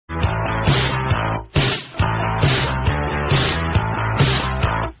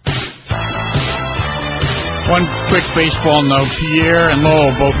One quick baseball note. Pierre and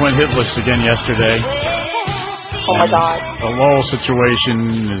Lowell both went hitless again yesterday. Oh, my God. The Lowell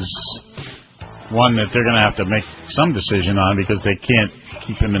situation is one that they're going to have to make some decision on because they can't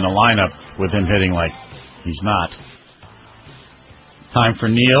keep him in the lineup with him hitting like he's not. Time for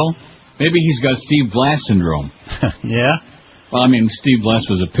Neil. Maybe he's got Steve Blass syndrome. Yeah? Well, I mean, Steve Blass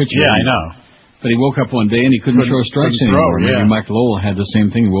was a pitcher. Yeah, I know. But he woke up one day and he couldn't throw strikes anymore. Maybe Mike Lowell had the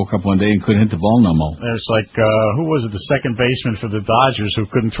same thing. He woke up one day and couldn't hit the ball no more. There's like, who was it, the second baseman for the Dodgers who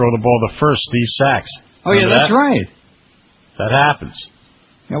couldn't throw the ball to first, Steve Sachs. Oh, yeah, that's right. That happens.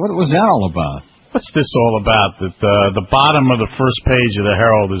 Yeah, what was that all about? What's this all about? That the bottom of the first page of the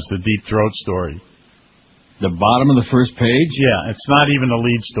Herald is the Deep Throat story. The bottom of the first page? Yeah, it's not even the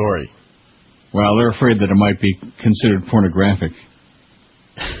lead story. Well, they're afraid that it might be considered pornographic.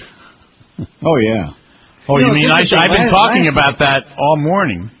 Oh, yeah. Oh, you mean I've been talking about that all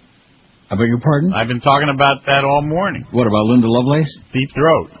morning. I beg your pardon? I've been talking about that all morning. What, about Linda Lovelace? Deep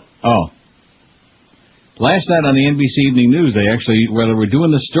Throat. Oh. Last night on the NBC Evening News, they actually, while they were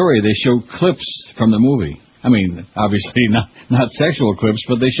doing the story, they showed clips from the movie. I mean, obviously not sexual clips,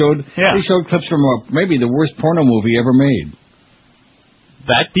 but they showed clips from maybe the worst porno movie ever made.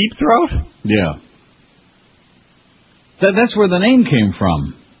 That Deep Throat? Yeah. That's where the name came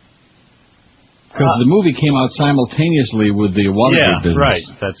from. Because the movie came out simultaneously with the Watergate business. Yeah, right.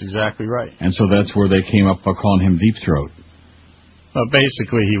 That's exactly right. And so that's where they came up by calling him Deep Throat. Well,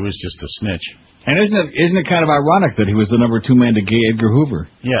 basically, he was just a snitch. And isn't it kind of ironic that he was the number 2 man to gay Edgar Hoover?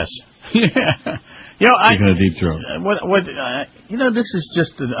 Yes. You know, Speaking of Deep Throat. This is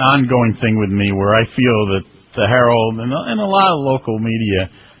just an ongoing thing with me where I feel that the Herald and a lot of local media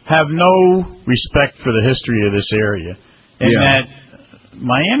have no respect for the history of this area. And that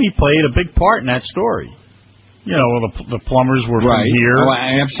Miami played a big part in that story. You know, the plumbers were from here.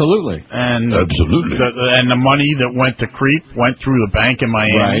 Oh, absolutely. And the money that went to Creep went through the bank in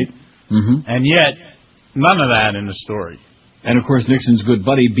Miami. Right. Mm-hmm. And yet, none of that in the story. And, of course, Nixon's good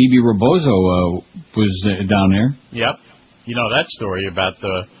buddy, Bebe Rebozo, was down there. Yep. You know that story about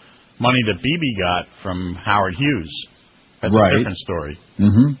the money that Bebe got from Howard Hughes. That's a different story.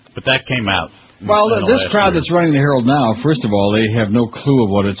 Mm-hmm. But that came out. Well, this crowd that's running the Herald now, first of all, they have no clue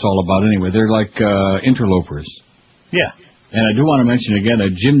of what it's all about anyway. They're like interlopers. Yeah. And I do want to mention again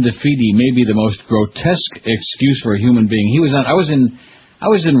that Jim DeFede may be the most grotesque excuse for a human being. I was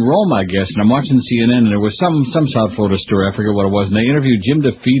in Rome, I guess, and I'm watching CNN, and there was some South Florida story, I forget what it was, and they interviewed Jim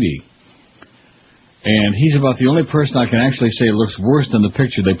DeFede. And he's about the only person I can actually say looks worse than the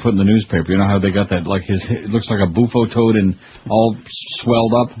picture they put in the newspaper. You know how they got that, like it looks like a bufo toad and all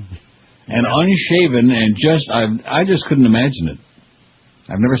swelled up? And unshaven, and I just couldn't imagine it.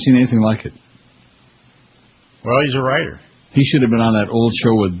 I've never seen anything like it. Well, he's a writer. He should have been on that old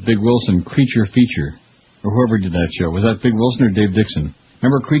show with Big Wilson, Creature Feature. Or whoever did that show. Was that Big Wilson or Dave Dixon?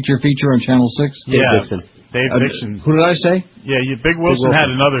 Remember Creature Feature on Channel 6? Dave Dixon. Dave Dixon. Who did I say? Yeah, Big Wilson had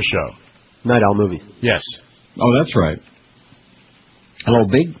another show. Night Owl Movies. Yes. Oh, that's right. Hello,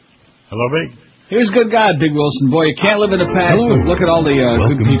 Big. Hello, Big. He was a good guy, Big Wilson. Boy, you can't live in the past, but look at all the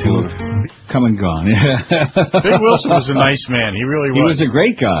good people who've come and gone. Big Wilson was a nice man. He really was. He was a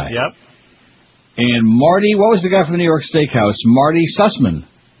great guy. Yep. And Marty, what was the guy from the New York Steakhouse? Marty Sussman.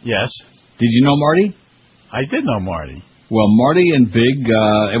 Yes. Did you know Marty? I did know Marty. Well, Marty and Big,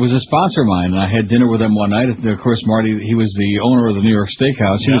 it was a sponsor of mine, and I had dinner with them one night. Of course, Marty, he was the owner of the New York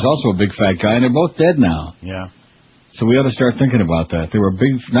Steakhouse. He was also a big fat guy, and they're both dead now. Yeah. So we ought to start thinking about that. They were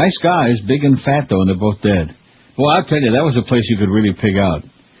big, nice guys, big and fat, though, and they're both dead. Well, I'll tell you, that was a place you could really pig out.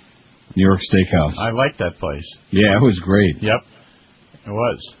 New York Steakhouse. I liked that place. Yeah, it was great. Yep, it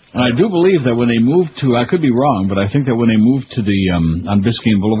was. And I do believe that when they moved to, I could be wrong, but I think that when they moved to the, on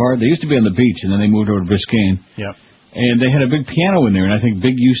Biscayne Boulevard, they used to be on the beach, and then they moved over to Biscayne. Yep. And they had a big piano in there, and I think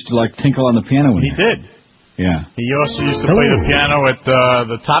Big used to, tinkle on the piano in there. He did. Yeah. He also used to play the piano at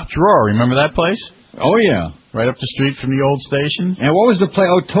the Top Drawer. Remember that place? Oh, yeah. Right up the street from the old station. And what was the play?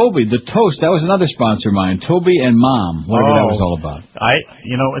 Oh, Toby, the Toast. That was another sponsor of mine. Toby and Mom, whatever that was all about.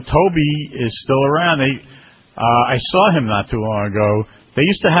 Toby is still around. I saw him not too long ago. They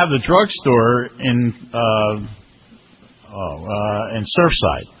used to have the drugstore in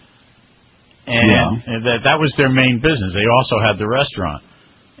Surfside. And that was their main business. They also had the restaurant.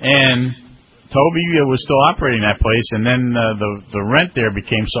 And Toby was still operating that place, and then the rent there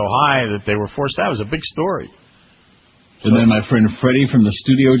became so high that they were forced out. It was a big story. And then my friend Freddie from the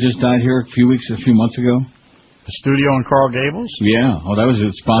studio just died here a few months ago. The studio in Coral Gables? Yeah. Oh, that was a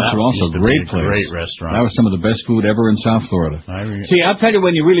sponsor also. Great place. Great restaurant. That was some of the best food ever in South Florida. See, I'll tell you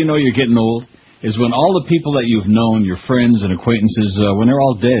when you really know you're getting old. is when all the people that you've known, your friends and acquaintances, when they're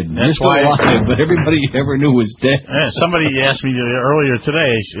all dead. That's they're still why alive, but everybody you ever knew was dead. Yeah, somebody asked me earlier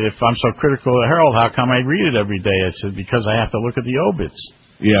today if I'm so critical of the Herald, how come I read it every day? I said, because I have to look at the obits.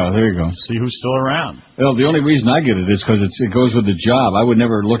 Yeah, there you go. See who's still around. Well, the only reason I get it is because it goes with the job. I would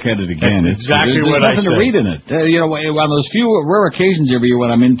never look at it again. That's exactly what I said. There's nothing to read in it. On those few rare occasions every year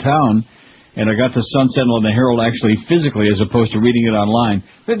when I'm in town, and I got the Sun Sentinel and the Herald actually physically as opposed to reading it online,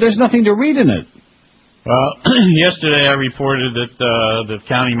 there's nothing to read in it. Well, yesterday I reported that the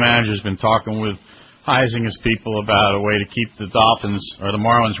county manager's been talking with Heisinger's people about a way to keep the Dolphins, or the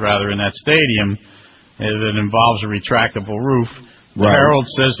Marlins rather, in that stadium that involves a retractable roof. The Herald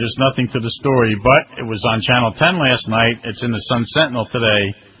says there's nothing to the story, but it was on Channel 10 last night. It's in the Sun Sentinel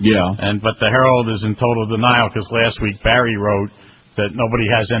today. Yeah. But the Herald is in total denial because last week Barry wrote that nobody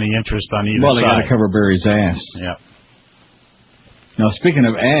has any interest on either side. Well, they got to cover Barry's ass. Yeah. Now, speaking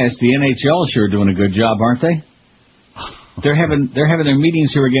of ass, the NHL sure doing a good job, aren't they? They're having their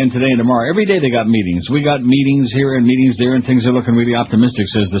meetings here again today and tomorrow. Every day they got meetings. We got meetings here and meetings there, and things are looking really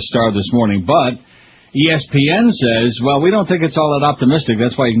optimistic, says the Star this morning. But ESPN says, well, we don't think it's all that optimistic.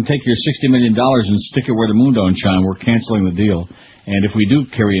 That's why you can take your $60 million and stick it where the moon don't shine. We're canceling the deal. And if we do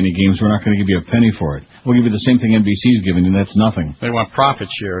carry any games, we're not going to give you a penny for it. We'll give you the same thing NBC's giving you, and that's nothing. They want profit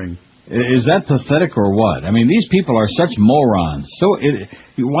sharing. Is that pathetic or what? I mean, these people are such morons.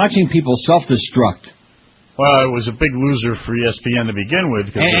 You're watching people self-destruct. Well, it was a big loser for ESPN to begin with.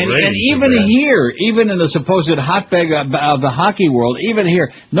 And even here, even in the supposed hotbed of the hockey world, even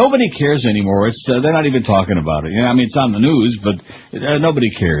here, nobody cares anymore. They're not even talking about it. I mean, it's on the news, but nobody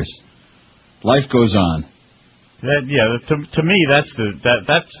cares. Life goes on. To me, that's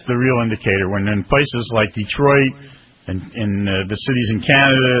the real indicator. When in places like Detroit and in the cities in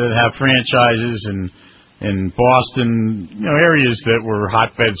Canada that have franchises and in Boston, areas that were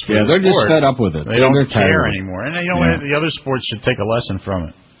hotbeds for the they're sport, just fed up with it. They don't care anymore. And the other sports should take a lesson from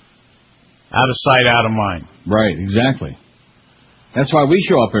it. Out of sight, out of mind. Right, exactly. That's why we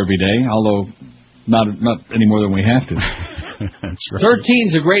show up every day, although not any more than we have to. That's right.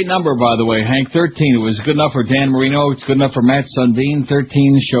 13's a great number, by the way, Hank. 13. It was good enough for Dan Marino. It's good enough for Matt Sundin. 13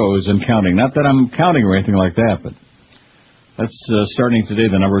 shows and counting. Not that I'm counting or anything like that, but that's starting today.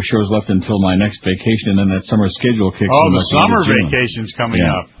 The number of shows left until my next vacation, and then that summer schedule kicks in. Oh, the summer vacation's coming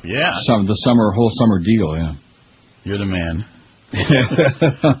up. Yeah. The whole summer deal, yeah. You're the man.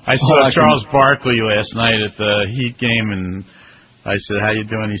 I saw Charles Barkley last night at the Heat game, and I said, how you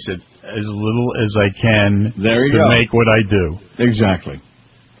doing? He said, as little as I can to make what I do. Exactly.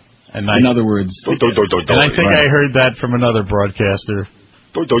 And in other words... And I think I heard that from another broadcaster.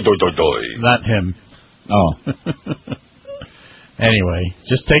 Not him. Oh. Anyway,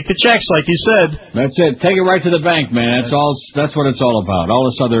 just take the checks like you said. That's it. Take it right to the bank, man. That's what it's all about. All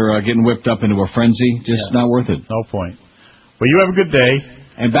this other getting whipped up into a frenzy, not worth it. No point. Well, you have a good day.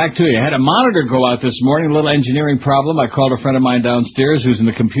 And back to you. I had a monitor go out this morning, a little engineering problem. I called a friend of mine downstairs who's in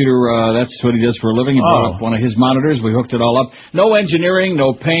the computer. That's what he does for a living. He brought up one of his monitors. We hooked it all up. No engineering,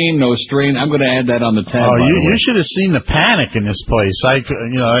 no pain, no strain. I'm going to add that on the tab. You should have seen the panic in this place.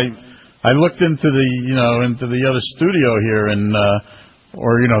 I looked into the other studio here and the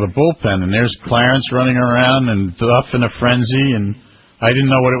bullpen, and there's Clarence running around and Duff in a frenzy, and I didn't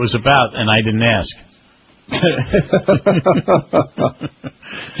know what it was about, and I didn't ask.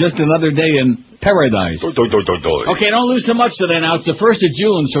 Just another day in paradise. Okay, don't lose too much today. Now it's the 1st of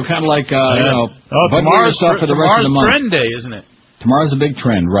June, so kind of like tomorrow's for the rest of the month. Trend Day, isn't it? Tomorrow's a big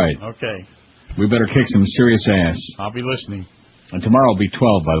trend, right? Okay. We better kick some serious ass. I'll be listening. And tomorrow will be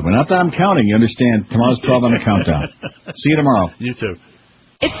 12, by the way. Not that I'm counting, you understand. Tomorrow's 12 on the countdown. See you tomorrow. You too.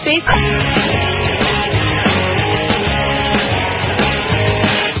 It's basically...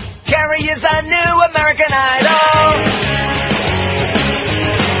 Carrie is a new American Idol.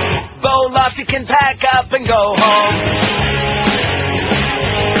 Bo Lofty can pack up and go home.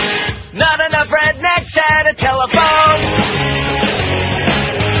 Not enough rednecks at a telephone.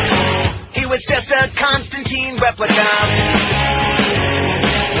 He was just a Constantine replica.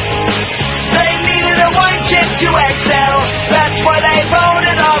 They needed a white chick to excel. That's why they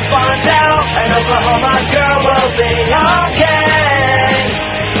voted off Bondell. An Oklahoma girl will be okay.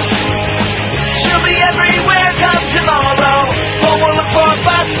 She'll be everywhere come tomorrow. Paul will look for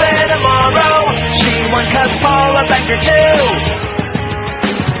Buffett tomorrow. She won 'cause Paul a banker too.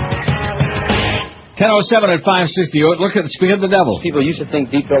 10:07 at 560. Look at speak of the devil. People used to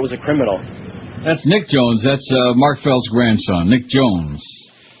think Deep Throat was a criminal. That's Nick Jones. That's Mark Feld's grandson, Nick Jones.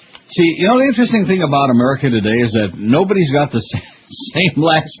 See, the interesting thing about America today is that nobody's got the same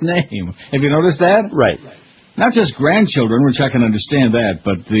last name. Have you noticed that? Right. Not just grandchildren, which I can understand that,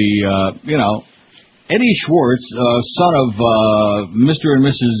 but the Eddie Schwartz, son of Mr. and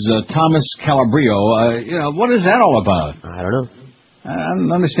Mrs. Thomas Calabrio, what is that all about? I don't know. I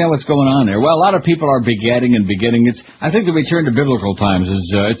don't understand what's going on there. Well, a lot of people are begetting and begetting. I think the return to biblical times is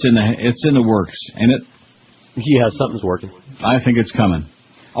it's in the works, ain't it? Yeah, something's working. I think it's coming.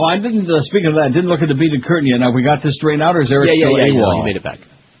 Oh, I didn't. Speaking of that, I didn't look at the beaded curtain yet. Now, we got this straightened out, or is Eric still AWOL? Yeah, he made it back.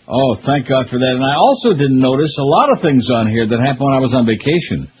 Oh, thank God for that. And I also didn't notice a lot of things on here that happened when I was on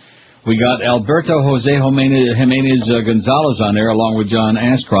vacation. We got Alberto Jose Jimenez Gonzalez on there, along with John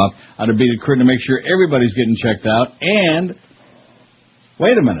Ashcroft, out of beaded curtain to make sure everybody's getting checked out. And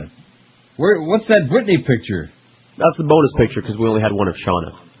wait a minute, what's that Britney picture? That's the bonus picture because we only had one of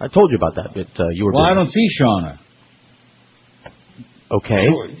Shauna. I told you about that, but you were. Well, I don't see Shauna. Okay.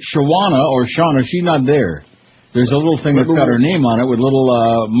 Shauna, she's not there. There's a little thing that's got her name on it with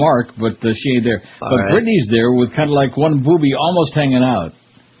little mark, but she ain't there. But right. Britney's there with kind of like one boobie almost hanging out.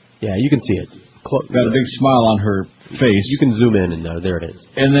 Yeah, you can see it. Got a big smile on her face. You can zoom in, and there it is.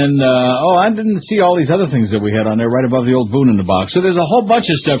 And then, I didn't see all these other things that we had on there right above the old Boone in the box. So there's a whole bunch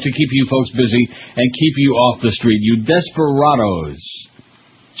of stuff to keep you folks busy and keep you off the street, you desperados.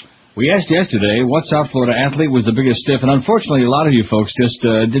 We asked yesterday, what South Florida athlete was the biggest stiff? And unfortunately, a lot of you folks just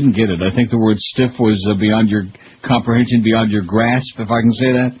didn't get it. I think the word stiff was beyond your comprehension, beyond your grasp, if I can say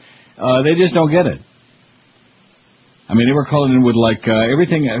that. They just don't get it. I mean, they were calling in with,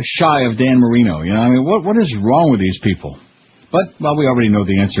 everything shy of Dan Marino. You know, I mean, what is wrong with these people? But, well, we already know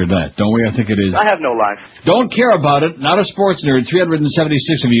the answer to that, don't we? I think it is. I have no life. Don't care about it. Not a sports nerd. 376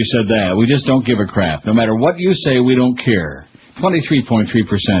 of you said that. We just don't give a crap. No matter what you say, we don't care. 23.3%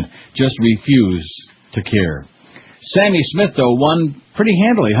 just refuse to care. Sammy Smith, though, won pretty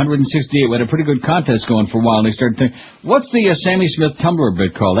handily, 168. We had a pretty good contest going for a while, and they started thinking, what's the Sammy Smith Tumbler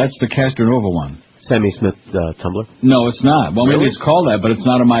bit called? That's the Castronova one. Sammy Smith Tumbler? No, it's not. Well, really? Maybe it's called that, but it's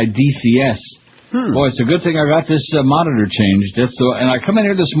not on my DCS. Boy, it's a good thing I got this monitor changed. And I come in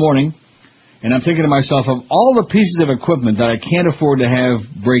here this morning, and I'm thinking to myself, of all the pieces of equipment that I can't afford to have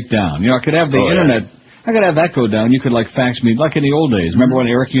break down. You know, I could have the internet. Yeah. I could have that go down. You could, fax me, like in the old days. Remember when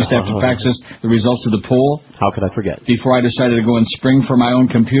Eric used to have to fax us the results of the poll? How could I forget? Before I decided to go and spring for my own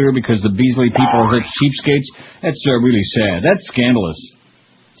computer because the Beasley people are such cheapskates. That's really sad. That's scandalous.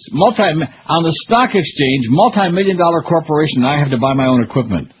 On the stock exchange, multi-million-dollar corporation, I have to buy my own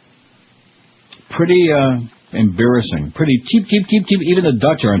equipment. Pretty embarrassing. Pretty cheap. Even the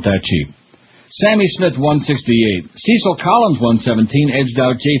Dutch aren't that cheap. Sammy Smith, 168. Cecil Collins, 117. Edged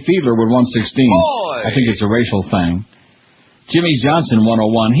out Jay Fiedler with 116. Boy. I think it's a racial thing. Jimmy Johnson,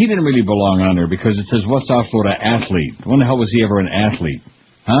 101. He didn't really belong on there because it says, what South Florida athlete? When the hell was he ever an athlete?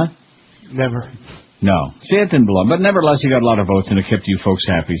 Huh? Never. No. See, it didn't belong. But nevertheless, he got a lot of votes, and it kept you folks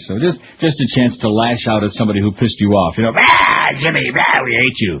happy. So just a chance to lash out at somebody who pissed you off. You know, Jimmy, we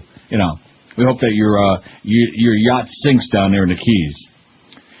hate you. You know, we hope that your yacht sinks down there in the Keys.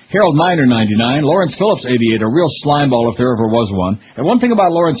 Harold Miner, 99. Lawrence Phillips, 88. A real slime ball if there ever was one. And one thing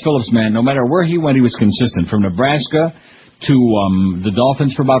about Lawrence Phillips, man, no matter where he went, he was consistent. From Nebraska to the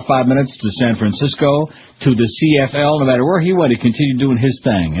Dolphins for about 5 minutes, to San Francisco, to the CFL. No matter where he went, he continued doing his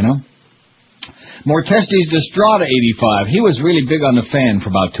thing, you know. Mortestes Destrada, 85. He was really big on the Fan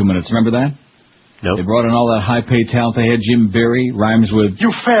for about 2 minutes. Remember that? Nope. They brought in all that high-paid talent. They had Jim Berry, rhymes with You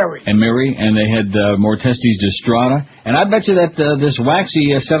Fairy and Mary, and they had Mortestes Destrada. And I bet you that this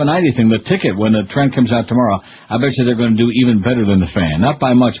waxy 790 thing, the ticket, when the trend comes out tomorrow, I bet you they're going to do even better than the Fan. Not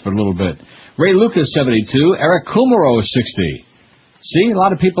by much, but a little bit. Ray Lucas, 72. Eric Kumaro, 60. See, a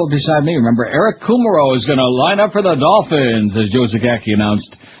lot of people beside me remember Eric Kumaro is going to line up for the Dolphins, as Joe Zagacki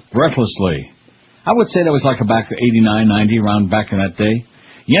announced breathlessly. I would say that was like back 89, 90, around back in that day.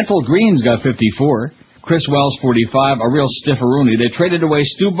 Yentl Green's got 54. Chris Wells, 45. A real stifferoonie. They traded away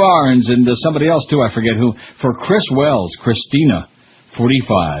Stu Barnes and somebody else, too, I forget who, for Chris Wells. Christina,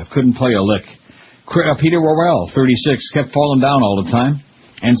 45. Couldn't play a lick. Peter Worrell, 36. Kept falling down all the time.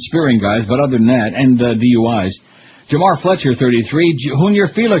 And spearing guys, but other than that, and DUIs. Jamar Fletcher, 33. Junior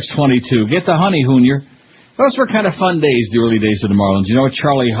Felix, 22. Get the honey, Junior. Those were kind of fun days, the early days of the Marlins. You know,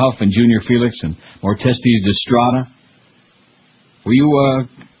 Charlie Huff and Junior Felix and Mortestes Destrada. Were you,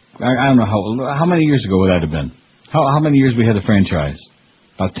 I don't know, how many years ago would that have been? How many years we had the franchise?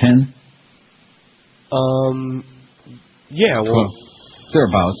 About 10? Yeah, well.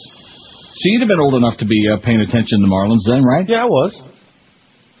 Thereabouts. So you'd have been old enough to be paying attention to the Marlins then, right? Yeah, I was.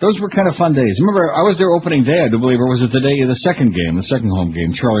 Those were kind of fun days. Remember, I was there opening day, I do believe, or was it the day of the second home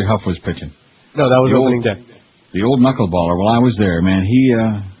game? Charlie Huff was pitching. No, that was opening day. The old knuckleballer. Well, I was there, man. He,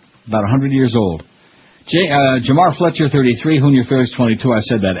 about 100 years old. Jamar Fletcher, 33. Junior Felix, 22. I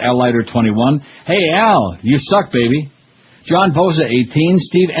said that. Al Leiter, 21. Hey, Al, you suck, baby. John Boza, 18.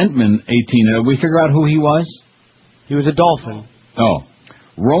 Steve Entman, 18. We figure out who he was? He was a dolphin. Oh.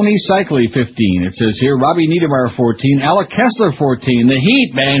 Roni Cycli, 15. It says here, Robbie Niedermeyer, 14. Alec Kessler, 14. The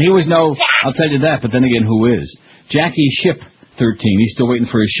Heat, man. He was no... I'll tell you that, but then again, who is? Jackie Ship, 13. He's still waiting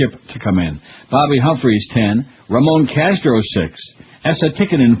for his ship to come in. Bobby Humphreys, 10. Ramon Castro, 6. Essa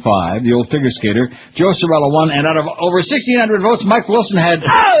Tikkanen, 5. The old figure skater. Joe Sorella, 1. And out of over 1,600 votes, Mike Wilson had...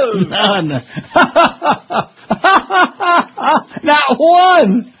 none. Not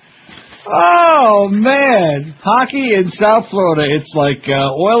one. Oh, man. Hockey in South Florida, it's like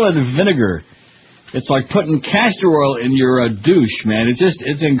oil and vinegar. It's like putting castor oil in your douche, man.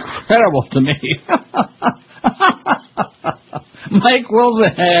 It's incredible to me. Mike Wilson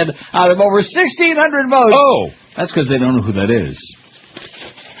had out of over 1,600 votes. Oh. That's because they don't know who that is.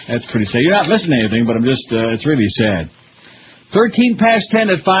 That's pretty sad. You're not missing anything, but I'm just, it's really sad. 13 past 10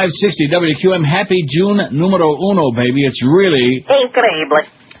 at 560 WQM. Happy June numero uno, baby. It's really... incredible.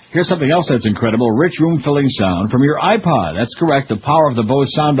 Here's something else that's incredible. Rich room-filling sound from your iPod. That's correct. The power of the Bose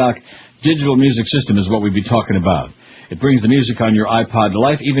SoundDock digital music system is what we'd be talking about. It brings the music on your iPod to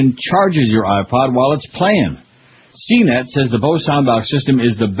life, even charges your iPod while it's playing. CNET says the Bose SoundDock system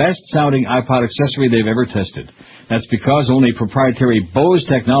is the best-sounding iPod accessory they've ever tested. That's because only proprietary Bose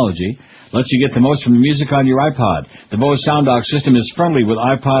technology lets you get the most from the music on your iPod. The Bose SoundDock system is friendly with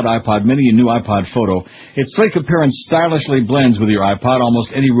iPod, iPod Mini, and new iPod Photo. Its sleek appearance stylishly blends with your iPod,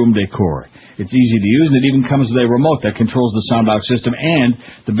 almost any room decor. It's easy to use, and it even comes with a remote that controls the SoundDock system and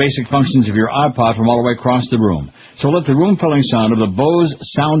the basic functions of your iPod from all the way across the room. So let the room-filling sound of the Bose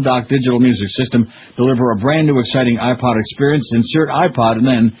SoundDock digital music system deliver a brand-new, exciting iPod experience. Insert iPod, and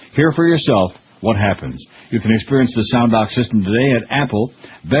then hear for yourself what happens. You can experience the SoundDock system today at Apple,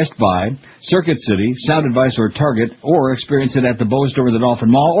 Best Buy, Circuit City, Sound Advice, or Target, or experience it at the Bose store in the Dolphin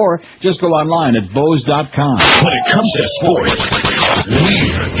Mall, or just go online at Bose.com. When it comes to sports,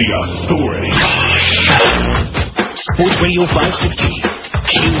 we're the authority. Sports Radio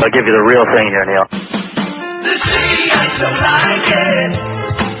 560. I'll give you the real thing here, Neil. The city, I still like it.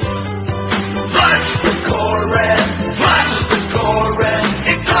 Watch the chorus, watch the chorus.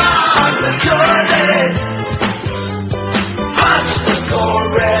 It's on the journey. Watch the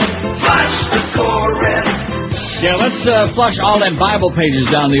chorus, watch the chorus. Yeah, let's flush all them Bible pages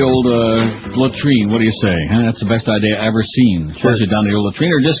down the old latrine. What do you say? Huh? That's the best idea I've ever seen. Flush it down the old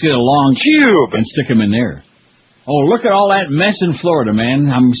latrine, or just get a long cube and stick them in there. Oh, look at all that mess in Florida, man.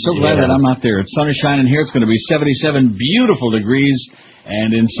 I'm so glad that I'm not there. It's sun is shining here. It's going to be 77 beautiful degrees.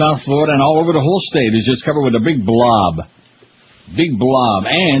 And in South Florida and all over the whole state is just covered with a big blob. Big blob.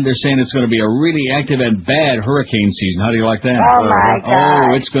 And they're saying it's going to be a really active and bad hurricane season. How do you like that? Oh, my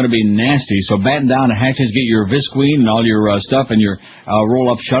God. Oh, it's going to be nasty. So batten down the hatches, get your Visqueen and all your stuff and your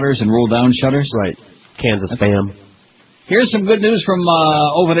roll-up shutters and roll-down shutters. Right. Cans of Spam. Here's some good news from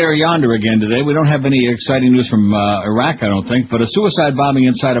over there yonder again today. We don't have any exciting news from Iraq, I don't think, but a suicide bombing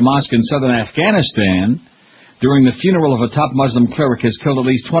inside a mosque in southern Afghanistan during the funeral of a top Muslim cleric has killed at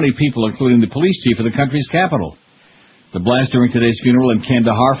least 20 people, including the police chief of the country's capital. The blast during today's funeral in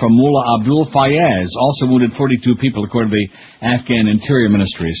Kandahar from Mullah Abdul Fayyaz also wounded 42 people, according to the Afghan Interior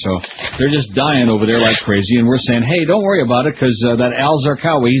Ministry. So they're just dying over there like crazy, and we're saying, hey, don't worry about it, because that Al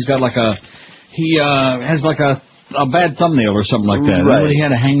Zarqawi, he's got like has like a bad thumbnail or something like that. Right. Remember he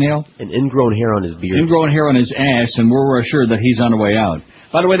had a hangnail? An ingrown hair on his beard. Ingrown hair on his ass, and we're assured that he's on the way out.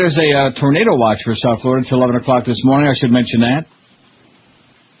 By the way, there's a tornado watch for South Florida until 11 o'clock this morning. I should mention that.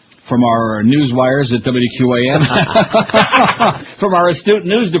 From our news wires at WQAM. From our astute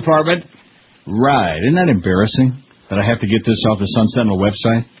news department. Right. Isn't that embarrassing that I have to get this off the Sun Sentinel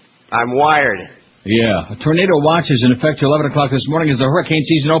website? I'm wired. Yeah. A tornado watch is in effect till 11 o'clock this morning as the hurricane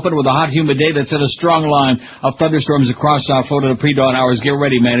season opened with a hot, humid day that set a strong line of thunderstorms across South Florida at the pre-dawn hours. Get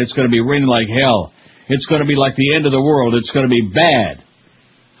ready, man. It's going to be raining like hell. It's going to be like the end of the world. It's going to be bad.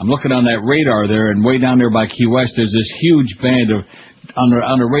 I'm looking on that radar there, and way down there by Key West, there's this huge band of, on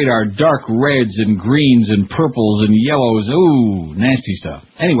the radar, dark reds and greens and purples and yellows. Ooh, nasty stuff.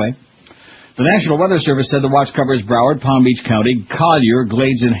 Anyway. The National Weather Service said the watch covers Broward, Palm Beach County, Collier,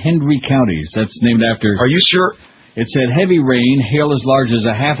 Glades, and Hendry counties. That's named after... Are you sure? It said heavy rain, hail as large as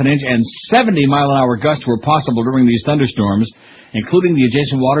a half an inch, and 70-mile-an-hour gusts were possible during these thunderstorms, including the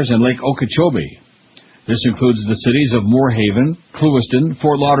adjacent waters and Lake Okeechobee. This includes the cities of Moorhaven, Clewiston,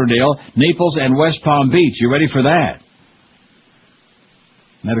 Fort Lauderdale, Naples, and West Palm Beach. You ready for that?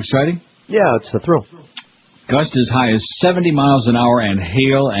 Isn't that exciting? Yeah, it's a thrill. Gusts as high as 70 miles an hour and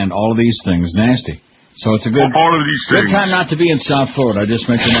hail and all of these things. Nasty. So it's a good time not to be in South Florida. I just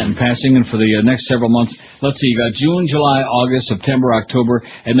mentioned that in passing. And for the next several months, let's see, you got June, July, August, September, October,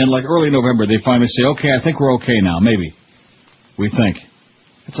 and then like early November, they finally say, okay, I think we're okay now, maybe. we think.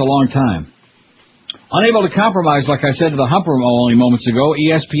 It's a long time. Unable to compromise, like I said to the Humper only moments ago,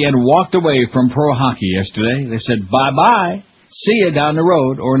 ESPN walked away from pro hockey yesterday. They said, bye-bye, see you down the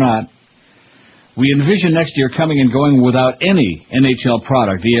road, or not. We envision next year coming and going without any NHL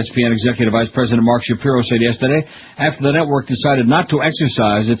product, ESPN Executive Vice President Mark Shapiro said yesterday, after the network decided not to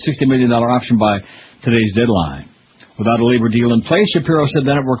exercise its $60 million option by today's deadline. Without a labor deal in place, Shapiro said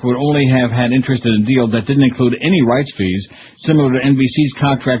the network would only have had interest in a deal that didn't include any rights fees, similar to NBC's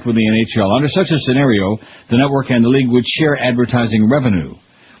contract with the NHL. Under such a scenario, the network and the league would share advertising revenue.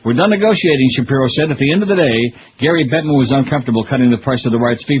 We're done negotiating, Shapiro said. At the end of the day, Gary Bettman was uncomfortable cutting the price of the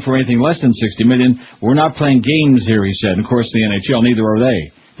rights fee for anything less than $60 million. We're not playing games here, he said. And of course, the NHL, neither are they.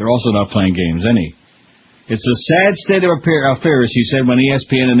 They're also not playing games, any. It's a sad state of affairs, he said, when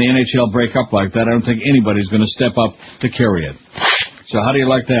ESPN and the NHL break up like that. I don't think anybody's going to step up to carry it. So how do you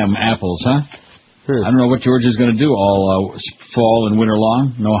like them apples, huh? I don't know what Georgia's going to do all fall and winter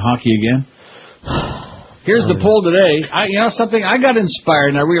long. No hockey again. Here's the poll today. You know something? I got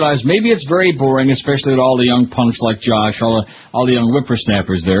inspired and I realized maybe it's very boring, especially with all the young punks like Josh, all the young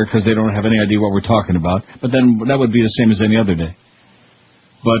whippersnappers there, because they don't have any idea what we're talking about. But then that would be the same as any other day.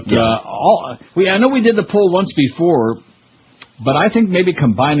 But I know we did the poll once before, but I think maybe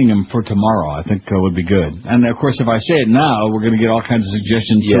combining them for tomorrow I think would be good. And, of course, if I say it now, we're going to get all kinds of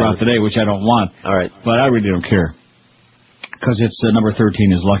suggestions throughout the day, which I don't want. All right. But I really don't care because it's number 13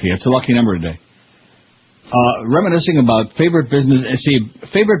 is lucky. It's a lucky number today. Reminiscing about favorite business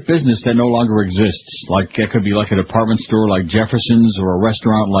that no longer exists. Like it could be like a department store like Jefferson's or a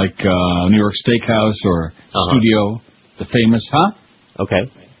restaurant like New York Steakhouse or Studio, the famous, Okay.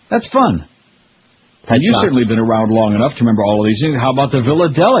 That's fun. And you've certainly been around long enough to remember all of these things. How about the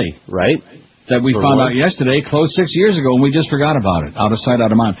Villa Deli? Right. That we found out yesterday closed 6 years ago, and we just forgot about it. Out of sight,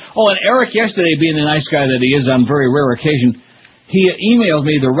 out of mind. Oh, and Eric yesterday, being the nice guy that he is on very rare occasion, he emailed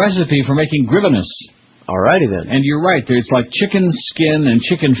me the recipe for making grivinus. All righty then. And you're right. It's like chicken skin and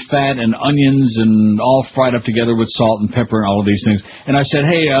chicken fat and onions and all fried up together with salt and pepper and all of these things. And I said,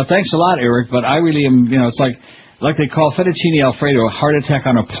 hey, thanks a lot, Eric, but I really am, it's like they call fettuccine Alfredo a heart attack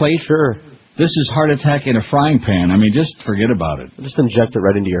on a plate. Sure. This is heart attack in a frying pan. I mean, just forget about it. Just inject it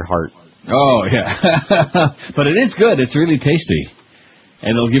right into your heart. Oh, yeah. But it is good. It's really tasty.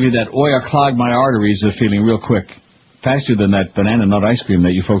 And it'll give you that, clog my arteries feeling real quick. Faster than that banana nut ice cream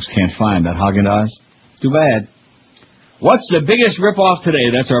that you folks can't find, that Haagen-Dazs. Too bad. What's the biggest rip-off today?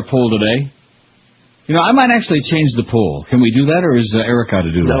 That's our poll today. I might actually change the poll. Can we do that, or is Eric got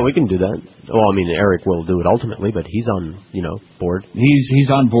to do that? No, we can do that. Well, I mean, Eric will do it ultimately, but he's on, board. He's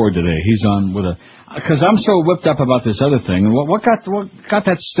on board today. He's on with because I'm so whipped up about this other thing. And what got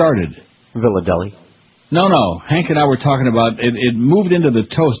that started? Villa Deli. No. Hank and I were talking about it moved into the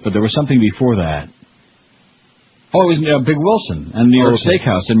toast, but there was something before that. Oh, it was Big Wilson and New York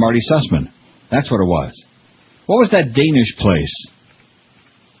Steakhouse and Marty Sussman. That's what it was. What was that Danish place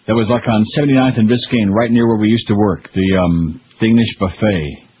that was like on 79th and Biscayne, right near where we used to work? The Danish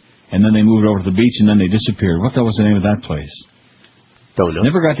Buffet. And then they moved over to the beach, and then they disappeared. What the was the name of that place? Don't know.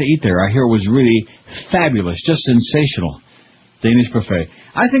 Never got to eat there. I hear it was really fabulous, just sensational. Danish Buffet.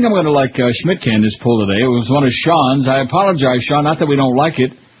 I think I'm going to like Schmidt-Candice poll today. It was one of Sean's. I apologize, Sean, not that we don't like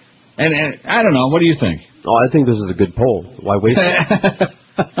it. And I don't know. What do you think? Oh, I think this is a good poll. Why waste it?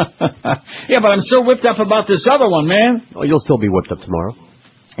 Yeah, but I'm so whipped up about this other one, man. Oh, you'll still be whipped up tomorrow.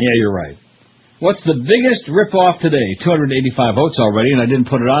 Yeah, you're right. What's the biggest rip-off today? 285 votes already, and I didn't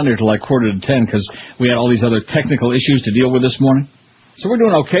put it on there till like 9:45 because we had all these other technical issues to deal with this morning. So we're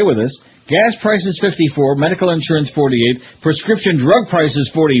doing okay with this. Gas prices 54, medical insurance 48, prescription drug prices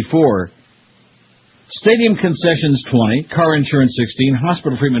 44, stadium concessions 20, car insurance 16,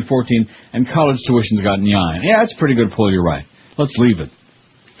 hospital treatment 14, and college tuition's got 9. Yeah, that's a pretty good poll, you're right. Let's leave it.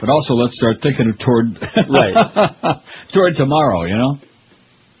 But also let's start thinking toward tomorrow,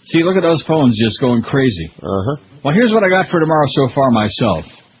 See, look at those phones just going crazy. Well, here's what I got for tomorrow so far myself.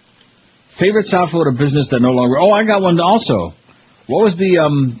 Favorite South Florida business that no longer... Oh, I got one also. What was the...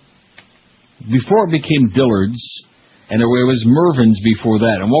 Before it became Dillard's, and there was Mervin's before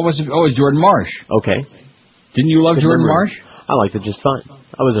that. And what was it? Oh, it was Jordan Marsh. Okay. Didn't you love Jordan Marsh? I liked it just fine.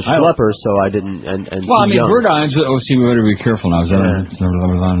 I was a schlepper, so I didn't... Well, I mean, Bird Eyes... Oh, see, we better be careful now. No,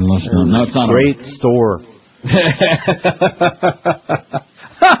 it's not great store.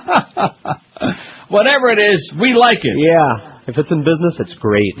 Whatever it is, we like it. Yeah. If it's in business, it's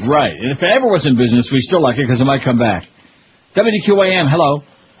great. Right. And if it ever was in business, we still like it because it might come back. WQAM, hello.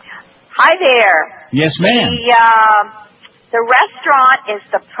 Hi there. Yes, ma'am. The restaurant is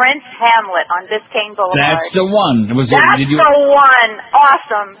the Prince Hamlet on Biscayne Boulevard. That's the one. That's the one.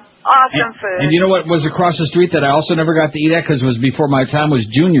 Awesome food. And you know what was across the street that I also never got to eat at because it was before my time was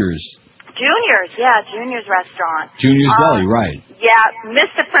Junior's. Junior's restaurant. Junior's Deli, right. Yeah,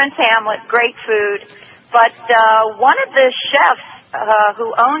 Mr. Prince Hamlet, great food. But one of the chefs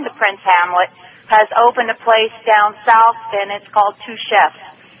who owned the Prince Hamlet has opened a place down south, and it's called Two Chefs.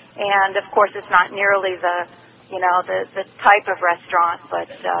 And, of course, it's not nearly the type of restaurant, but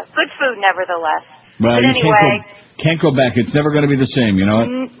good food nevertheless. Well, but anyway, can't go back. It's never going to be the same, you know.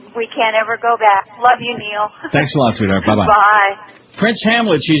 We can't ever go back. Love you, Neil. Thanks a lot, sweetheart. Bye-bye. Bye. Prince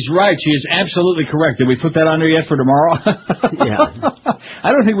Hamlet, she's right. She is absolutely correct. Did we put that on there yet for tomorrow? Yeah.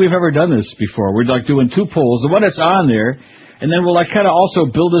 I don't think we've ever done this before. We're like doing two polls. The one that's on there, and then we'll like kind of also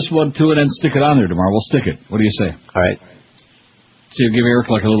build this one too and then stick it on there tomorrow. We'll stick it. What do you say? All right. So you give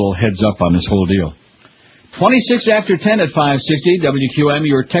Eric like a little heads up on this whole deal. 26 after 10 at 560 WQM,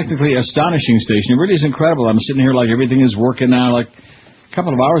 your technically astonishing station. It really is incredible. I'm sitting here like everything is working now. Like a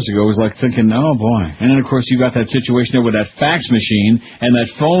couple of hours ago, I was like thinking, oh boy. And then of course you got that situation there with that fax machine and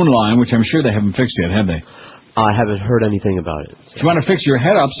that phone line, which I'm sure they haven't fixed yet, have they? I haven't heard anything about it. So. If you want to fix your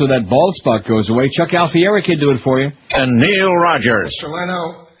head up so that bald spot goes away, Chuck Alfieri can do it for you. And Neil Rogers. Mr.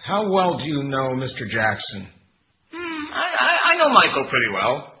 Leno, how well do you know Mr. Jackson? I know Michael pretty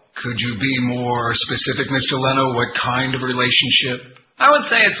well. Could you be more specific, Mr. Leno? What kind of relationship? I would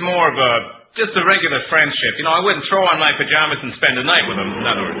say it's more of just a regular friendship. You know, I wouldn't throw on my pajamas and spend a night with him, in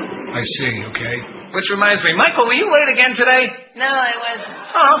other words. I see, okay. Which reminds me, Michael, were you late again today? No, I wasn't.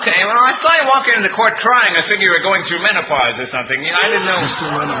 Oh, okay. Well, I saw you walking into court crying. I figure you were going through menopause or something. You know, I didn't know. Mr.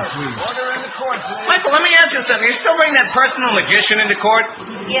 Leno, please. Order in the court, please. Michael, let me ask you something. You still bring that personal magician into court?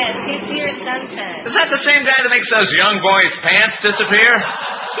 Yes, he's here sometimes. Is that the same guy that makes those young boys' pants disappear?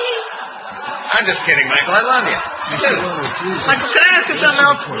 I'm just kidding, Michael. I love you. Mr. Leno, please. Michael, can I ask you something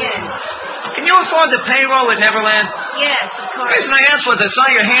else? Yes. Can you afford the payroll at Neverland? Yes, of The course. reason I asked was I saw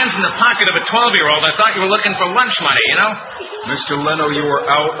your hands in the pocket of a 12-year-old. I thought you were looking for lunch money, you know? Mr. Leno, you are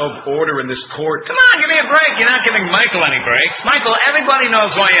out of order in this court. Come on, give me a break. You're not giving Michael any breaks. Michael, everybody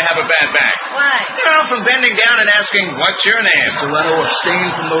knows why you have a bad back. Why? You know, from bending down and asking, what's your name? Mr. Leno,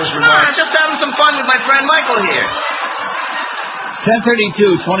 abstain from those Come on, remarks. I'm just having some fun with my friend Michael here.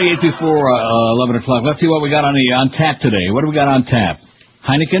 10:32, 28 before 11 o'clock. Let's see what we got on tap today. What do we got on tap?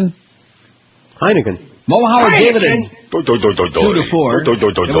 Heineken? Mo Howard David 2 to 4.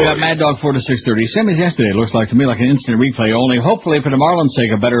 Then we got Mad Dog 4 to 6:30. Same as yesterday. It looks like to me like an instant replay. Only hopefully for the Marlins' sake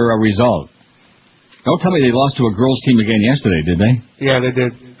a better result. Don't tell me they lost to a girls' team again yesterday, did they? Yeah, they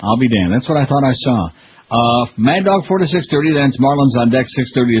did. I'll be damned. That's what I thought I saw. Mad Dog 4 to 6:30. Then it's Marlins on deck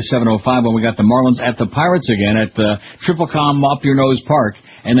 6:30 to 7:05. When we got the Marlins at the Pirates again at Triple Com Up Your Nose Park,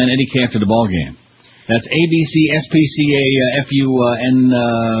 and then Eddie K after the ball game. That's ABC SPCA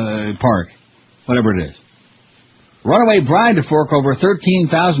FUN Park, whatever it is. Runaway bride to fork over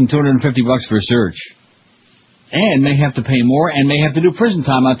 $13,250 for search, and may have to pay more, and may have to do prison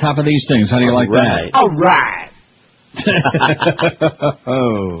time on top of these things. How do you like that? All right.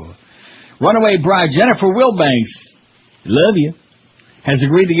 Oh. Runaway bride Jennifer Wilbanks, love you, has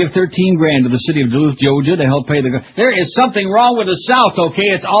agreed to give $13,000 to the city of Duluth, Georgia to help pay the... There is something wrong with the South, okay?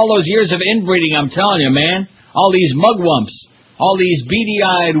 It's all those years of inbreeding, I'm telling you, man. All these mugwumps. All these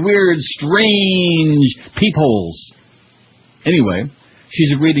beady-eyed, weird, strange peepholes. Anyway,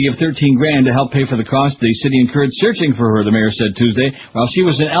 she's agreed to give $13,000 to help pay for the cost the city incurred searching for her, the mayor said Tuesday, while she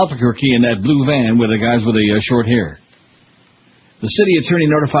was in Albuquerque in that blue van with the guys with the short hair. The city attorney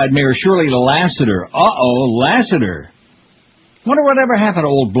notified Mayor Shirley Lassiter. Uh-oh, Lassiter. Wonder whatever happened to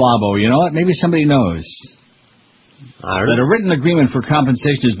old Blabo, you know what? Maybe somebody knows. That a written agreement for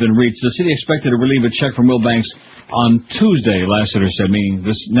compensation has been reached. The city expected to relieve a check from Wilbanks on Tuesday, Lassiter said, meaning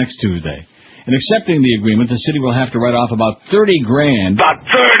this next Tuesday. In accepting the agreement, the city will have to write off about $30,000. About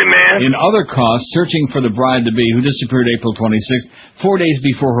 30, man. In other costs, searching for the bride-to-be who disappeared April 26th, 4 days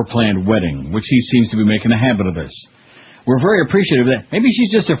before her planned wedding, which he seems to be making a habit of this. We're very appreciative of that. Maybe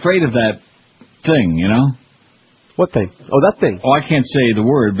she's just afraid of that thing, you know? What thing? Oh, that thing. Oh, I can't say the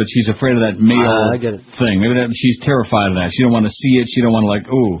word, but she's afraid of that male I get it. thing. Maybe she's terrified of that. She don't want to see it. She don't want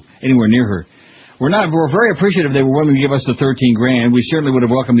to, anywhere near her. We're very appreciative they were willing to give us the $13,000. We certainly would have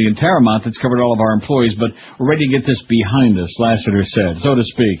welcomed the entire amount that's covered all of our employees, but we're ready to get this behind us, Lassiter said, so to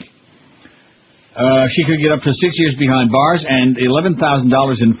speak. She could get up to 6 years behind bars and $11,000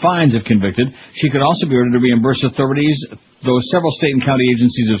 in fines if convicted. She could also be ordered to reimburse authorities, though several state and county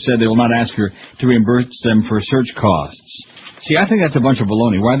agencies have said they will not ask her to reimburse them for search costs. See, I think that's a bunch of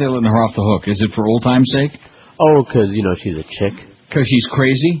baloney. Why are they letting her off the hook? Is it for old time's sake? Oh, because, she's a chick. Because she's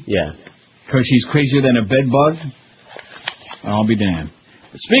crazy? Yeah. Because she's crazier than a bed bug? I'll be damned.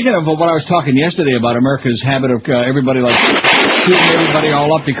 Speaking of what I was talking yesterday about America's habit of everybody like shooting everybody all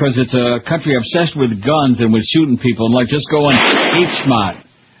up because it's a country obsessed with guns and with shooting people and like just going ape smart.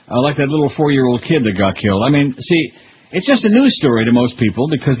 Like that little 4-year-old kid that got killed. I mean, see, it's just a news story to most people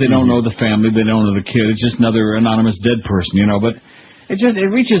because they don't know the family, they don't know the kid. It's just another anonymous dead person, you know. But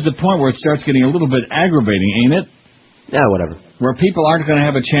it reaches the point where it starts getting a little bit aggravating, ain't it? Yeah, whatever. Where people aren't going to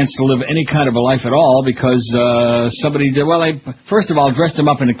have a chance to live any kind of a life at all because somebody did, first of all, dressed them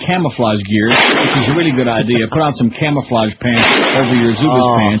up in a camouflage gear, which is a really good idea. Put on some camouflage pants over your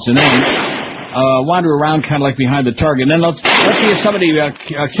Zubas pants, and then wander around kind of like behind the target. And then let's see if somebody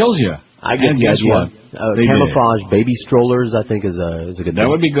kills you. I get the idea. Camouflage baby strollers, I think, is a good thing. That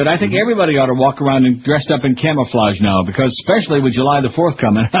would be good. I think everybody ought to walk around and dressed up in camouflage now, because especially with July the 4th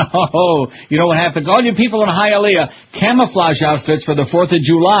coming. Oh, you know what happens? All you people in Hialeah, camouflage outfits for the 4th of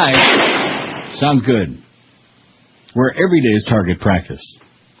July. Sounds good. Where every day is target practice.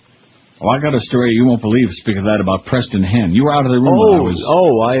 Oh, I got a story you won't believe, speaking of that, about Preston Hen. You were out of the room when I was...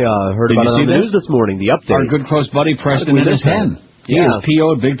 I heard about it on the news this morning, the update. Our good close buddy Preston and his hen. Yeah,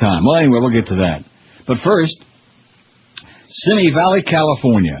 PO'd big time. Well, anyway, we'll get to that. But first, Simi Valley,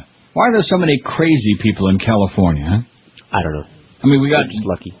 California. Why are there so many crazy people in California, huh? I don't know. I mean, we got just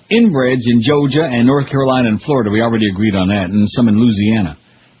lucky inbreds in Georgia and North Carolina and Florida. We already agreed on that, and some in Louisiana.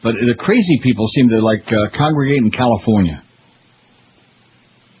 But the crazy people seem to, congregate in California.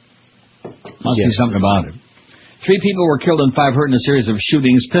 Must be something about it. 3 people were killed and 5 hurt in a series of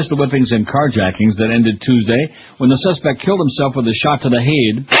shootings, pistol whippings, and carjackings that ended Tuesday when the suspect killed himself with a shot to the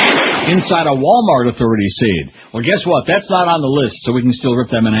head inside a Walmart, authorities said. Well, guess what? That's not on the list, so we can still rip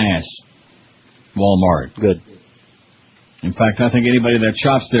them an ass. Walmart. Good. In fact, I think anybody that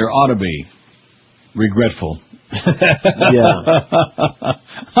shops there ought to be regretful. Yeah.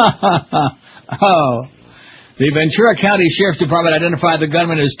 Oh. The Ventura County Sheriff's Department identified the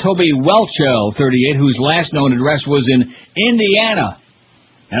gunman as Toby Welchel, 38, whose last known address was in Indiana.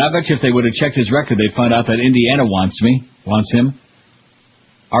 And I bet you if they would have checked his record, they'd find out that Indiana wants him.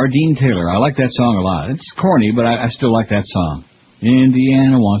 Ardeen Taylor. I like that song a lot. It's corny, but I still like that song.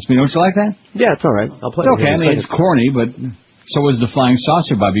 Indiana wants me. Don't you like that? Yeah, it's all right. I'll play it. It's okay. I mean, it's corny, but so was The Flying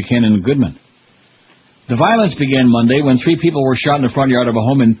Saucer by Buchanan and Goodman. The violence began Monday when 3 people were shot in the front yard of a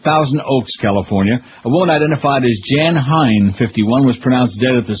home in Thousand Oaks, California. A woman identified as Jan Hine, 51, was pronounced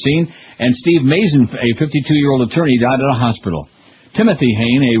dead at the scene, and Steve Mason, a 52-year-old attorney, died at a hospital. Timothy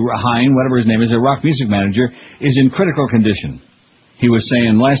Hine, whatever his name is, a rock music manager, is in critical condition. He was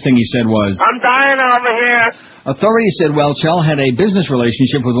saying, last thing he said was, "I'm dying over here." Authorities said Welchel had a business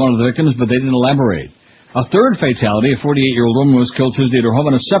relationship with one of the victims, but they didn't elaborate. A third fatality, a 48-year-old woman was killed Tuesday at her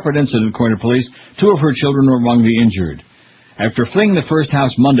home in a separate incident, according to police. 2 of her children were among the injured. After fleeing the first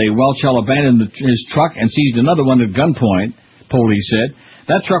house Monday, Welchel abandoned his truck and seized another one at gunpoint, police said.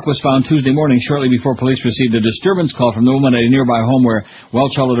 That truck was found Tuesday morning shortly before police received a disturbance call from the woman at a nearby home where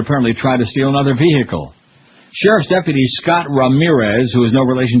Welchel had apparently tried to steal another vehicle. Sheriff's Deputy Scott Ramirez, who is no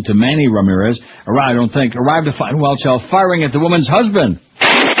relation to Manny Ramirez, arrived to find Welchel firing at the woman's husband.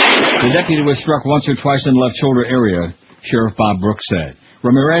 The deputy was struck once or twice in the left shoulder area, Sheriff Bob Brooks said.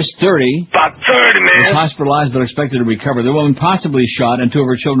 Ramirez, 30, was hospitalized but expected to recover. The woman possibly shot and 2 of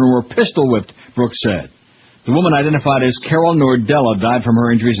her children were pistol whipped, Brooks said. The woman identified as Carol Nordella died from her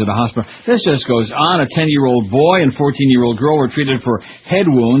injuries at a hospital. This just goes on. A 10-year-old boy and 14-year-old girl were treated for head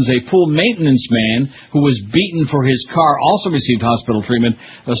wounds. A pool maintenance man who was beaten for his car also received hospital treatment.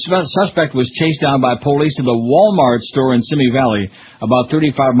 The suspect was chased down by police to the Walmart store in Simi Valley, about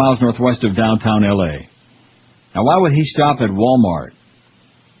 35 miles northwest of downtown L.A. Now, why would he stop at Walmart?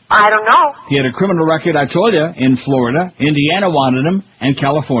 I don't know. He had a criminal record, I told you, in Florida. Indiana wanted him, and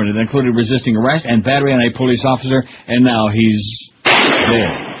California. That included resisting arrest and battery on a police officer, and now he's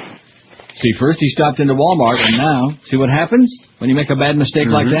dead. See, first he stopped into Walmart, and now, see what happens when you make a bad mistake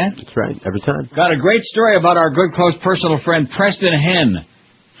like that? That's right, every time. Got a great story about our good, close, personal friend Preston Hen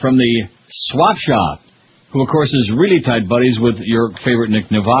from the Swap Shop, who, of course, is really tight buddies with your favorite Nick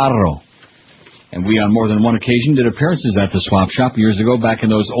Navarro. And we, on more than one occasion, did appearances at the Swap Shop years ago, back in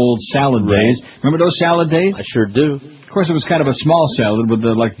those old salad days. Remember those salad days? I sure do. Of course, it was kind of a small salad with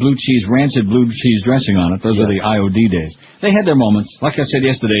the, rancid blue cheese dressing on it. Those were the IOD days. They had their moments. Like I said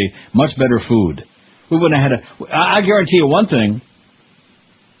yesterday, much better food. We wouldn't have had I guarantee you one thing.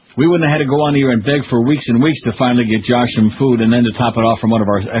 We wouldn't have had to go on here and beg for weeks and weeks to finally get Josh some food, and then to top it off from one of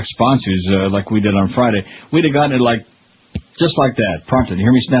our ex-sponsors, like we did on Friday. We'd have gotten it just like that, prompted. You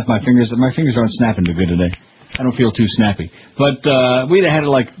hear me snap my fingers? My fingers aren't snapping too good today. I don't feel too snappy. But we'd have had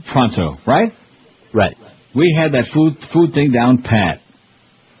it pronto, right? Right. We had that food thing down pat.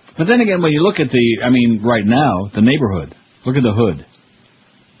 But then again, when you look at right now, the neighborhood, Look at the hood.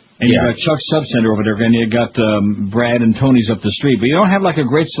 And you got Chuck's Sub Center over there, and you got Brad and Tony's up the street. But you don't have like a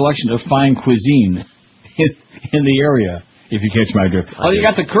great selection of fine cuisine in the area, if you catch my drift. Oh, you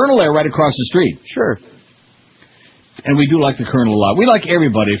got the Colonel there right across the street. Sure. And we do like the Colonel a lot. We like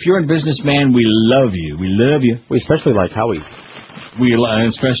everybody. If you're a businessman, we love you. We love you. We especially like Howie's. We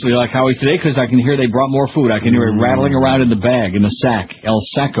especially like Howie's today because I can hear they brought more food. I can hear it rattling around in the bag, in the sack, El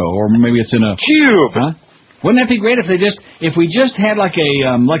Sacco, or maybe it's in a cube. Huh? Wouldn't that be great if we just had like a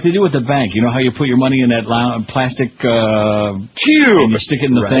like they do with the bank? You know how you put your money in that plastic cube and you stick it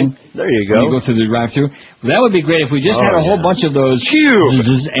in the thing. There you go. You go through the drive-thru. That would be great if we just had a whole bunch of those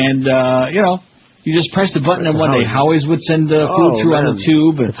cubes, and you just press the button and one day Howie's would send the food through on the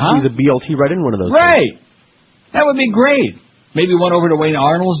tube. And squeeze a BLT right in one of those. Right. That would be great. Maybe one over to Wayne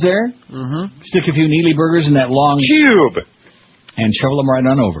Arnold's there. Mm-hmm. Stick a few Neely burgers in that long cube. And shovel them right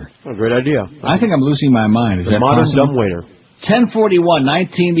on over. Oh, great idea. I think I'm losing my mind. Is the that modern possible? dumbwaiter. 10:41,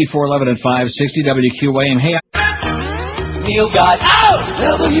 19 before 11 at 560 WQAM. Hey, Neil got out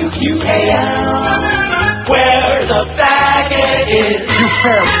WQAM, where the faggot is. You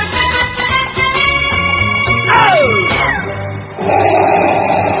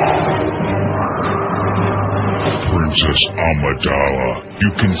Princess Amidala,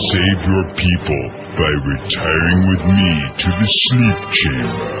 you can save your people by retiring with me to the sleep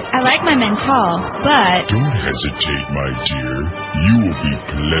chamber. I like my men tall, but... Don't hesitate, my dear. You will be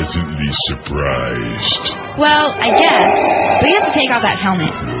pleasantly surprised. Well, I guess. But you have to take off that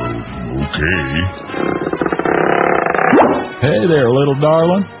helmet. Okay. Hey there, little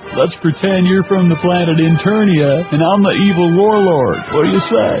darling. Let's pretend you're from the planet Internia, and I'm the evil warlord. What do you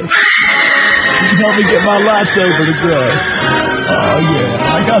say? You can help me get my lightsaber to grow. Oh,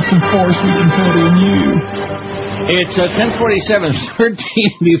 yeah. I got some force we can put in you. It's 10:47, 13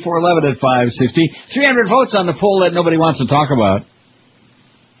 before 11 at 560. 300 votes on the poll that nobody wants to talk about.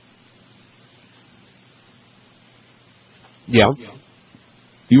 Yeah.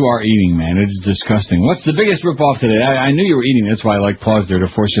 You are eating, man. It's disgusting. What's the biggest ripoff today? I knew you were eating. That's why I paused there to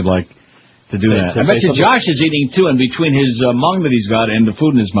force you to do that. I bet you Josh is eating too, and between his mung that he's got and the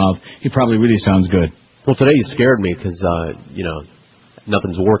food in his mouth, he probably really sounds good. Well, today you scared me because,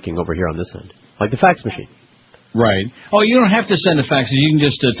 nothing's working over here on this end. Like the fax machine. Right. Oh, you don't have to send the faxes. You can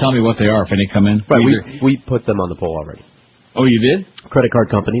just tell me what they are if any come in. Right, we put them on the poll already. Oh, you did? Credit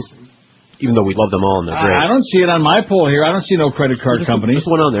card companies. Even though we love them all and they're great. I don't see it on my poll here. I don't see no credit card companies. Just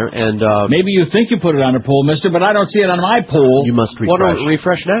one on there, and maybe you think you put it on a poll, mister, but I don't see it on my poll. You must refresh.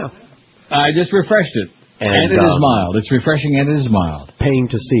 Refresh now. I just refreshed it. And it is mild. It's refreshing and it is mild. Paying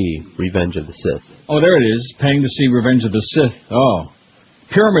to see Revenge of the Sith. Oh, there it is. Paying to see Revenge of the Sith. Oh.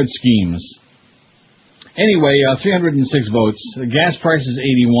 Pyramid schemes. Anyway, 306 votes. Gas prices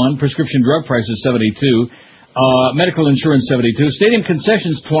 81. Prescription drug prices 72. Medical insurance 72. Stadium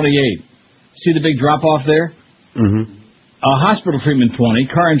concessions 28. See the big drop-off there? Mm-hmm. Hospital treatment 20,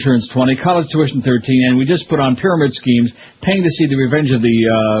 car insurance 20, college tuition 13, and we just put on pyramid schemes, paying to see the Revenge of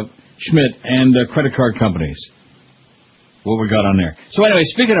the Schmidt and credit card companies. What we got on there. So anyway,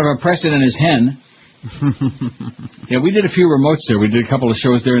 speaking of Preston and his hen, yeah, we did a few remotes there. We did a couple of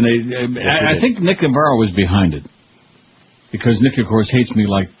shows there, and I think Nick Navarro was behind it. Because Nick, of course, hates me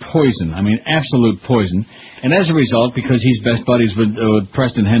like poison. I mean, absolute poison. And as a result, because he's best buddies with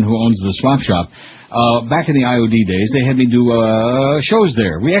Preston Hen, who owns the Swap Shop, back in the IOD days, they had me do shows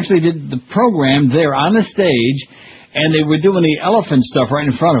there. We actually did the program there on the stage, and they were doing the elephant stuff right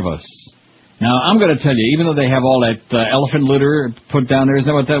in front of us. Now, I'm going to tell you, even though they have all that elephant litter put down there, is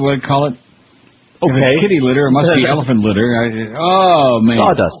that what they would call it? Okay. If it's kitty litter, it must be elephant litter. Oh, man.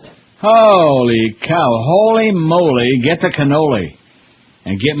 Sawdust. Holy cow, holy moly, get the cannoli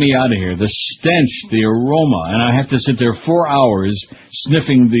and get me out of here. The stench, the aroma, and I have to sit there 4 hours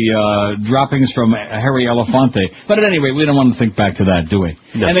sniffing the droppings from Harry Elefante. But at any rate, we don't want to think back to that, do we?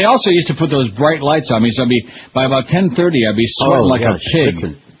 No. And they also used to put those bright lights on me, so by about 10:30, I'd be sweating like a pig.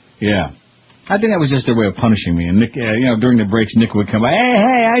 Schwitzen. Yeah. I think that was just their way of punishing me. And Nick, during the breaks, Nick would come by, hey,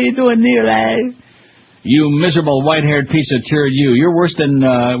 how you doing, Neil? You miserable white-haired piece of turd, you. You're worse than,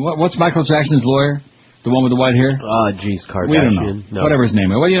 what's Michael Jackson's lawyer? The one with the white hair? Kardashian. We don't know. No. Whatever his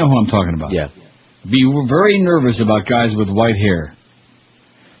name is. Well, you know who I'm talking about. Yeah. Be very nervous about guys with white hair.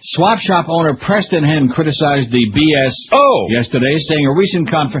 Swap Shop owner Preston Hen criticized the BSO yesterday, saying a recent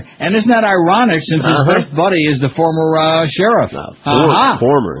conference... And isn't that ironic, since his best buddy is the former sheriff?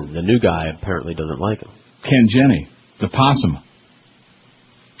 Former. The new guy apparently doesn't like him. Ken Jenney, the possum.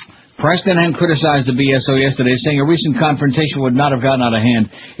 Preston Hen criticized the BSO yesterday, saying a recent confrontation would not have gotten out of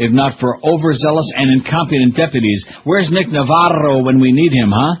hand if not for overzealous and incompetent deputies. Where's Nick Navarro when we need him,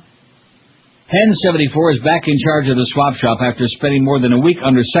 huh? Hen, 74, is back in charge of the swap shop after spending more than a week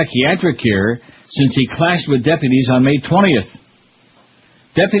under psychiatric care since he clashed with deputies on May 20th.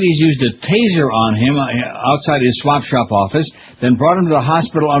 Deputies used a taser on him outside his swap shop office, then brought him to the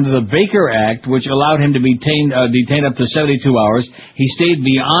hospital under the Baker Act, which allowed him to be detained up to 72 hours. He stayed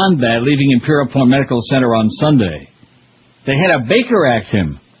beyond that, leaving Imperial Point Medical Center on Sunday. They had a Baker Act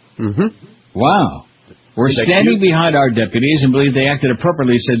him. Mm-hmm. Wow. We're standing behind our deputies and believe they acted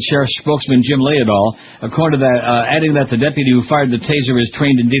appropriately, said Sheriff spokesman Jim Leodahl, according to that, adding that the deputy who fired the taser is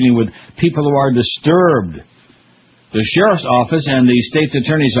trained in dealing with people who are disturbed. The Sheriff's Office and the State's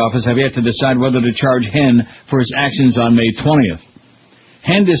Attorney's Office have yet to decide whether to charge Hen for his actions on May 20th.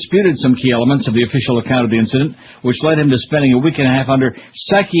 Hen disputed some key elements of the official account of the incident, which led him to spending a week and a half under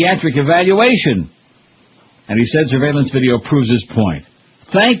psychiatric evaluation. And he said surveillance video proves his point.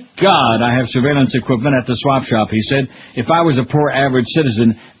 Thank God I have surveillance equipment at the swap shop, he said. If I was a poor average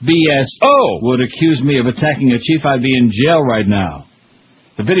citizen, BSO would accuse me of attacking a chief, I'd be in jail right now.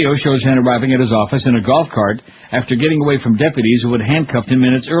 The video shows Hen arriving at his office in a golf cart after getting away from deputies who had handcuffed him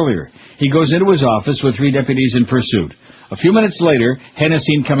minutes earlier. He goes into his office with 3 deputies in pursuit. A few minutes later, Hen is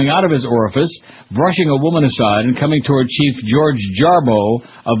seen coming out of his orifice, brushing a woman aside and coming toward Chief George Jarboe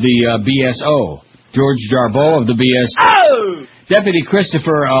of the BSO. George Jarboe of the BSO. Deputy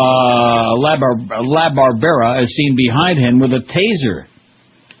Christopher LaBarbera is seen behind him with a taser.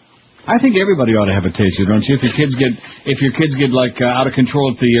 I think everybody ought to have a taser, don't you? If your kids get like out of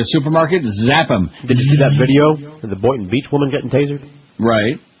control at the supermarket, zap them. Did you see that video of the Boynton Beach woman getting tasered?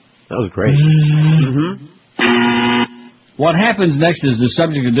 Right. That was great. Mm-hmm. What happens next is the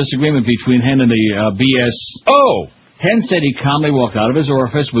subject of disagreement between Hen and the BSO. Hen said he calmly walked out of his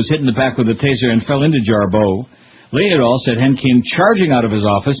orifice, was hit in the back with a taser, and fell into Jarboe. Leodahl said Hen came charging out of his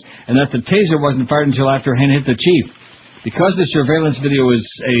office and that the taser wasn't fired until after Hen hit the chief. Because the surveillance video is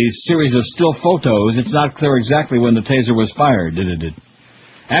a series of still photos, it's not clear exactly when the taser was fired.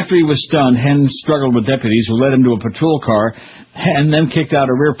 After he was stunned, Hen struggled with deputies who led him to a patrol car and then kicked out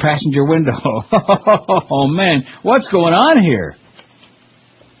a rear passenger window. Oh, man, what's going on here?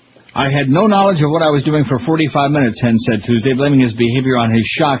 I had no knowledge of what I was doing for 45 minutes, Hen said Tuesday, blaming his behavior on his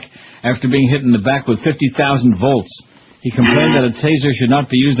shock after being hit in the back with 50,000 volts. He complained that a taser should not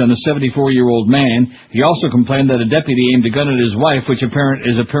be used on a 74-year-old man. He also complained that a deputy aimed a gun at his wife, which is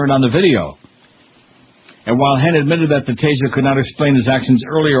apparent on the video. And while Hen admitted that the taser could not explain his actions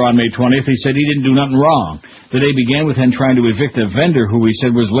earlier on May 20th, he said he didn't do nothing wrong. The day began with Hen trying to evict a vendor who he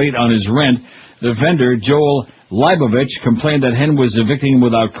said was late on his rent. The vendor, Joel Leibovich, complained that Hen was evicting him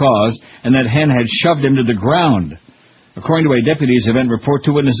without cause and that Hen had shoved him to the ground. According to a deputy's event report,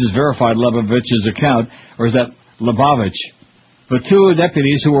 2 witnesses verified Leibovich's account, or is that Lebovich? But 2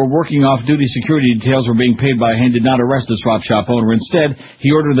 deputies who were working off-duty security details were being paid by Hen did not arrest the swap shop owner. Instead,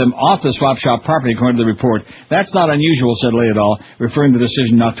 he ordered them off the swap shop property, according to the report. That's not unusual, said Leodahl, referring to the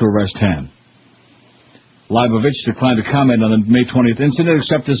decision not to arrest Hen. Leibovich declined to comment on the May 20th incident,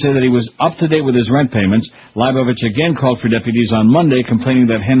 except to say that he was up to date with his rent payments. Leibovich again called for deputies on Monday, complaining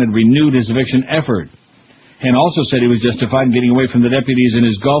that Hen had renewed his eviction effort. Hen also said he was justified in getting away from the deputies in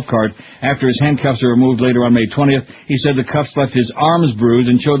his golf cart after his handcuffs were removed later on May 20th. He said the cuffs left his arms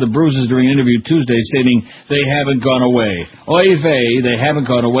bruised and showed the bruises during an interview Tuesday, stating, "They haven't gone away. Oy vey, they haven't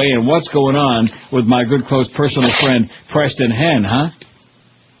gone away, and what's going on with my good close personal friend, Preston Hen, huh?"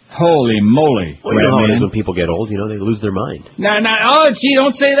 Holy moly. Well, you know how it is when people get old, they lose their mind. Gee,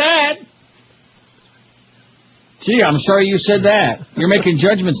 don't say that. Gee, I'm sorry you said that. You're making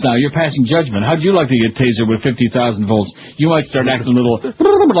judgments now. You're passing judgment. How'd you like to get tasered with 50,000 volts? You might start acting a little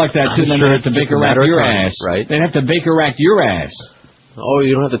like that, too, and then they'd have to Baker rack your ass. Right? They'd have to Baker rack your ass. Oh,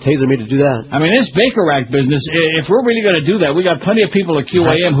 you don't have to taser me to do that. I mean, this Baker rack business, if we're really going to do that, we got plenty of people at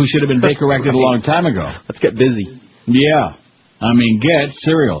QAM who should have been Baker racked a long time ago. Let's get busy. Yeah. I mean, get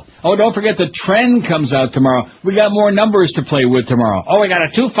cereal. Oh, don't forget the trend comes out tomorrow. We got more numbers to play with tomorrow. Oh, we got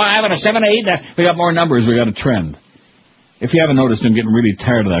a 2-5 and a 7-8. We got more numbers. We got a trend. If you haven't noticed, I'm getting really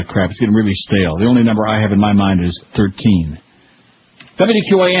tired of that crap. It's getting really stale. The only number I have in my mind is 13.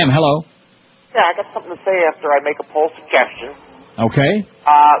 WQAM, hello. Yeah, I got something to say after I make a poll suggestion. Okay.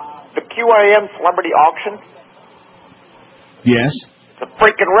 The QAM celebrity auction. Yes. It's a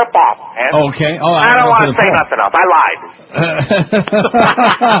freaking ripoff, man. Okay. Oh, I don't want to say nothing else. I lied.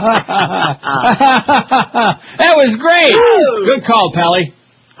 That was great. Good call, Pally.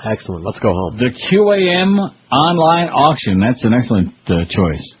 Excellent. Let's go home. The QAM online auction. That's an excellent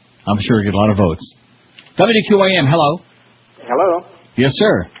choice. I'm sure you get a lot of votes. WQAM, hello. Hello. Yes,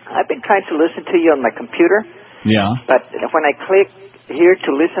 sir. I've been trying to listen to you on my computer. Yeah. But when I click here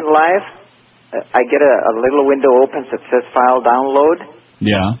to listen live, I get a little window opens that says file download.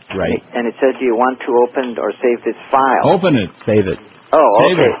 Yeah. Right. And it says, do you want to open or save this file? Open it. Save it. Oh,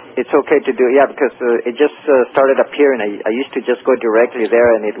 Save okay. it. It's okay to do, yeah, because it just started appearing. I used to just go directly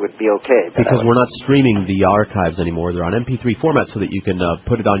there and it would be okay. Because we're not streaming the archives anymore. They're on MP3 format so that you can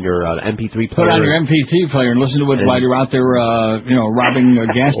put it on your MP3 player. Put it on your MP3 player and listen to it while you're out there, robbing a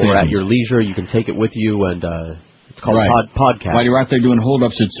gas station. Or at your leisure, you can take it with you and it's called podcast. While you're out there doing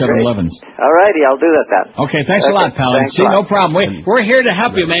holdups at 7-Elevens. All righty, I'll do that then. Okay, thanks a lot, pal. Thanks See, a lot. no problem. We're here to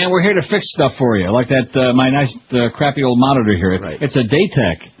help you, man. We're here to fix stuff for you. Like that, my nice, crappy old monitor here. Right. It's a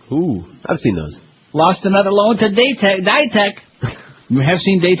Daytech. Ooh, I've seen those. Lost another loan to Daytech. You have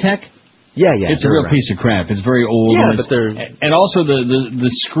seen Daytech? Yeah. It's a real piece of crap. It's very old. Yeah, and but they're... And also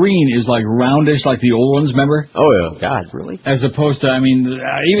the screen is like roundish, like the old ones, remember? Oh, yeah. God, really? As opposed to, even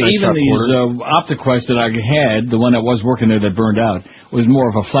these OptiQuest that I had, the one that was working there that burned out, was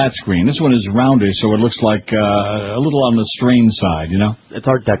more of a flat screen. This one is roundish, so it looks like a little on the strained side, you know? It's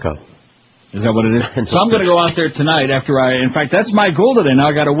Art Deco. Is that what it is? So I'm going to go out there tonight after in fact, that's my goal today. Now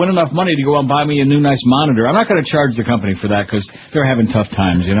I got to win enough money to go out and buy me a new nice monitor. I'm not going to charge the company for that because they're having tough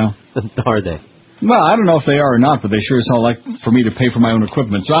times, you know? Are they? Well, I don't know if they are or not, but they sure as hell like for me to pay for my own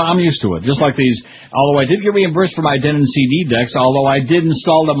equipment. So I'm used to it. Just like these, although I did get reimbursed for my Denon CD decks, although I did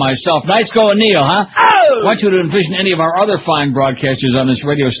install them myself. Nice going, Neil, huh? Oh! I want you to envision any of our other fine broadcasters on this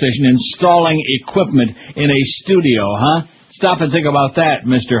radio station installing equipment in a studio, huh? Stop and think about that,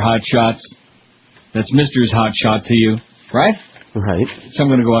 Mr. Hot Shots. That's Mr.'s hot shot to you, right? Right. So I'm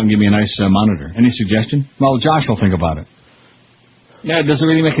going to go out and give me a nice monitor. Any suggestion? Well, Josh will think about it. Yeah, does it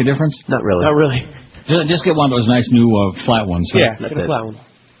really make a difference? Not really. Not really. Just get one of those nice new flat ones. Yeah, that's get a it. flat one.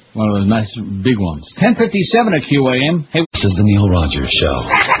 One of those nice big ones. 10:57 at QAM. Hey, this is the Neil Rogers Show.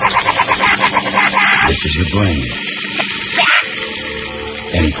 This is your brain.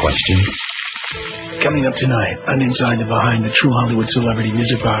 Any questions? Coming up tonight on Inside the Behind the True Hollywood Celebrity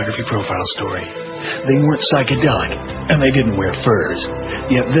Music Biography Profile Story. They weren't psychedelic, and they didn't wear furs.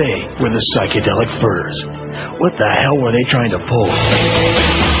 Yet they were the psychedelic furs. What the hell were they trying to pull?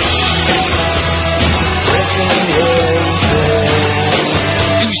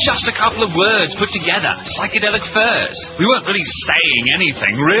 It was just a couple of words put together. Psychedelic furs. We weren't really saying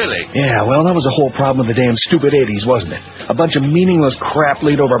anything, really. Yeah, well, that was the whole problem with the damn stupid 80s, wasn't it? A bunch of meaningless crap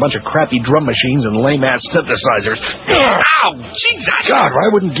laid over a bunch of crappy drum machines and lame-ass synthesizers. Ow! Jesus! God,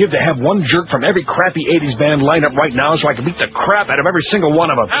 I wouldn't give to have one jerk from every crappy 80s band lined up right now so I could beat the crap out of every single one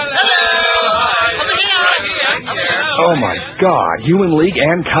of them. Oh, my God. Human League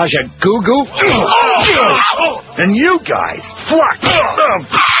and Kaja Goo. And you guys. Fuck.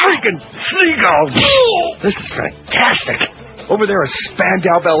 Freaking seagulls. This is fantastic. Over there is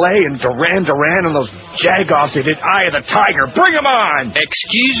Spandau Ballet and Duran Duran and those jagoffs they did Eye of the Tiger. Bring them on.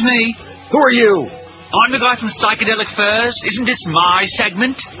 Excuse me? Who are you? I'm the guy from Psychedelic Furs. Isn't this my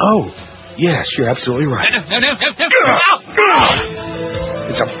segment? Oh, yes, you're absolutely right. No.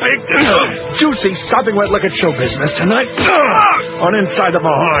 It's a big, juicy, sopping wet lick at show business tonight on Inside the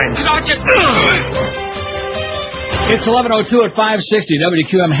Behind. It's 11:02 at 560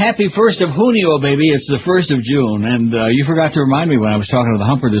 WQM. Happy 1st of Junio, baby. It's the 1st of June. And you forgot to remind me when I was talking to the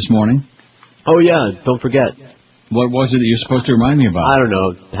Humper this morning. Oh, yeah. Don't forget. What was it that you're supposed to remind me about? I don't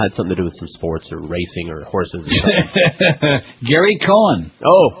know. It had something to do with some sports or racing or horses. Gary Cohen.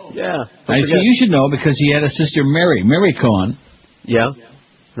 Oh, yeah. I see. You should know because he had a sister, Mary Cohen. Yeah.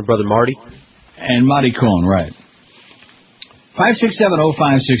 Her brother, Marty. And Marty Cohen, right.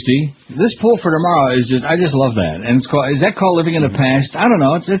 5670560. This poll for tomorrow is I just love that. And it's called, is that called living in the past? I don't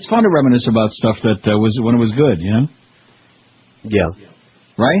know. It's fun to reminisce about stuff that was when it was good, you know? Yeah.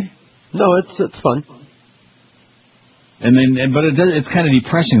 Right? No, it's fun. But it's kind of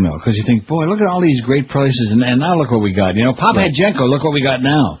depressing though, because you think, boy, look at all these great places, and now look what we got. You know, Pop Hadjenko, look what we got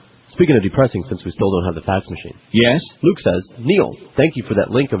now. Speaking of depressing, since we still don't have the fax machine. Yes? Luke says, Neil, thank you for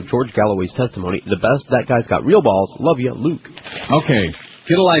that link of George Galloway's testimony. The best. That guy's got real balls. Love you, Luke. Okay.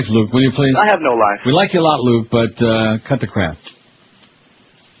 Get a life, Luke, will you please? I have no life. We like you a lot, Luke, but cut the crap.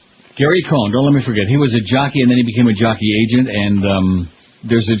 Gary Cohen, don't let me forget. He was a jockey, and then he became a jockey agent, and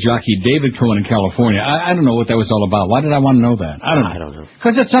there's a jockey, David Cohen, in California. I don't know what that was all about. Why did I want to know that? I don't know.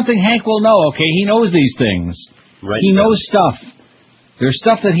 Because it's something Hank will know, okay? He knows these things. Right. He knows stuff. There's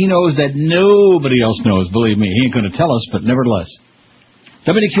stuff that he knows that nobody else knows, believe me. He ain't going to tell us, but nevertheless.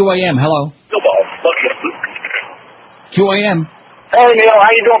 WQAM, hello. QAM. Hey, Neil,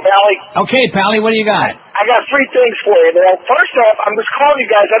 how you doing, Pally? Okay, Pally, what do you got? I got three things for you, Neil. First off, I'm just calling you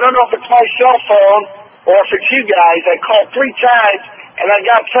guys. I don't know if it's my cell phone or if it's you guys. I called 3 times, and I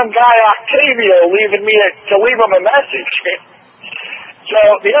got some guy, Octavio, leaving me to leave him a message. So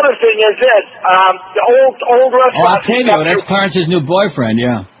the other thing is this, the old restaurant. Octavio, that's Clarence's new boyfriend,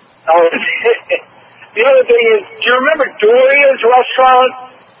 yeah. Oh, the other thing is, do you remember Doria's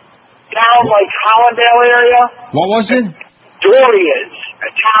restaurant down like Hollandale area? What was it? Doria's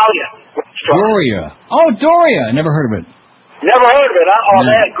Italian restaurant. Doria. Oh, Doria. I never heard of it. Never heard of it, huh? Oh,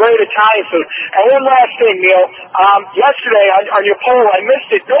 man, great Italian food. And one last thing, Neil. Yesterday on your poll, I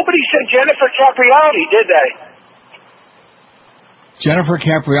missed it. Nobody said Jennifer Capriati, did they? Jennifer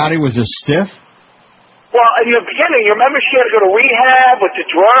Capriati was a stiff? Well, in the beginning, you remember she had to go to rehab with the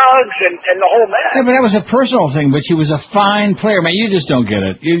drugs and the whole mess. Yeah, but that was a personal thing, but she was a fine player. Man, you just don't get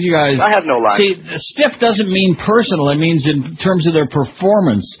it. You guys... I have no life. See, stiff doesn't mean personal. It means in terms of their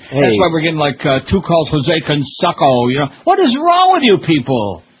performance. Hey. That's why we're getting like two calls, Jose Canseco, you know. What is wrong with you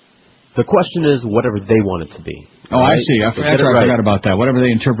people? The question is whatever they want it to be. Oh, right? I see. I forgot about that. Whatever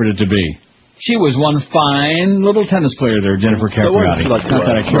they interpret it to be. She was one fine little tennis player there, Jennifer Capriati. Not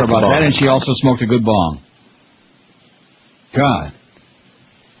that I care about that, and she also smoked a good bong. God.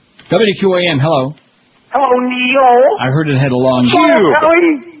 WQAM, hello. Hello, Neil. I heard it had a long...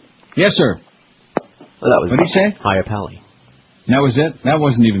 Yes, sir. Well, that was what did he say? Hiya, Pally. That was it? That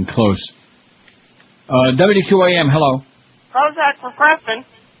wasn't even close. WQAM, hello. Prozac for Preston.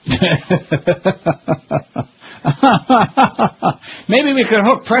 Maybe we could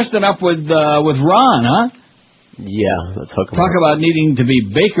hook Preston up with Ron, huh? Yeah, let's hook him Talk up. about needing to be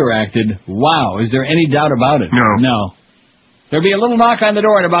Baker acted. Wow, is there any doubt about it? No. There'll be a little knock on the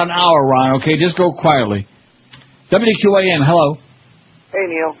door in about an hour, Ron, okay? Just go quietly. WQAM, hello. Hey,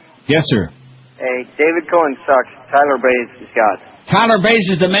 Neil. Yes, sir. Hey, David Cohen sucks. Tyler Bates is God. Tyler Bates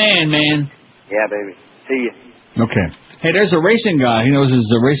is the man. Yeah, baby. See you. Okay. Hey, there's a racing guy. He knows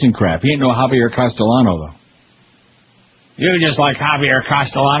his racing crap. He ain't no Javier Castellano, though. You just like Javier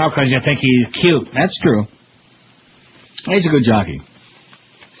Castellano because you think he's cute. That's true. He's a good jockey.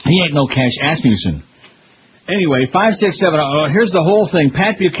 He ain't no Cash Asmussen. Anyway, 5670. Here's the whole thing.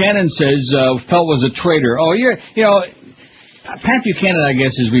 Pat Buchanan says Felt was a traitor. Oh, Pat Buchanan, I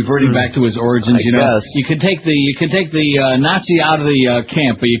guess, is reverting back to his origins. Guess. You can take the Nazi out of the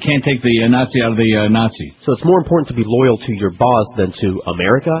camp, but you can't take the Nazi out of the Nazi. So it's more important to be loyal to your boss than to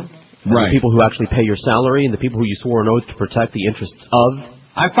America? Right. The people who actually pay your salary and the people who you swore an oath to protect the interests of?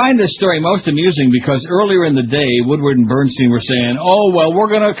 I find this story most amusing because earlier in the day, Woodward and Bernstein were saying, oh, well, we're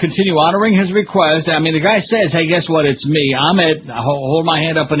going to continue honoring his request. I mean, the guy says, hey, guess what? It's me. I hold my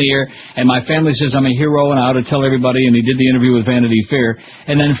hand up in the air, and my family says I'm a hero, and I ought to tell everybody, and he did the interview with Vanity Fair.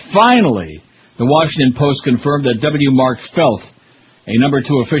 And then finally, the Washington Post confirmed that W. Mark Felt, a number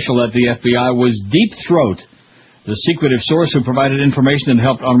 2 official at the FBI, was Deep Throat, the secretive source who provided information that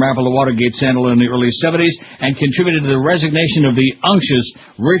helped unravel the Watergate scandal in the early 70s and contributed to the resignation of the unctuous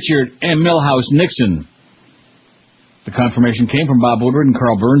Richard M. Milhouse Nixon. The confirmation came from Bob Woodward and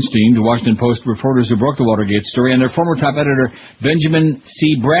Carl Bernstein, the Washington Post reporters who broke the Watergate story, and their former top editor, Benjamin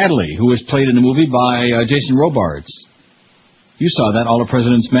C. Bradley, who was played in the movie by Jason Robards. You saw that, All the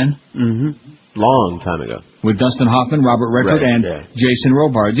President's Men? Mm-hmm. Long time ago. With Dustin Hoffman, Robert Redford, and Jason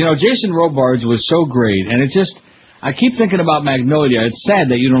Robards. You know, Jason Robards was so great, and it just... I keep thinking about Magnolia. It's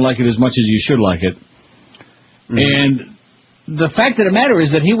sad that you don't like it as much as you should like it. Mm-hmm. And the fact of the matter is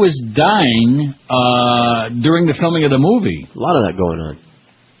that he was dying during the filming of the movie. A lot of that going on.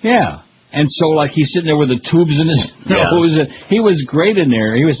 Yeah. And so, like, he's sitting there with the tubes in his nose. He was great in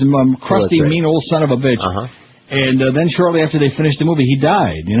there. He was a crusty, mean old son of a bitch. Uh-huh. And then shortly after they finished the movie, he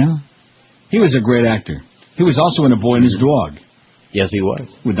died, you know? He was a great actor. He was also in A Boy and His Dog. Yes, he was.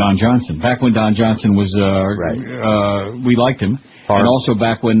 With Don Johnson. Back when Don Johnson was, we liked him. And also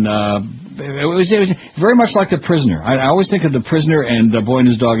back when, it was very much like The Prisoner. I always think of The Prisoner and The Boy and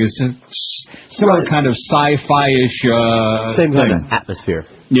His Dog as similar kind of sci-fi-ish, same kind of atmosphere.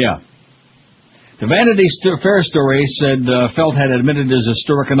 Yeah. The Vanity Fair story said Felt had admitted his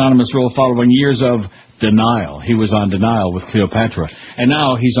historic anonymous role following years of denial. He was on denial with Cleopatra. And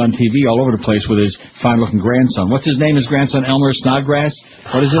now he's on TV all over the place with his fine-looking grandson. What's his name, his grandson? Elmer Snodgrass?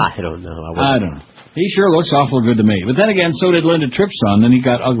 What is it? I don't know. I don't know. He sure looks awful good to me. But then again, so did Linda Tripp's son, then he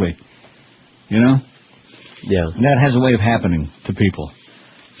got ugly. You know? Yeah. That has a way of happening to people.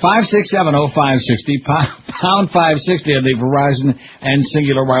 5670560, pound 560 of the Verizon and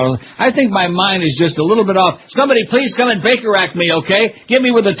Singular Wireless. I think my mind is just a little bit off. Somebody please come and Baker Act me, okay? Get me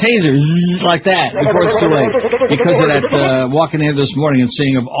with a taser, like that, before it's too late. Because of that, walking in here this morning and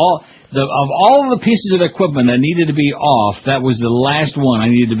seeing of all the pieces of equipment that needed to be off, that was the last one I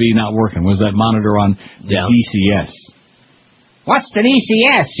needed to be not working, was that monitor on the DCS. What's the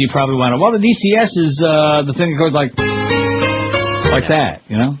DCS? You probably wonder. Well, the DCS is the thing that goes like that,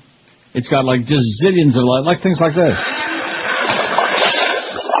 you know? It's got like just zillions of like things like this.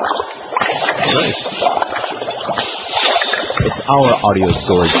 Nice. It's our audio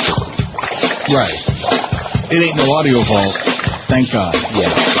storage system. Right. It ain't no audio vault. Thank God.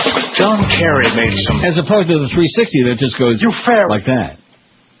 Yeah. John Kerry made some... As opposed to the 360 that just goes like that.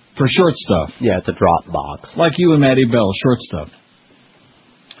 For short stuff. Yeah, it's a drop box. Like you and Maddie Bell, short stuff.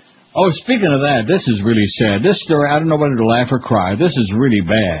 Oh, speaking of that, this is really sad. This story, I don't know whether to laugh or cry. This is really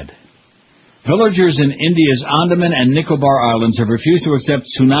bad. Villagers in India's Andaman and Nicobar Islands have refused to accept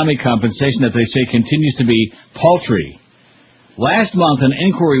tsunami compensation that they say continues to be paltry. Last month, an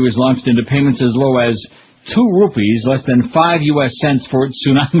inquiry was launched into payments as low as 2 rupees, less than 5 U.S. cents for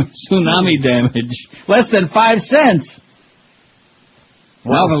tsunami damage. Less than 5 cents!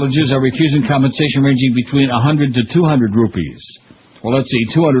 Now villagers are refusing compensation ranging between 100 to 200 rupees. Well, let's see,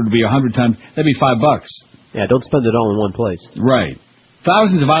 200 would be 100 times, that'd be $5. Yeah, don't spend it all in one place. Right.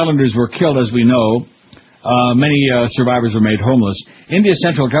 Thousands of islanders were killed, as we know. Many survivors were made homeless. India's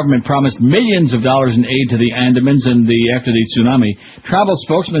central government promised millions of dollars in aid to the Andamans after the tsunami. Travel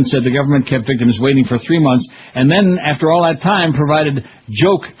spokesman said the government kept victims waiting for 3 months and then, after all that time, provided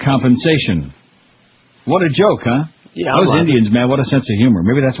joke compensation. What a joke, huh? Yeah, those Indians, man, what a sense of humor.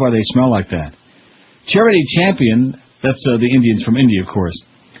 Maybe that's why they smell like that. Charity Champion, that's the Indians from India, of course.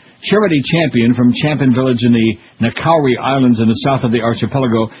 Charity Champion from Champion Village in the Nakauri Islands in the south of the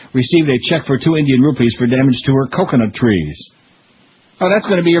archipelago received a check for 2 Indian rupees for damage to her coconut trees. Oh, that's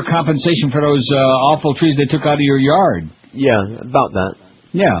going to be your compensation for those awful trees they took out of your yard. Yeah, about that.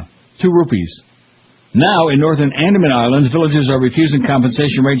 Yeah, 2 rupees. Now, in northern Andaman Islands, villagers are refusing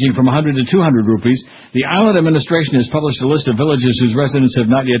compensation ranging from 100 to 200 rupees. The island administration has published a list of villages whose residents have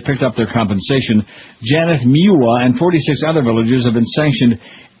not yet picked up their compensation. Janeth Miwa and 46 other villagers have been sanctioned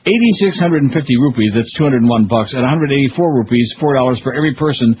 8,650 rupees, that's $201, and 184 rupees, $4 for every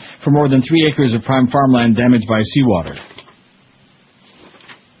person for more than 3 acres of prime farmland damaged by seawater.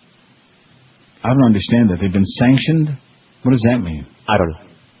 I don't understand that. They've been sanctioned? What does that mean? I don't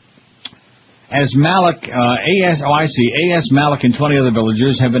know. As Malik, A.S. Malik and 20 other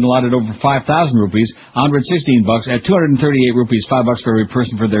villagers have been allotted over 5,000 rupees, $116, at 238 rupees, $5 for every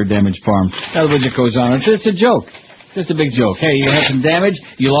person for their damaged farm. In other words, it goes on. It's a joke. It's a big joke. Hey, you had some damage,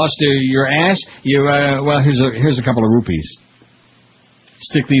 you lost your ass, well, here's a couple of rupees.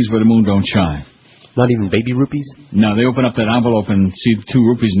 Stick these where the moon don't shine. Not even baby rupees? No, they open up that envelope and see 2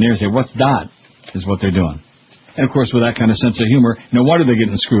 rupees in there and say, what's that? Is what they're doing. And, of course, with that kind of sense of humor, no wonder they're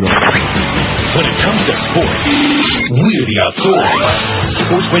getting screwed up. When it comes to sports, we're the authority.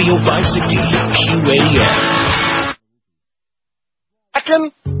 Sports Radio 560, QAM.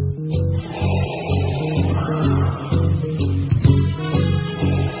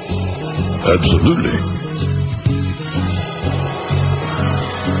 Absolutely.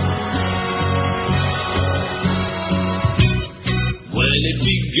 When it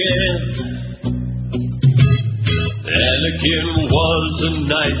began, Anakin was a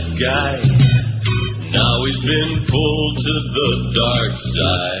nice guy. Now he's been pulled to the dark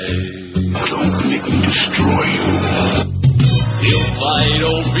side. Don't make me destroy you. He'll fight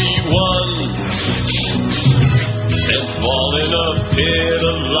Obi-Wan and fall in a pit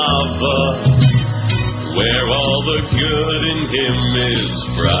of lava where all the good in him is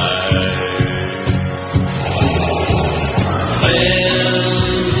fried.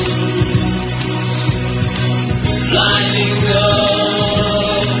 Lining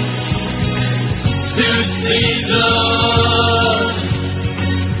up to see the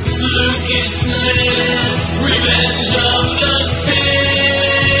Lucas Revenge of the Sith.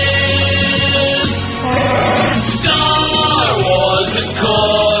 Star Wars, of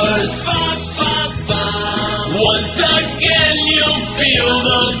course. Once again you'll feel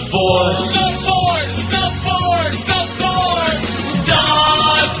the Force. The Force.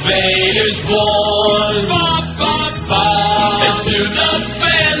 Darth Vader's born. And to the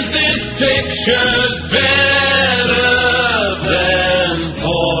fans, this picture's better than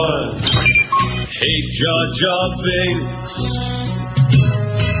porn. Hate Jar Jar Binks,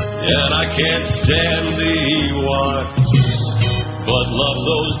 and I can't stand the Ewoks, but love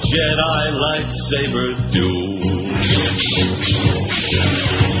those Jedi lightsaber duels.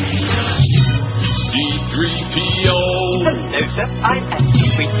 C-3PO, except I'm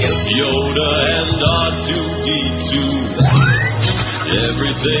C-3PO. Yoda and R2-D2,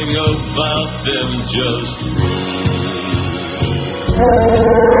 everything about them just rules.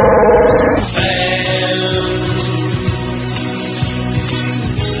 Fans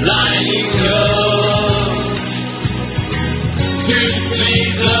lining up to see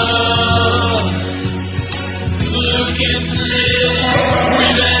the Lucas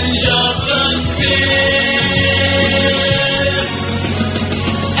Revenge of the Sith.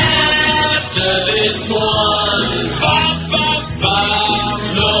 After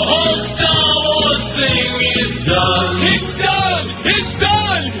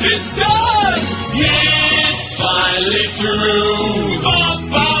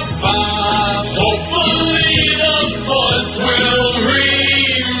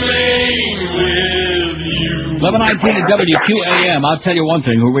 11:19 at WQAM. I'll tell you one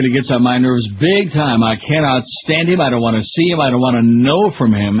thing who really gets on my nerves big time. I cannot stand him. I don't want to see him. I don't want to know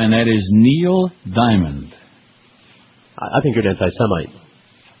from him, and that is Neil Diamond. I think you're an anti-Semite.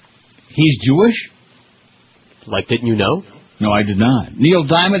 He's Jewish? Like, didn't you know? No, I did not. Neil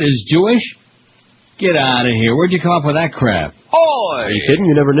Diamond is Jewish? Get out of here. Where'd you come up with that crap? Are you kidding?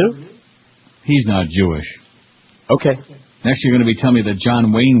 You never knew? He's not Jewish. Okay. Next you're going to be telling me that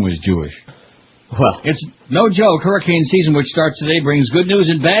John Wayne was Jewish. Well, it's no joke. Hurricane season, which starts today, brings good news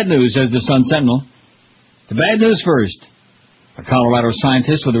and bad news, says the Sun Sentinel. The bad news first. A Colorado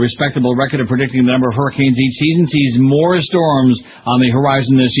scientist with a respectable record of predicting the number of hurricanes each season sees more storms on the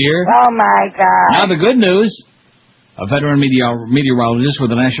horizon this year. Oh, my God. Now the good news. A veteran meteorologist with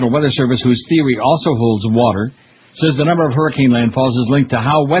the National Weather Service, whose theory also holds water, says the number of hurricane landfalls is linked to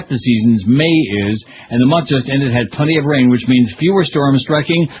how wet the season's May is, and the month just ended had plenty of rain, which means fewer storms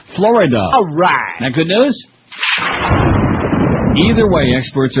striking Florida. All right. That good news? Either way,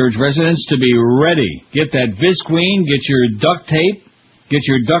 experts urge residents to be ready. Get that Visqueen, get your duct tape, get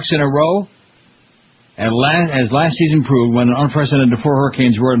your ducks in a row. As last season proved, when an unprecedented 4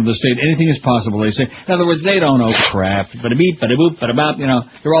 hurricanes roared into the state, anything is possible, they say. In other words, they don't know crap. Bada-beep, bada-boop, bada-bop,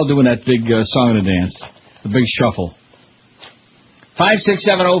 they're all doing that big song and a dance. The big shuffle.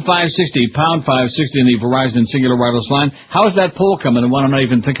 5670560, pound 560 in the Verizon Singular Wireless line. How's that poll coming? The one I'm not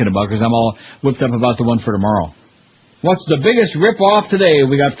even thinking about because I'm all whipped up about the one for tomorrow. What's the biggest rip-off today?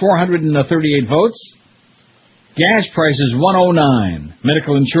 We got 438 votes. Gas prices 109.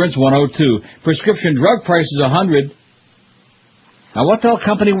 Medical insurance 102. Prescription drug prices 100. Now, what the hell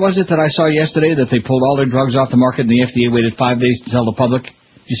company was it that I saw yesterday that they pulled all their drugs off the market and the FDA waited 5 days to tell the public?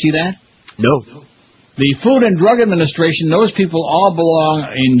 Did you see that? No. The Food and Drug Administration, those people all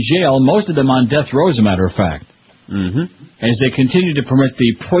belong in jail, most of them on death row, as a matter of fact. Mm-hmm. As they continue to permit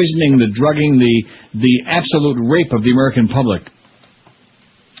the poisoning, the drugging, the absolute rape of the American public.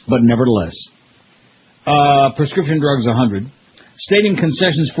 But nevertheless. Prescription drugs 100. Stadium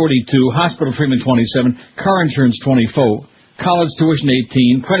concessions 42. Hospital treatment 27. Car insurance 24. College tuition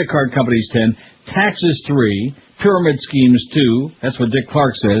 18. Credit card companies 10. Taxes 3. Pyramid schemes 2. That's what Dick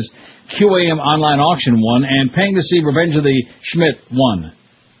Clark says. QAM online auction 1. And paying to see Revenge of the Schmidt 1.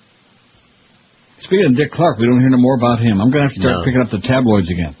 Speaking of Dick Clark, we don't hear no more about him. I'm going to have to start picking up the tabloids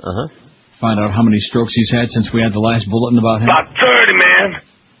again. Find out how many strokes he's had since we had the last bulletin about him. About 30, man.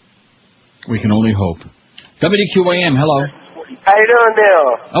 We can only hope. WQAM, hello. How you doing,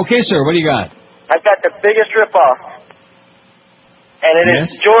 Bill? Okay, sir. What do you got? I got the biggest ripoff. And it is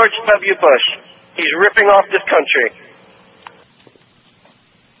George W. Bush. He's ripping off this country.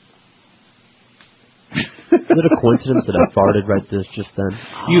 Is it a coincidence that I farted right just then?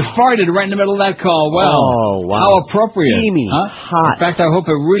 You farted right in the middle of that call. Well, oh, wow. How appropriate. Steamy, hot. In fact, I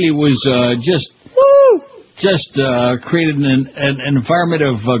hope it really was just created an environment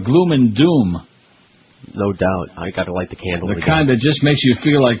of gloom and doom. No doubt. I got to light the candle. The kind that just makes you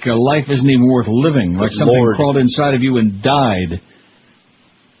feel like life isn't even worth living, like something crawled inside of you and died.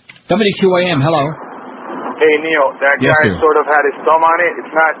 WQAM, hello. Hey, Neil, that guy sort of had his thumb on it. It's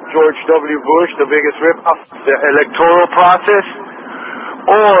not George W. Bush, the biggest ripoff, the electoral process.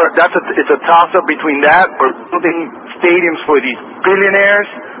 Or it's a toss-up between that or building stadiums for these billionaires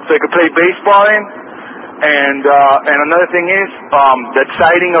so they could play baseball in. And another thing is that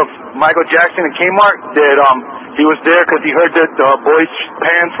sighting of Michael Jackson in Kmart, that he was there because he heard that the boys'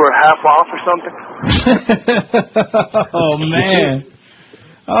 pants were half off or something. Oh, man.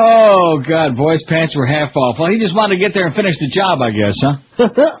 Oh, God, boys' pants were half off. Well, he just wanted to get there and finish the job, I guess, huh?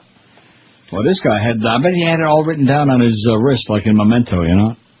 Well, this guy I bet he had it all written down on his wrist like in Memento, you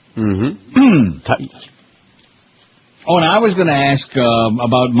know? Mm-hmm. Oh, and I was going to ask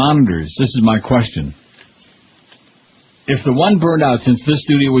about monitors. This is my question. If the one burned out, since this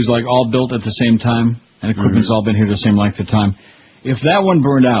studio was like all built at the same time, and equipment's all been here the same length of time, if that one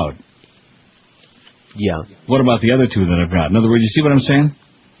burned out, what about the other two that I've got? In other words, you see what I'm saying?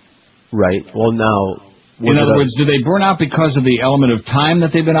 Right. Well, now... In other words, do they burn out because of the element of time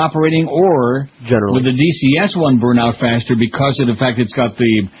that they've been operating, or would the DCS one burn out faster because of the fact it's got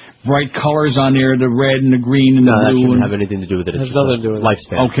the bright colors on there, the red and the green and the blue? No, that shouldn't have anything to do with it. It's just nothing to do with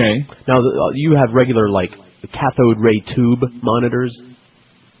lifespan. Okay. Now, you have regular, cathode ray tube monitors.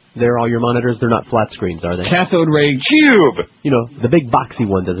 They're all your monitors. They're not flat screens, are they? Cathode ray tube. You know, the big boxy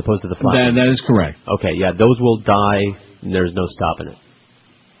ones as opposed to the flat ones. That is correct. Okay, yeah, those will die, and there's no stopping it.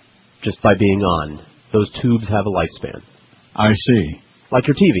 Just by being on. Those tubes have a lifespan. I see. Like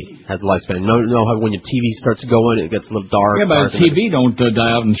your TV has a lifespan. You know how when your TV starts going, it gets a little dark. Yeah, but a TV don't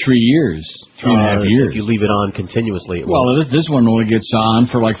die out in 3 years. 3.5 years. If you leave it on continuously, it well, this one only gets on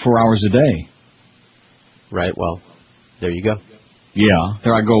for like 4 hours a day. Right, well, there you go. Yeah,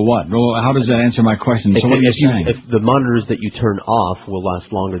 there I go what? Well, how does that answer my question? So what are you saying? If the monitors that you turn off will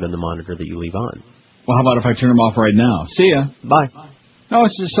last longer than the monitor that you leave on. Well, how about if I turn them off right now? See ya. Bye. No,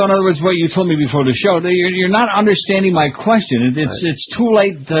 it's just, so in other words, what you told me before the show, you're not understanding my question. It's too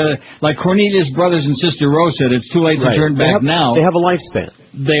late, like Cornelius' brothers and sister Rose said, it's too late to turn back now. They have a lifespan.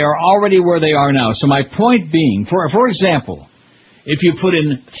 They are already where they are now. So my point being, for example, if you put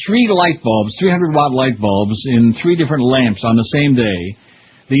in 3 light bulbs, 300-watt light bulbs in 3 different lamps on the same day,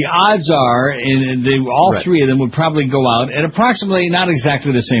 the odds are all 3 of them would probably go out at approximately not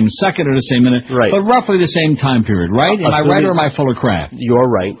exactly the same second or the same minute, but roughly the same time period, right? Am I right or am I full of crap? You're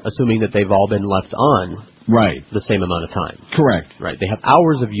right, assuming that they've all been left on the same amount of time. Correct. Right. They have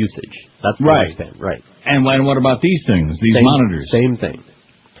hours of usage. That's the lifespan. Right. And what about these things, these monitors? Same thing.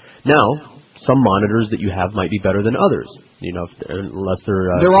 Now, some monitors that you have might be better than others. You know, unless they're...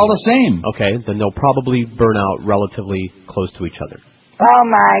 they're all the same. Okay, then they'll probably burn out relatively close to each other. Oh,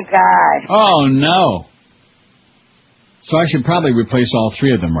 my God. Oh, no. So I should probably replace all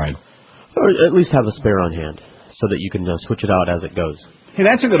 3 of them, right? Or at least have a spare on hand so that you can switch it out as it goes. Hey,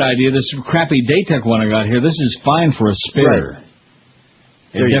 that's a good idea. This crappy Daytech one I got here, this is fine for a spare. Right.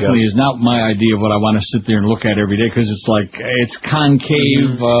 It definitely is not my idea of what I want to sit there and look at every day because it's like, it's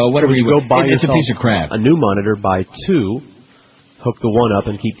concave, whatever you go buy it's a piece of crap. A new monitor, buy 2, hook the one up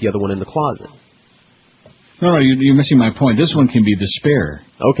and keep the other one in the closet. No, you're missing my point. This one can be the spare.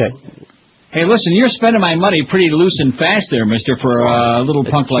 Okay. Hey, listen, you're spending my money pretty loose and fast there, mister, for a little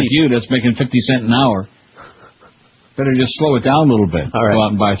punk like you that's making 50 cents an hour. Better just slow it down a little bit. All right. Go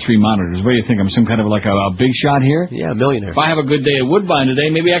out and buy 3 monitors. What do you think? I'm some kind of like a big shot here? Yeah, a millionaire. If I have a good day at Woodbine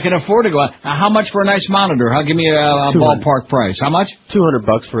today, maybe I can afford to go out. Now, how much for a nice monitor? Give me a ballpark price. How much?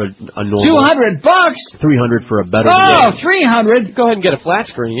 $200 for a normal. $200? $300 for a better. Oh, $300? Go ahead and get a flat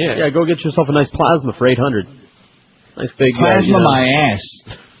screen. Yeah, go get yourself a nice plasma for $800. Nice big plasma my ass.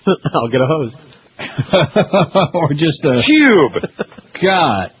 I'll get a hose. Or just a cube.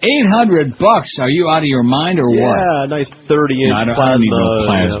 God, $800. Are you out of your mind or what? Yeah, a nice 30-inch I don't need no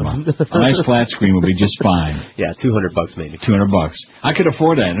plasma. A nice flat screen will be just fine. Yeah, $200 maybe. $200. I could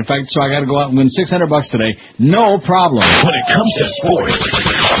afford that. In fact, so I got to go out and win $600 today. No problem. When it comes to sports,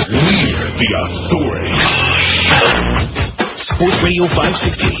 we're the authority. Sports Radio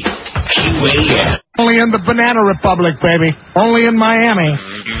 560. QAM. Only in the Banana Republic, baby. Only in Miami.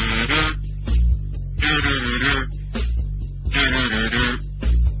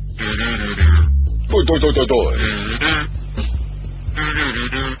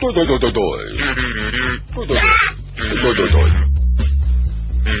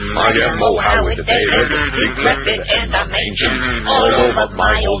 I am Mo Howard, the Taylor, the decrepit and the mangy. All over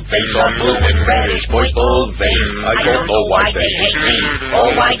my old face are blue and reddish, boastful veins. I don't know why they hate me,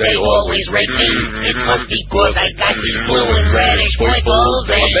 or why they always rate me. It must be because I got these blue and reddish, boastful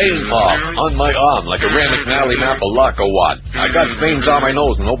veins. A vein mark on my arm, like a Rand McNally map of Lackawanna. I got veins on my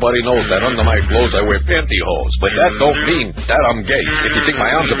nose, and nobody knows that under my clothes I wear pantyhose. But that don't mean that I'm gay. If you think my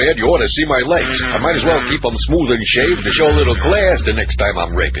arms are bad, you ought to see my legs. I might as well keep them smooth and shaved to show a little class the next time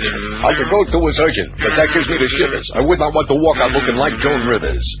I'm raping it. I could go to a surgeon, but that gives me the shivers. I would not want to walk out looking like Joan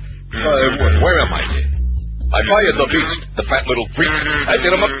Rivers. Where am I here? I fired the beast, the fat little freak. I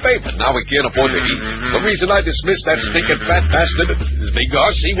did him a favor. Now he can't afford to eat. The reason I dismissed that stinking fat bastard is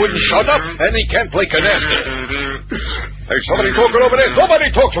because he wouldn't shut up, and he can't play canasta. Hey, somebody talking over there.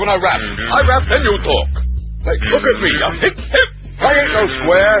 Nobody talks when I rap. I rap, then you talk. Hey, look at me. I'm hip, hip. I ain't no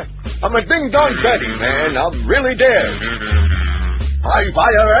square. I'm a ding-dong Betty, man. I'm really there. I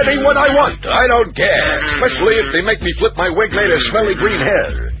fire anyone I want. I don't care. Especially if they make me flip my wig made of smelly green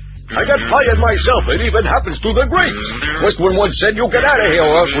hair. I got fired myself. It even happens to the greats. Westwood once said, you get out of here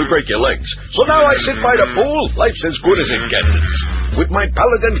or else we break your legs. So now I sit by the pool. Life's as good as it gets. With my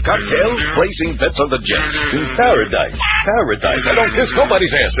Paladin cocktail, placing bets on the Jets. In paradise. Paradise. I don't kiss nobody's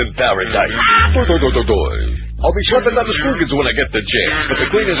ass in paradise. I'll be schlepping down the Scroogans when I get the chance. But the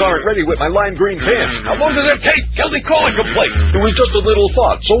cleaners aren't ready with my lime green pants. How long does it take? Guilty calling complaint. It was just a little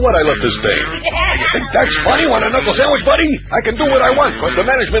thought. So what, I left this thing. You think that's funny? Want a knuckle sandwich, buddy? I can do what I want because the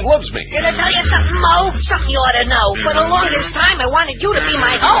management loves me. Did I tell you something, Mo? Something you ought to know. For the longest time, I wanted you to be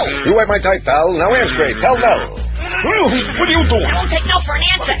my hoe. You ain't my type, pal. Now answer it. Tell no. What are you doing? I don't take no for an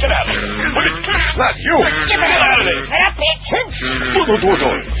answer. Get out of here. Not you. Get out of there. Get up here.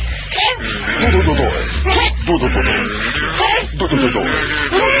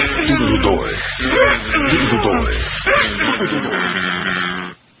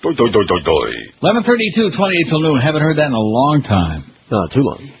 $11:32, 28 till noon. Haven't heard that in a long time. Not too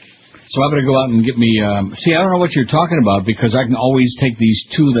long. So I'm going to go out and get me... see, I don't know what you're talking about because I can always take these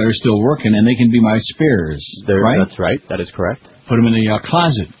two that are still working and they can be my spares, right? That's right. That is correct. Put them in the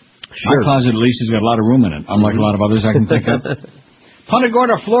closet. Sure. My closet at least has got a lot of room in it, unlike a lot of others I can think of. Punta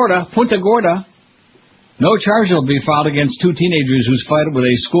Gorda, Florida. Punta Gorda. No charge will be filed against two teenagers whose fight with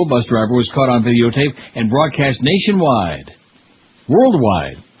a school bus driver was caught on videotape and broadcast nationwide.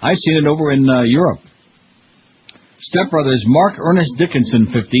 Worldwide. I've seen it over in Europe. Stepbrothers Mark Ernest Dickinson,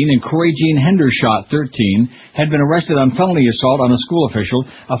 15, and Corey Jean Hendershot, 13, had been arrested on felony assault on a school official.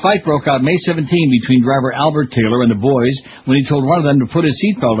 A fight broke out May 17 between driver Albert Taylor and the boys when he told one of them to put his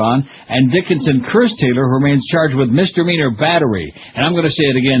seatbelt on, and Dickinson cursed Taylor, who remains charged with misdemeanor battery. And I'm going to say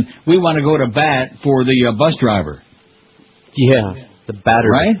it again, we want to go to bat for the bus driver. Yeah, the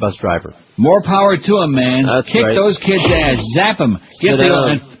battered bus driver. More power to him, man. That's Kick right. those kids' ass. Zap them.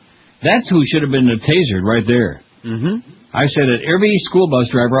 That's who should have been tasered right there. Mm-hmm. I said that every school bus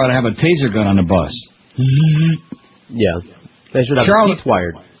driver ought to have a taser gun on the bus. Yeah. They should have seats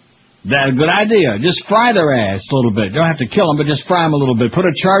wired. That's a good idea. Just fry their ass a little bit. You don't have to kill them, but just fry them a little bit. Put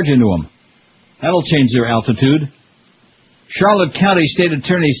a charge into them. That'll change their altitude. Charlotte County State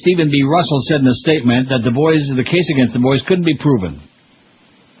Attorney Stephen B. Russell said in a statement that the case against the boys couldn't be proven.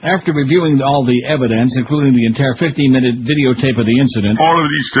 After reviewing all the evidence, including the entire 15-minute videotape of the incident, all of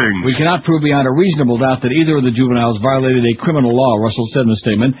these things, we cannot prove beyond a reasonable doubt that either of the juveniles violated a criminal law, Russell said in a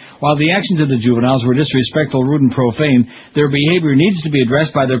statement. While the actions of the juveniles were disrespectful, rude, and profane, their behavior needs to be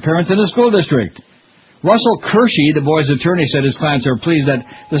addressed by their parents and the school district. Russell Kershey, the boy's attorney, said his clients are pleased that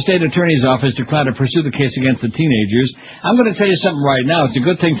the state attorney's office declined to pursue the case against the teenagers. I'm going to tell you something right now. It's a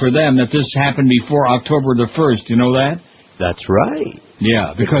good thing for them that this happened before October the 1st. You know that? That's right.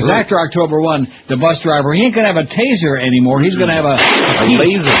 Yeah, because after October 1, the bus driver, he ain't going to have a taser anymore. He's going to have a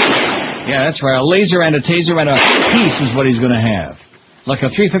laser. Yeah, that's right. A laser and a taser and a piece is what he's going to have. Like a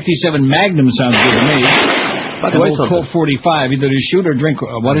 .357 Magnum sounds good to me. By the way, Colt 45, either to shoot or drink.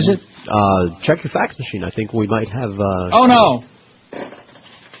 What is it? Check your fax machine. I think we might have... Oh, no.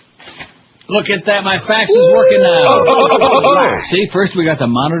 Look at that. My fax is working now. See, first we got the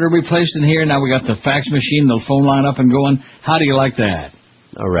monitor replaced in here. Now we got the fax machine, the phone line up and going. How do you like that?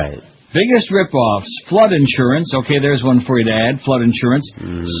 All right. Biggest ripoffs, flood insurance. Okay, there's one for you to add, flood insurance.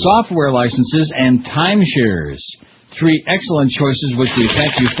 Software licenses and timeshares. 3 excellent choices which we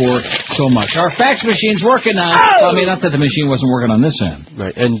thank you for so much. Our fax machine's working now. Well, I mean, not that the machine wasn't working on this end.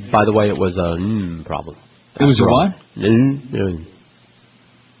 Right, and by the way, it was a problem. It was a what?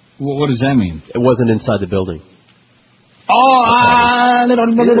 What does that mean? It wasn't inside the building. Oh,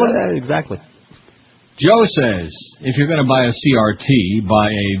 exactly. Joe says, if you're going to buy a CRT, buy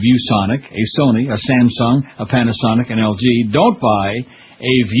a ViewSonic, a Sony, a Samsung, a Panasonic, an LG. Don't buy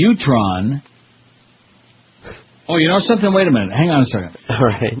a Viewtron. Oh, you know something? Wait a minute. Hang on a second. All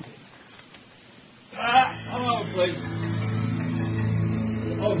right. Hold on, please.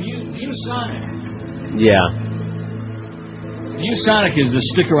 Oh, ViewSonic. Yeah. ViewSonic is the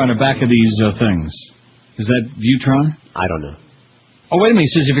sticker on the back of these things. Is that Viewtron? I don't know. Oh, wait a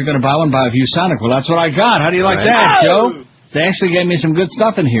minute. He says if you're going to buy one, buy a ViewSonic. Well, that's what I got. How do you like that, Joe? They actually gave me some good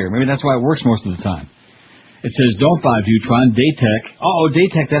stuff in here. Maybe that's why it works most of the time. It says don't buy Viewtron, Daytech. Oh,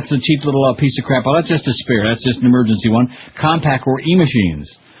 Daytech, that's the cheap little piece of crap. Oh, that's just a spare. That's just an emergency one. Compaq or E-machines.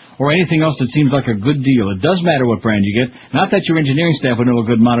 Or anything else that seems like a good deal. It does matter what brand you get. Not that your engineering staff would know a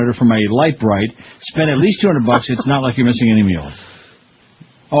good monitor from a Light-Bright. Spend at least $200. It's not like you're missing any meals.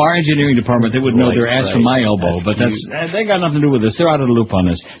 Oh, our engineering department, they would know their ass from my elbow, but they got nothing to do with this. They're out of the loop on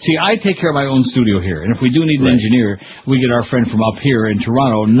this. See, I take care of my own studio here, and if we do need an engineer, we get our friend from up here in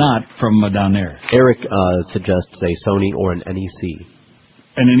Toronto, not from down there. Eric suggests a Sony or an NEC.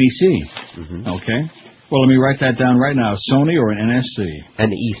 An NEC? Mm-hmm. Okay. Well, let me write that down right now. Sony or an NSC?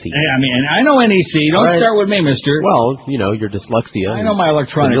 NEC. Hey, I know NEC. Don't start with me, mister. Well, you know, your dyslexia. I know my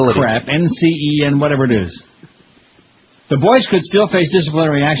electronic crap. NCE and whatever it is. The boys could still face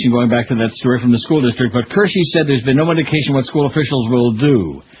disciplinary action, going back to that story from the school district, but Kershey said there's been no indication what school officials will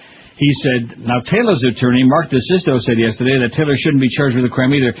do. He said, now Taylor's attorney, Mark DeSisto, said yesterday that Taylor shouldn't be charged with a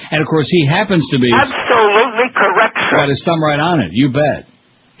crime either, and of course he happens to be... Absolutely correct, sir. Got his thumb right on it, you bet.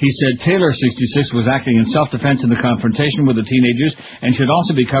 He said Taylor, 66, was acting in self-defense in the confrontation with the teenagers and should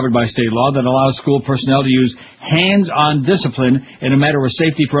also be covered by state law that allows school personnel to use hands-on discipline in a matter of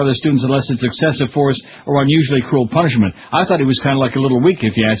safety for other students unless it's excessive force or unusually cruel punishment. I thought he was kind of like a little weak,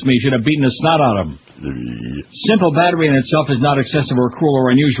 if you ask me. He should have beaten the snot out of him. Simple battery in itself is not excessive or cruel or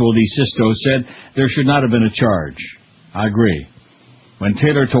unusual, DeSisto said. There should not have been a charge. I agree. When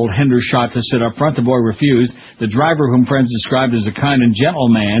Taylor told Hendershot to sit up front, the boy refused. The driver, whom friends described as a kind and gentle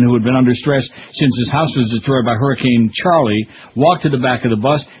man who had been under stress since his house was destroyed by Hurricane Charlie, walked to the back of the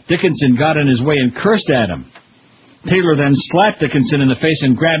bus. Dickinson got in his way and cursed at him. Taylor then slapped Dickinson in the face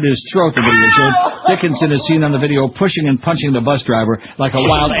and grabbed his throat, the video showed. Dickinson is seen on the video pushing and punching the bus driver like a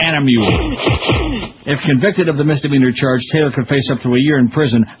wild animal. If convicted of the misdemeanor charge, Taylor could face up to a year in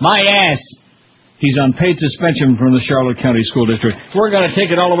prison. My ass! He's on paid suspension from the Charlotte County School District. We're going to take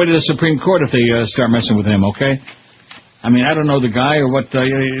it all the way to the Supreme Court if they start messing with him, okay? I mean, I don't know the guy or what,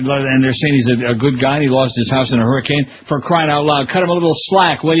 and they're saying he's a good guy and he lost his house in a hurricane. For crying out loud, cut him a little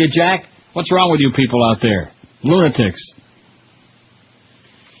slack, will you, Jack? What's wrong with you people out there? Lunatics.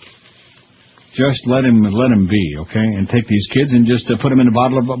 Just let him be, okay? And take these kids and just put them in the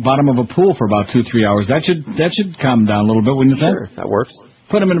bottom of a pool for about 2-3 hours. That should calm down a little bit, wouldn't you think? Sure, that works.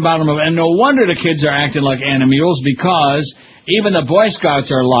 Put them in the bottom of it. And no wonder the kids are acting like animals, because even the Boy Scouts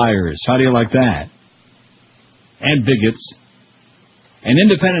are liars. How do you like that? And bigots. An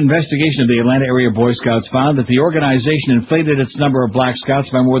independent investigation of the Atlanta area Boy Scouts found that the organization inflated its number of black scouts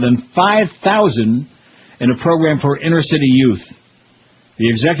by more than 5,000 in a program for inner-city youth. The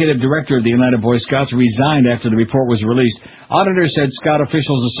executive director of the Atlanta Boy Scouts resigned after the report was released. Auditors said scout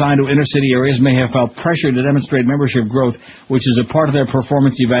officials assigned to inner-city areas may have felt pressure to demonstrate membership growth, which is a part of their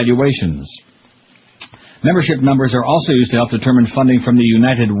performance evaluations. Membership numbers are also used to help determine funding from the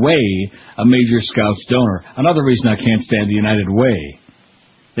United Way, a major Scouts donor. Another reason I can't stand the United Way.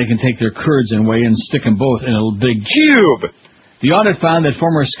 They can take their curds and weigh and stick them both in a big cube. The audit found that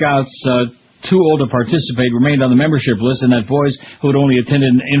former Scouts too old to participate remained on the membership list, and that boys who had only attended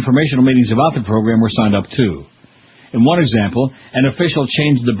informational meetings about the program were signed up too. In one example, an official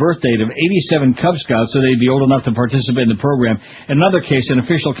changed the birth date of 87 Cub Scouts so they'd be old enough to participate in the program. In another case, an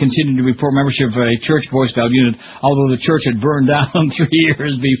official continued to report membership of a church Boy Scout unit, although the church had burned down 3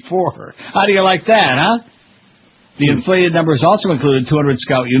 years before. How do you like that, huh? The inflated numbers also included 200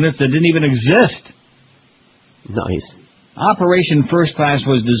 Scout units that didn't even exist. Nice. Operation First Class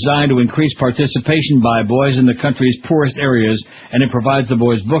was designed to increase participation by boys in the country's poorest areas, and it provides the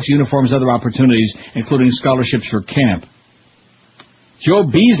boys books, uniforms, other opportunities, including scholarships for camp. Joe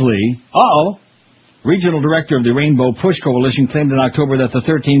Beasley, regional director of the Rainbow Push Coalition, claimed in October that the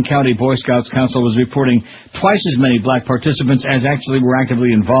 13-county Boy Scouts Council was reporting twice as many black participants as actually were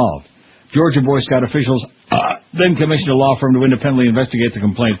actively involved. Georgia Boy Scout officials then commissioned a law firm to independently investigate the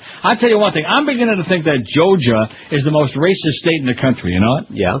complaint. I'll tell you one thing. I'm beginning to think that Georgia is the most racist state in the country, you know it?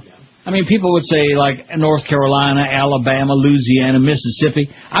 Yeah. I mean, people would say, like, North Carolina, Alabama, Louisiana,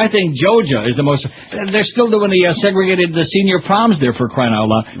 Mississippi. I think Georgia is the most... They're still doing the the senior proms there, for crying out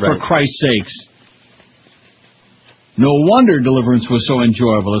loud, for Christ's sakes. No wonder Deliverance was so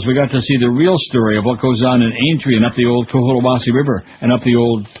enjoyable, as we got to see the real story of what goes on in Aintree and up the old Cohulawasi River and up the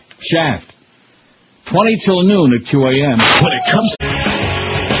old shaft. 20 till noon at QAM. When it comes to...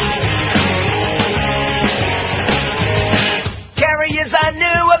 Carrie is a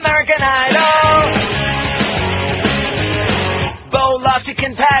new American Idol. Bo Lossie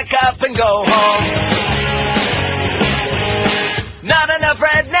can pack up and go home. Not enough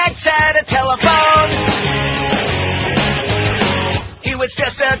rednecks at a telephone. He was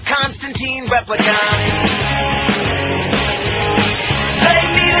just a Constantine replica. They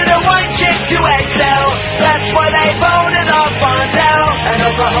needed a white chick to excel. That's why they voted off Bondell. An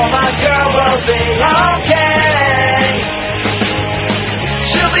Oklahoma girl will be okay.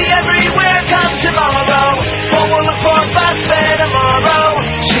 She'll be everywhere come tomorrow. But we'll look for Buffett tomorrow.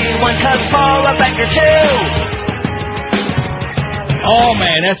 She won 'cause Paula Becker too. Oh,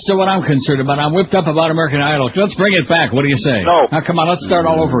 man, that's what I'm concerned about. I'm whipped up about American Idol. Let's bring it back. What do you say? No. Now, come on, let's start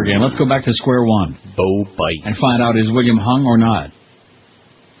all over again. Let's go back to square one. Bo bite. And find out, is William hung or not?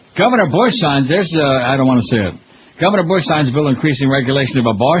 Governor Bush signs, I don't want to say it. Governor Bush signs a bill increasing regulation of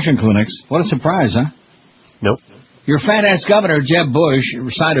abortion clinics. What a surprise, huh? Nope. Your fat-ass Governor, Jeb Bush,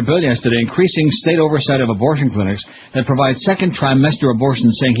 signed a bill yesterday increasing state oversight of abortion clinics that provide second trimester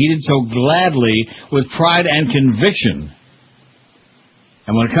abortions, saying he did so gladly with pride and conviction.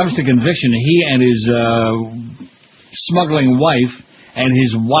 And when it comes to conviction, he and his smuggling wife and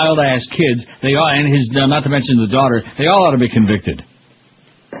his wild-ass kids, they all, and his, not to mention the daughter, they all ought to be convicted.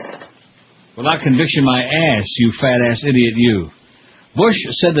 Without conviction, my ass, you fat-ass idiot, you. Bush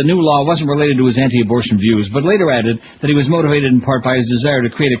said the new law wasn't related to his anti-abortion views, but later added that he was motivated in part by his desire to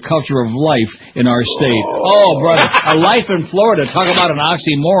create a culture of life in our state. Oh, brother, a life in Florida. Talk about an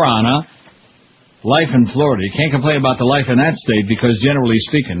oxymoron, huh? Life in Florida. You can't complain about the life in that state because, generally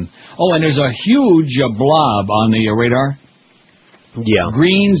speaking... Oh, and there's a huge blob on the radar. Yeah.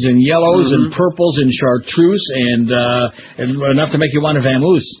 Greens and yellows and purples and chartreuse and enough to make you want to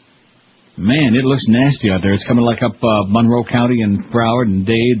vamoose. Man, it looks nasty out there. It's coming like up Monroe County and Broward and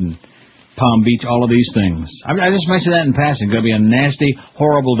Dade and Palm Beach, all of these things. I just mentioned that in passing. It's going to be a nasty,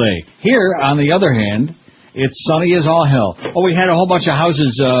 horrible day. Here, on the other hand, it's sunny as all hell. Oh, we had a whole bunch of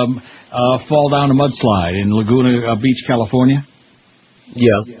houses fall down a mudslide in Laguna Beach, California.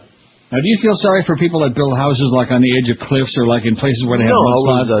 Yeah. Now, do you feel sorry for people that build houses like on the edge of cliffs or like in places where they have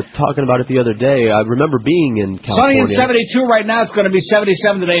mudslides? No, I was talking about it the other day. I remember being in California. Sunny and 72 right now. It's going to be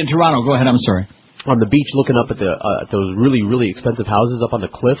 77 today in Toronto. Go ahead. I'm sorry. On the beach, looking up at those really, really expensive houses up on the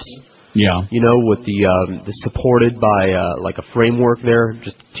cliffs. Yeah. You know, with the supported by like a framework there,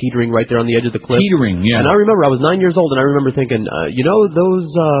 just teetering right there on the edge of the cliff. Teetering, yeah. And I remember I was 9 years old, and I remember thinking, those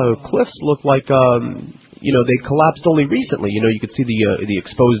cliffs look like, they collapsed only recently. You could see the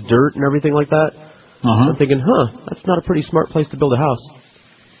exposed dirt and everything like that. I'm thinking, that's not a pretty smart place to build a house.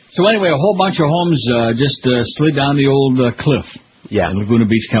 So anyway, a whole bunch of homes just slid down the old cliff. Yeah. In Laguna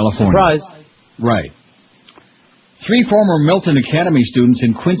Beach, California. Surprise. Right. 3 former Milton Academy students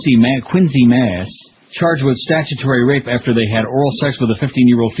in Quincy, Mass., charged with statutory rape after they had oral sex with a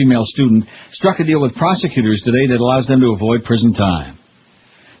 15-year-old female student, struck a deal with prosecutors today that allows them to avoid prison time.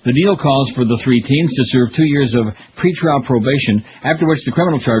 The deal calls for the 3 teens to serve 2 years of pretrial probation, after which the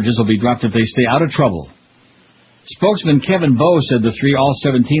criminal charges will be dropped if they stay out of trouble. Spokesman Kevin Bowe said the 3, all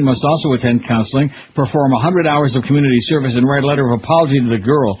 17, must also attend counseling, perform 100 hours of community service, and write a letter of apology to the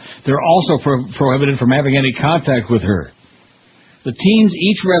girl. They're also prohibited from having any contact with her. The teens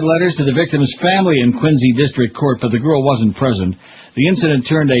each read letters to the victim's family in Quincy District Court, but the girl wasn't present. The incident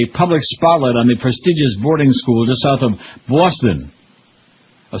turned a public spotlight on the prestigious boarding school just south of Boston.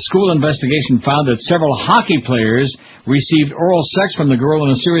 A school investigation found that several hockey players received oral sex from the girl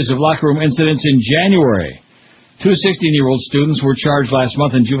in a series of locker room incidents in January. 2 16-year-old students were charged last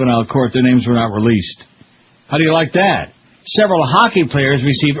month in juvenile court. Their names were not released. How do you like that? Several hockey players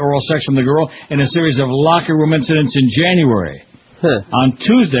received oral sex from the girl in a series of locker room incidents in January. On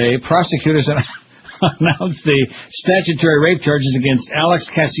Tuesday, prosecutors announced the statutory rape charges against Alex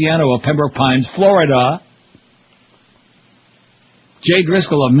Cassiano of Pembroke Pines, Florida, Jay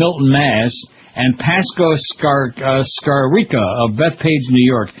Driscoll of Milton, Mass., and Pasco Scarica of Bethpage, New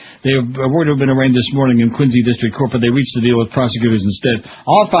York. They were to have been arraigned this morning in Quincy District Court, but they reached a deal with prosecutors instead.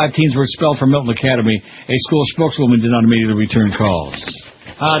 All 5 teens were expelled from Milton Academy. A school spokeswoman did not immediately return calls.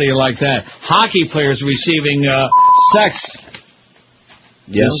 How do you like that? Hockey players receiving sex.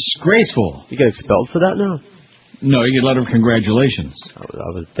 Yeah. Disgraceful. You get expelled for that now? No, you get a letter of congratulations. I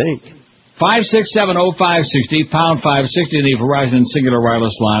would think. 5670560, pound 560 in the Verizon Singular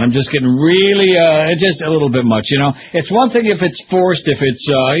Wireless line. I'm just getting really, just a little bit much, It's one thing if it's forced, if it's,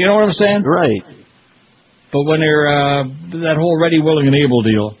 you know what I'm saying? Right. But when they're, that whole ready, willing, and able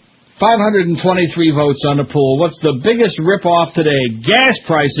deal. 523 votes on the poll. What's the biggest rip-off today? Gas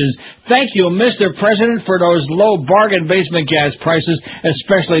prices. Thank you, Mr. President, for those low bargain basement gas prices,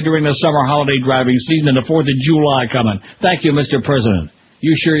 especially during the summer holiday driving season and the 4th of July coming. Thank you, Mr. President.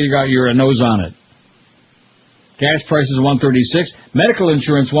 You sure you got your nose on it? Gas prices $1.36, medical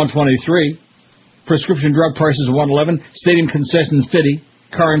insurance $1.23, prescription drug prices $1.11, stadium concessions $50,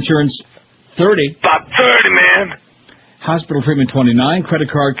 car insurance $30. About 30, man. Hospital treatment $29, credit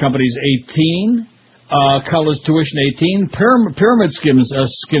card companies $18, college tuition $18, pyramid schemes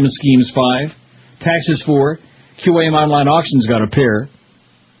 $5, taxes $4, QAM online auctions got a pair.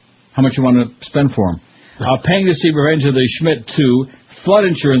 How much you want to spend for them? Paying to see Revenge of the Schmidt $2. Flood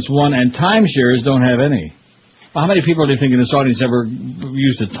insurance $1, and timeshares don't have any. Well, how many people do you think in this audience ever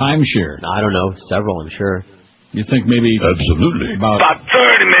used a timeshare? I don't know. Several, I'm sure. You think maybe... Absolutely. About 30,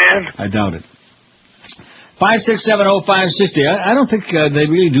 man. I doubt it. 5670560. I don't think they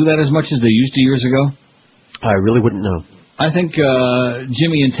really do that as much as they used to years ago. I really wouldn't know. I think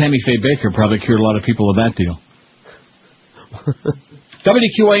Jimmy and Tammy Faye Baker probably cured a lot of people of that deal.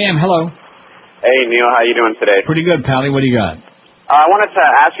 WQAM, hello. Hey, Neil, how you doing today? Pretty good, Pally. What do you got? I wanted to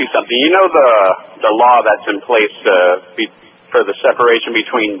ask you something. You know the law that's in place for the separation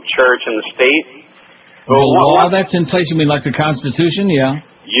between church and the state? The law that's in place, you mean like the Constitution? Yeah.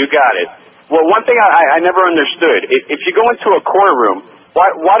 You got it. Well, one thing I never understood, if you go into a courtroom,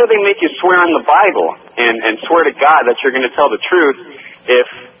 why do they make you swear on the Bible and swear to God that you're going to tell the truth if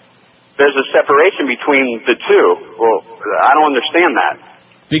there's a separation between the two? Well, I don't understand that.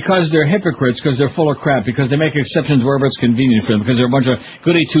 Because they're hypocrites, because they're full of crap, because they make exceptions wherever it's convenient for them, because they're a bunch of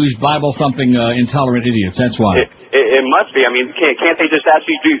goody-twos, Bible-thumping, intolerant idiots. That's why. It must be. I mean, can't they just ask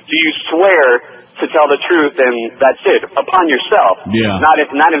you, do you swear to tell the truth, and that's it, upon yourself? Yeah.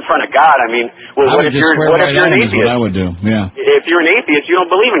 Not in front of God. I mean, well, what if you're an atheist? What I would do, yeah. If you're an atheist, you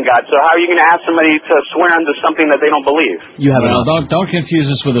don't believe in God, so how are you going to ask somebody to swear under something that they don't believe? Don't confuse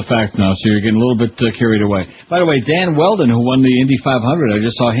us with the facts now, so you're getting a little bit carried away. By the way, Dan Weldon, who won the Indy 500, I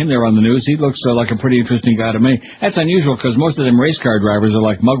just saw him there on the news. He looks like a pretty interesting guy to me. That's unusual, because most of them race car drivers are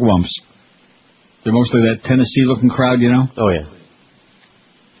like mugwumps. They're mostly that Tennessee-looking crowd, you know? Oh, yeah.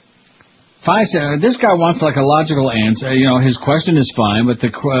 This guy wants like a logical answer. You know, his question is fine, but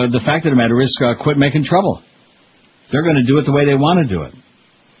the fact of the matter is, quit making trouble. They're going to do it the way they want to do it.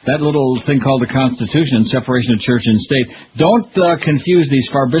 That little thing called the Constitution, separation of church and state. Don't confuse these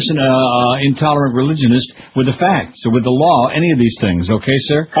Farbition, intolerant religionists with the facts or with the law, any of these things, okay,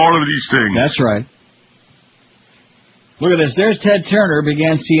 sir? All of these things. That's right. Look at this. There's Ted Turner,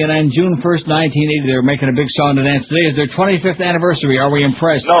 began CNN June 1st, 1980. They were making a big song and dance. Today is their 25th anniversary. Are we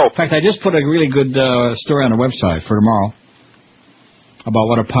impressed? No. In fact, I just put a really good story on the website for tomorrow about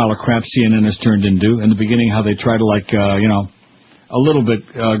what a pile of crap CNN has turned into. In the beginning, how they try to, like, a little bit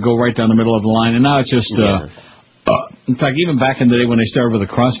go right down the middle of the line. And now it's just... in fact, even back in the day when they started with the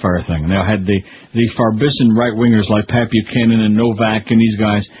Crossfire thing, they had the Farbition right-wingers like Pat Buchanan and Novak and these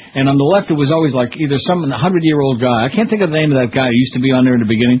guys. And on the left, it was always like either some 100-year-old guy. I can't think of the name of that guy who used to be on there in the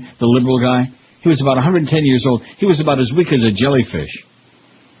beginning, the liberal guy. He was about 110 years old. He was about as weak as a jellyfish.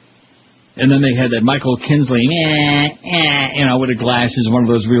 And then they had that Michael Kinsley, with the glasses, one of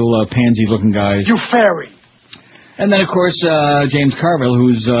those real pansy-looking guys. You fairy. And then, of course, James Carville,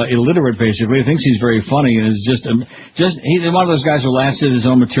 who's illiterate, basically, thinks he's very funny and is just he's one of those guys who laughs at his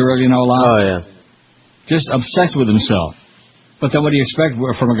own material, a lot. Oh, yeah. Just obsessed with himself. But then what do you expect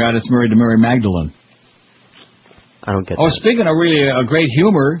from a guy that's married to Mary Magdalene? I don't get that. Speaking of really a great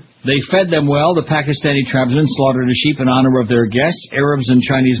humor, they fed them well. The Pakistani tribesmen slaughtered a sheep in honor of their guests. Arabs and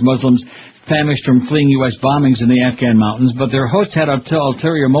Chinese Muslims famished from fleeing U.S. bombings in the Afghan mountains, but their hosts had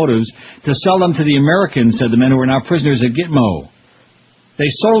ulterior motives to sell them to the Americans, said the men who are now prisoners at Gitmo. They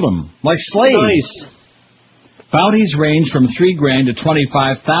sold them like slaves. Nice. Bounties range from $3,000 to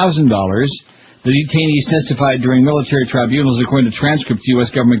 $25,000. The detainees testified during military tribunals according to transcripts the U.S.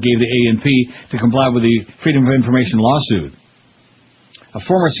 government gave the A&P to comply with the Freedom of Information lawsuit. A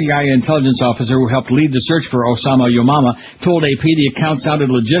former CIA intelligence officer who helped lead the search for Osama Yamama told AP the account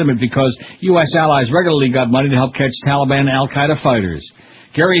sounded legitimate because U.S. allies regularly got money to help catch Taliban and al-Qaeda fighters.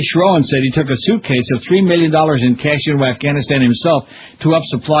 Gary Schroen said he took a suitcase of $3 million in cash into Afghanistan himself to up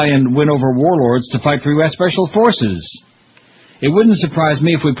supply and win over warlords to fight for U.S. Special Forces. It wouldn't surprise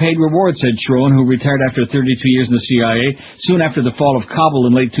me if we paid rewards, said Schroen, who retired after 32 years in the CIA, soon after the fall of Kabul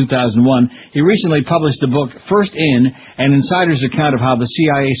in late 2001. He recently published the book First In, an insider's account of how the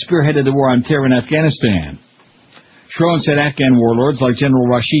CIA spearheaded the war on terror in Afghanistan. Schroen said Afghan warlords like General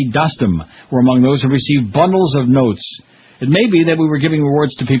Rashid Dostum were among those who received bundles of notes. It may be that we were giving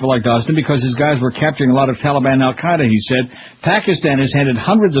rewards to people like Dostum because his guys were capturing a lot of Taliban and al-Qaeda, he said. Pakistan has handed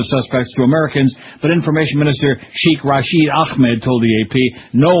hundreds of suspects to Americans, but Information Minister Sheikh Rashid Ahmed told the AP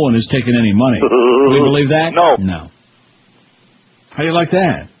no one has taken any money. Do you believe that? No. How do you like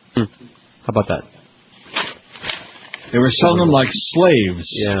that? How about that? They were selling them like slaves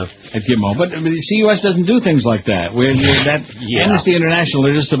at Gitmo. But the U.S. doesn't do things like that. Amnesty International,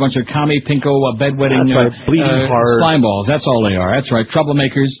 they're just a bunch of commie, pinko, bedwetting, bleeding hearts, slime balls. That's all they are. That's right.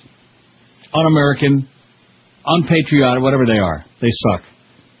 Troublemakers, un-American, unpatriotic, whatever they are. They suck.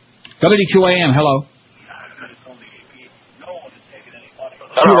 WQAM, hello.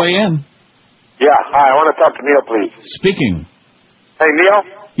 QAM. Yeah, hi. I want to talk to Neil, please. Speaking. Hey, Neil?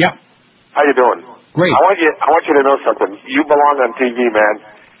 Yeah. How you doing? Great. I want you to know something. You belong on TV, man.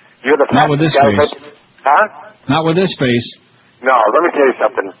 You're the Not with this face. Huh? Not with this face. No, let me tell you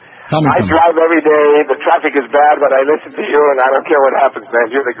something. Tell me something. I drive every day. The traffic is bad, but I listen to you, and I don't care what happens,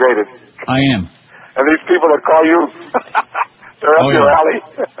 man. You're the greatest. I am. And these people that call you, they're up your alley.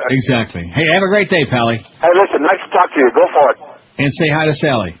 Exactly. Hey, have a great day, Pally. Hey, listen, nice to talk to you. Go for it. And say hi to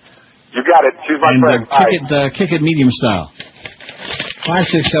Sally. You got it. She's my friend. Kick it medium style.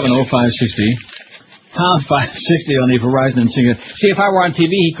 5670560. Pound 560 on the Verizon and Singer. See, if I were on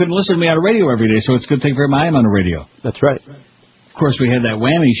TV, he couldn't listen to me on the radio every day, so it's a good thing for him I am on the radio. That's right. Of course, we had that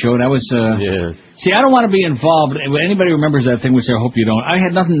whammy show. That was, See, I don't want to be involved. Anybody remembers that thing, which I hope you don't. I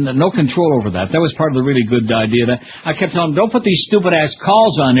had no control over that. That was part of the really good idea. That I kept telling them, don't put these stupid-ass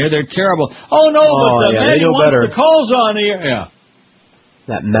calls on there. They're terrible. Oh, no, but Matty wants the calls on here. Yeah.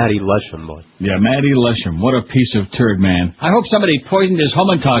 That Matty Lesham boy. Yeah, Matty Lesham. What a piece of turd, man. I hope somebody poisoned his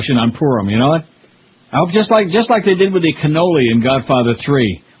Hamantashen on Purim, you know what? I hope just like they did with the cannoli in Godfather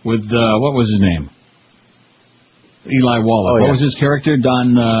 3 with, what was his name? Eli Wallach. What was his character?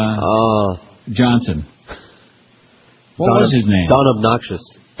 Don Johnson. What was his name? Don Obnoxious.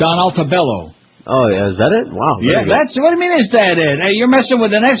 Don Altabello. Oh, yeah, is that it? Wow. Yeah, that's what I mean. Is that it? Hey, you're messing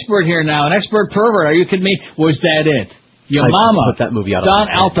with an expert here now, an expert pervert. Are you kidding me? Was that it? Your mama. Put that movie out. Don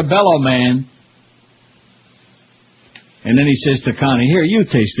Altabello, man. And then he says to Connie, "Here, you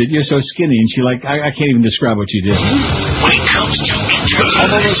taste it. You're so skinny." And she like, I can't even describe what you did. When it comes to interviews,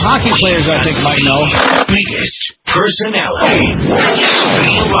 although those hockey players, I think, might know. Biggest personality.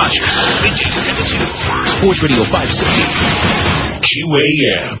 Neil Rogers, weekday 7 to 4. Sports Radio 560.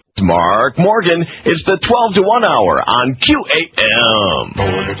 QAM. Mark Morgan. It's the 12 to 1 hour on QAM.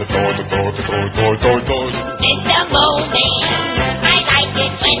 It's the moment. I like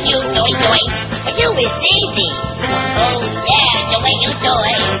it when you do-it. But you is easy. Oh, yeah, the way you do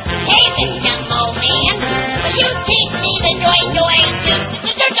it. Hey, Mr. Moment. Will you teach me the do-it?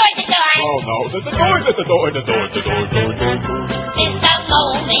 Oh, no. The door. It's the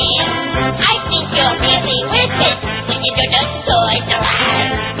moment. I think you're really with it when you do the toys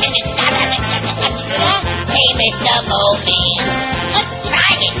around. And it's not hey, Mr. Moment. Let's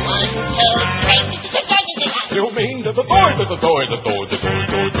try it. 1, 2, 3. You mean the door. It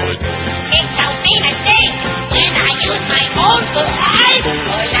don't mean a thing when I use my own two eyes,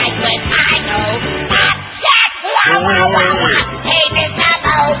 or like when I go, hey, Mr.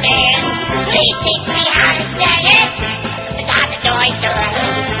 Moment, please teach me how to say it.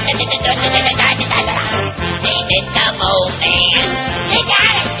 Hey, Mr. Moment, you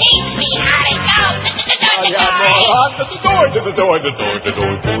gotta teach me how to go.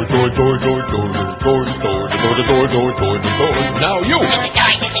 Now you. What's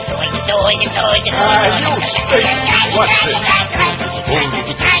this?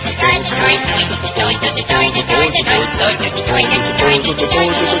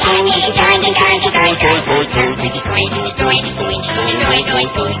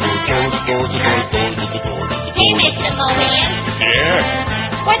 Hey, Mr. Moment. Yeah?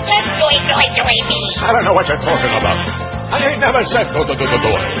 What does do-it mean? I don't know what you're talking about. I ain't never said go to the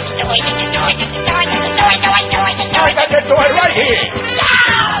door. Do it right here.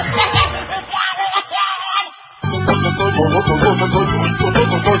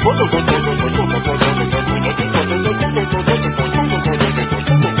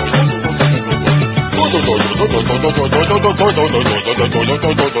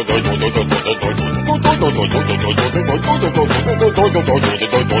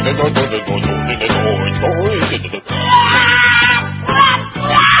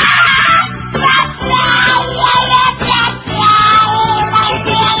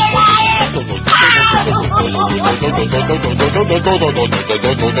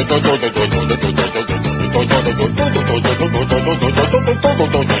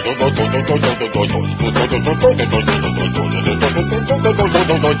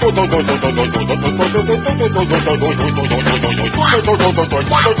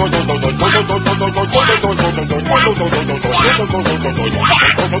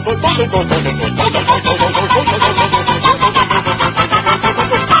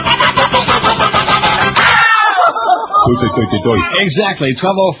 Exactly,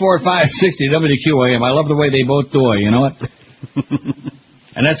 1204-560 WQAM. I love the way they both do it, you know what?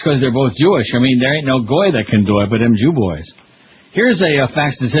 And that's because they're both Jewish. I mean, there ain't no goy that can do it but them Jew boys. Here's a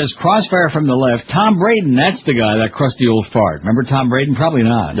fax that says, crossfire from the left, Tom Braden, that's the guy, that crusty old fart. Remember Tom Braden? Probably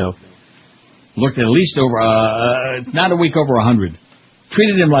not. No. Looked at least over, not a week over 100.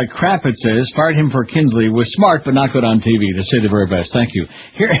 Treated him like crap, it says. Fired him for Kinsley. Was smart, but not good on TV, to say the very best. Thank you.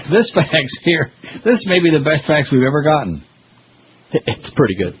 Here, this fax here. This may be the best fax we've ever gotten. It's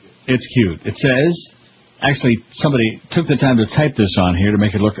pretty good. It's cute. It says, actually, somebody took the time to type this on here to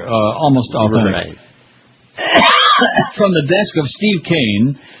make it look almost authentic. Right. From the desk of Steve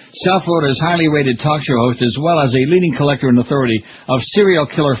Kane, South Florida's highly rated talk show host, as well as a leading collector and authority of serial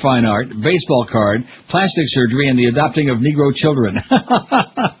killer fine art, baseball card, plastic surgery, and the adopting of Negro children.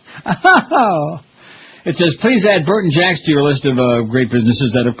 It says, please add Burton Jacks to your list of great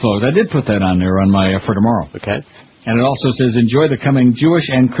businesses that have closed. I did put that on there on my for tomorrow. Okay. And it also says, enjoy the coming Jewish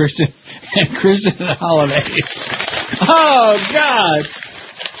and Christian holidays. Oh, God.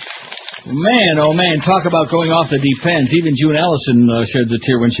 Man, oh, man, talk about going off the deep ends. Even June Ellison sheds a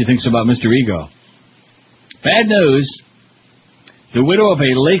tear when she thinks about Mr. Ego. Bad news. The widow of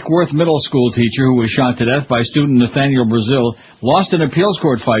a Lake Worth middle school teacher who was shot to death by student Nathaniel Brazil lost an appeals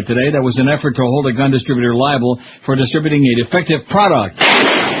court fight today that was an effort to hold a gun distributor liable for distributing a defective product.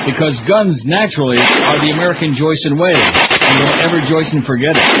 Because guns, naturally, are the American Joyce and way. And don't ever Joyce and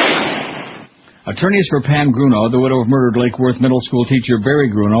forget it. Attorneys for Pam Grunow, the widow of murdered Lake Worth Middle School teacher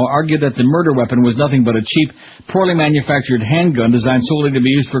Barry Grunow, argued that the murder weapon was nothing but a cheap, poorly manufactured handgun designed solely to be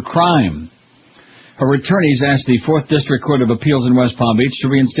used for crime. Her attorneys asked the 4th District Court of Appeals in West Palm Beach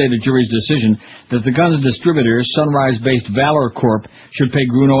to reinstate a jury's decision that the gun's distributor, Sunrise-based Valor Corp., should pay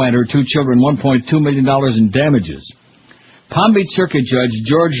Grunow and her 2 children $1.2 million in damages. Palm Beach Circuit Judge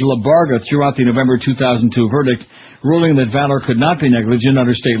George Labarga threw out the November 2002 verdict, ruling that Valor could not be negligent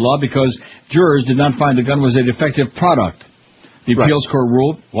under state law because jurors did not find the gun was a defective product. The appeals court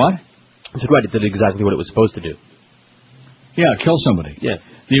ruled, what? I said, right, it did exactly what it was supposed to do. Yeah, kill somebody. Yeah.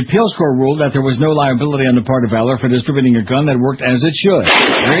 The appeals court ruled that there was no liability on the part of Valor for distributing a gun that worked as it should.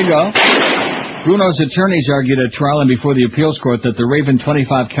 There you go. Grunow's attorneys argued at trial and before the appeals court that the Raven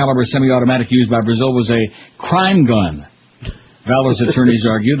 25 caliber semi-automatic used by Brazil was a crime gun. Valor's attorneys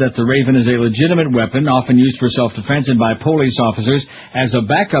argue that the Raven is a legitimate weapon, often used for self-defense and by police officers as a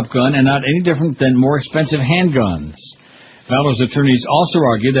backup gun and not any different than more expensive handguns. Valor's attorneys also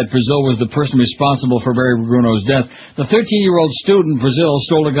argue that Brazil was the person responsible for Barry Grunow's death. The 13-year-old student, Brazil,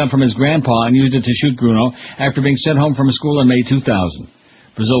 stole a gun from his grandpa and used it to shoot Grunow after being sent home from school in May 2000.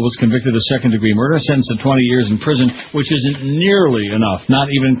 Brazil was convicted of second-degree murder, sentenced to 20 years in prison, which isn't nearly enough,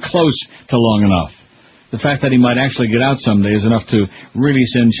 not even close to long enough. The fact that he might actually get out someday is enough to really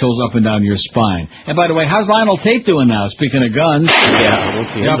send chills up and down your spine. And by the way, how's Lionel Tate doing now, speaking of guns? Yeah,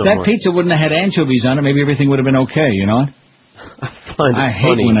 if that pizza wouldn't have had anchovies on it, maybe everything would have been okay, you know? I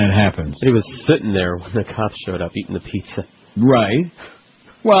hate when that happens. He was sitting there when the cops showed up eating the pizza. Right.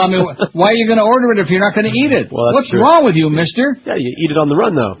 Well, I mean, why are you going to order it if you're not going to eat it? Well, what's true. wrong with you, mister? Yeah, you eat it on the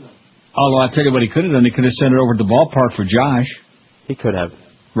run, though. Although, I'll tell you what he could have done. He could have sent it over to the ballpark for Josh. He could have.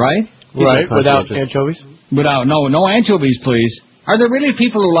 Right? Right, without anchovies? No anchovies, please. Are there really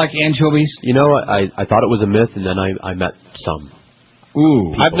people who like anchovies? You know, I thought it was a myth, and then I met some.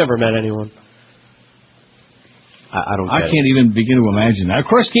 Ooh. I've never met anyone. I don't get I can't even begin to imagine that. Of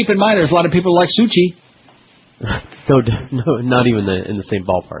course, keep in mind, there's a lot of people who like sushi. No, not even in the same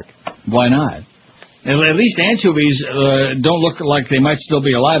ballpark. Why not? At least anchovies don't look like they might still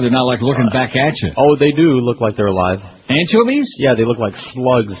be alive. They're not like looking back at you. Oh, they do look like they're alive. Anchovies? Yeah, they look like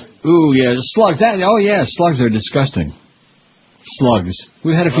slugs. Ooh, yeah, slugs. Slugs are disgusting. Slugs.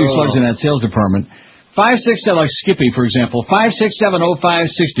 We've had a few slugs in that sales department. 567, like Skippy, for example.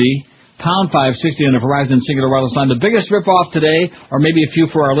 5670560, pound 560 on the Verizon Singular Wireless line. The biggest rip-off today, or maybe a few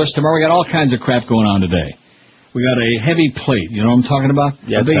for our list tomorrow. We got all kinds of crap going on today. We got a heavy plate. You know what I'm talking about?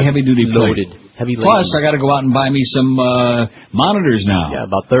 Yeah, a big heavy-duty plate. Loaded. Heavy Plus, I got to go out and buy me some monitors now. Yeah,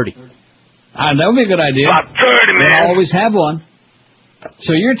 about 30. That would be a good idea. About 30, man. I always have one.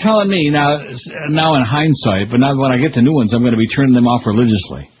 So you're telling me now in hindsight, but now when I get the new ones, I'm going to be turning them off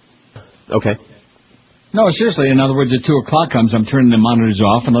religiously. Okay. No, seriously. In other words, at 2 o'clock comes, I'm turning the monitors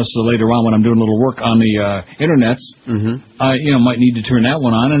off, unless later on when I'm doing a little work on the internets, I might need to turn that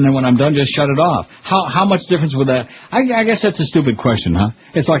one on, and then when I'm done, just shut it off. How much difference would that? I guess that's a stupid question, huh?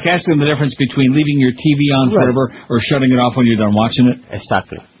 It's like asking the difference between leaving your TV on forever or shutting it off when you're done watching it.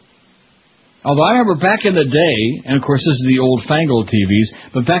 Exactly. Although I remember back in the day, and of course this is the old-fangled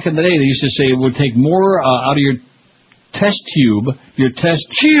TVs, but back in the day they used to say it would take more out of your test tube to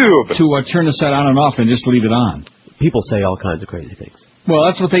turn the set on and off and just leave it on. People say all kinds of crazy things. Well,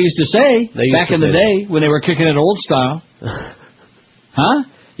 that's what they used to say back in the day when they were kicking it old style. Huh?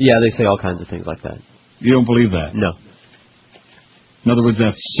 Yeah, they say all kinds of things like that. You don't believe that? No. In other words,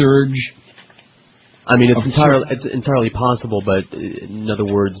 that surge. I mean, it's entirely possible, but in other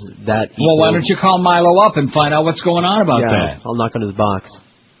words, that. Well, why don't you call Milo up and find out what's going on about that? I'll knock on his box.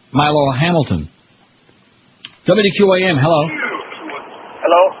 Milo Hamilton. WQAM, hello.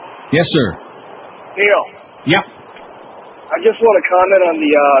 Hello? Yes, sir. Neil. Yep. I just want to comment on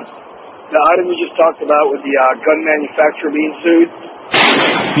the item we just talked about with the gun manufacturer being sued.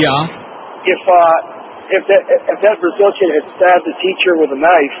 Yeah. If that Brazilian had stabbed the teacher with a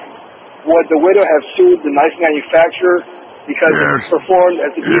knife, would the widow have sued the knife manufacturer because it was performed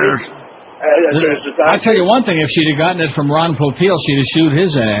at the beating? I'll tell you one thing, if she'd have gotten it from Ron Popeil, she'd have sued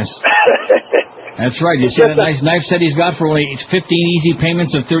his ass. That's right. You see that nice knife set he's got for only 15 easy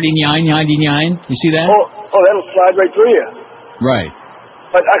payments of $39.99? You see that? Oh, that'll slide right through you. Right.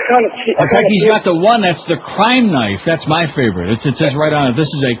 But I kind of see... In fact, he's got the one that's the crime knife. That's my favorite. It says right on it, this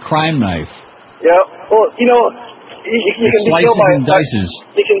is a crime knife. Yeah. Well, you know, you can be killed by... and dices.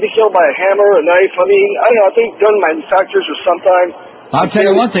 You can be killed by a hammer, a knife. I mean, I don't know. I think gun manufacturers are sometimes... I'll tell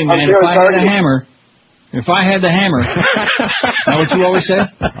you one thing, man. If I had a hammer... If I had the hammer. Know what you always say?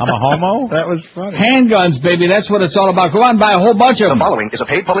 I'm a homo? That was funny. Handguns, baby. That's what it's all about. Go out and buy a whole bunch of them. The following is a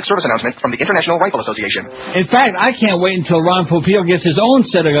paid public service announcement from the International Rifle Association. In fact, I can't wait until Ron Popeil gets his own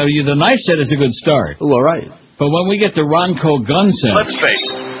set of guns. The knife set is a good start. Ooh, all right. But when we get the Ronco gun set... Let's face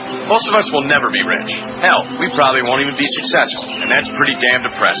it. Most of us will never be rich. Hell, we probably won't even be successful, and that's pretty damn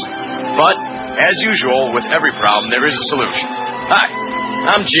depressing. But, as usual, with every problem, there is a solution. Hi,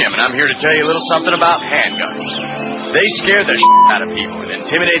 I'm Jim, and I'm here to tell you a little something about handguns. They scare the shit out of people and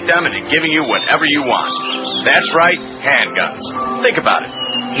intimidate them into giving you whatever you want. That's right, handguns. Think about it.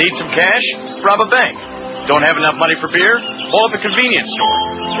 Need some cash? Rob a bank. Don't have enough money for beer? Pull up a convenience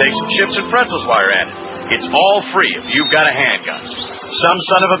store. Take some chips and pretzels while you're at it. It's all free if you've got a handgun. Some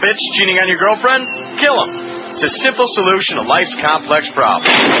son of a bitch cheating on your girlfriend? Kill him. It's a simple solution to life's complex problems.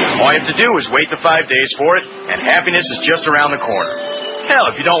 All you have to do is wait the 5 days for it, and happiness is just around the corner.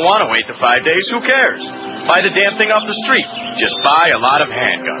 Hell, if you don't want to wait the 5 days, who cares? Buy the damn thing off the street. Just buy a lot of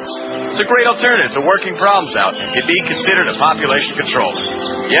handguns. It's a great alternative to working problems out and can be considered a population control.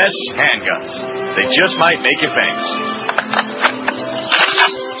 Yes, handguns. They just might make you famous.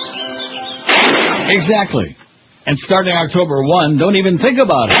 Exactly. And starting October 1, don't even think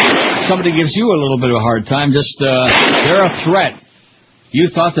about it. If somebody gives you a little bit of a hard time, just, they're a threat. You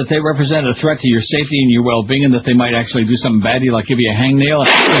thought that they represented a threat to your safety and your well-being and that they might actually do something bad to you, like give you a hangnail.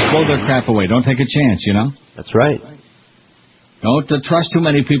 Just blow their crap away. Don't take a chance, you know? That's right. Don't trust too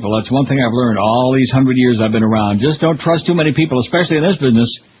many people. That's one thing I've learned all these 100 years I've been around. Just don't trust too many people, especially in this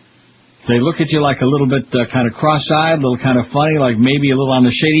business. They look at you like a little bit kind of cross-eyed, a little kind of funny, like maybe a little on the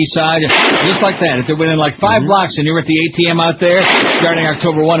shady side. Just like that. If they're within like 5 blocks and you're at the ATM out there, starting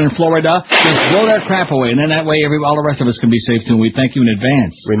October 1 in Florida, just blow their crap away. And then that way all the rest of us can be safe too. And we thank you in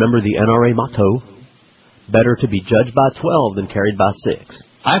advance. Remember the NRA motto, better to be judged by 12 than carried by 6.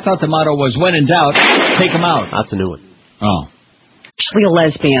 I thought the motto was, when in doubt, take them out. That's a new one. Oh. Actually a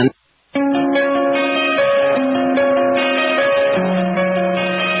lesbian.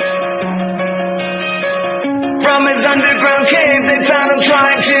 From his underground cave, they found him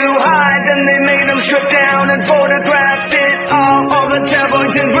trying to hide. Then they made him strip down and photographed it all the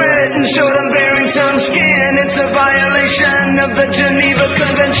tabloids in Britain showed him bearing some skin. It's a violation of the Geneva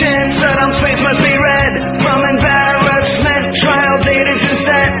Convention. Saddam's face must be red from embarrassment. Trial date is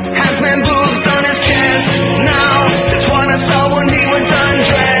set. Has man boobs on his chest. Now, it's what I saw when he was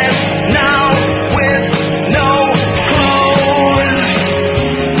undressed. Now, with no clothes.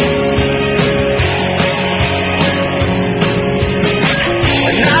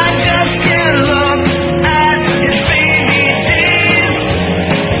 And I just can't look at his baby days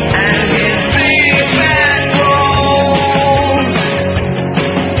and his big fat rolls.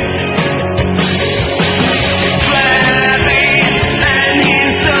 Flabby, and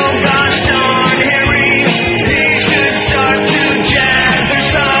he's so gosh darn hairy. He should start to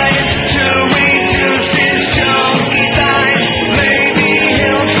jazzercise to reduce his chunky thighs. Maybe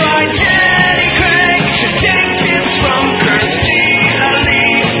he'll try Jenny Craig. Should take tips from Kirstie Alley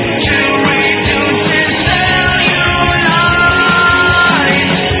to reduce his cellulite.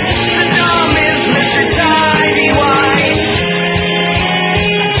 The dumb is Mr. Tidy White.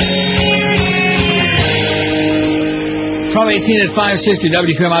 From 18 at 560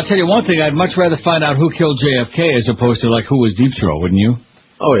 WQM, I'll tell you one thing, I'd much rather find out who killed JFK as opposed to like who was Deep Throat, wouldn't you?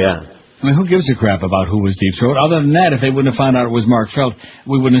 Oh, yeah. I mean, who gives a crap about who was Deep Throat? Other than that, if they wouldn't have found out it was Mark Felt,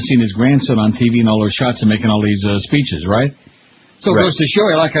 we wouldn't have seen his grandson on TV and all those shots and making all these speeches, right? So it goes to show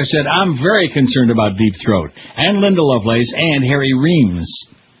you, like I said, I'm very concerned about Deep Throat and Linda Lovelace and Harry Reams.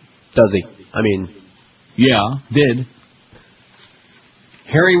 Does he? I mean... Yeah, did.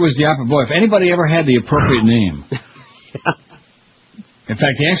 Harry was the opera boy. If anybody ever had the appropriate name... In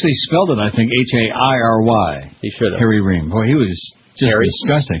fact, he actually spelled it, I think, H-A-I-R-Y. He should have. Harry Ream. Boy, he was just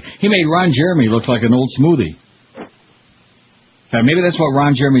disgusting. He made Ron Jeremy look like an old smoothie. In fact, maybe that's what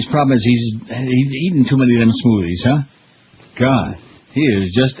Ron Jeremy's problem is. He's eating too many of them smoothies, huh? God, he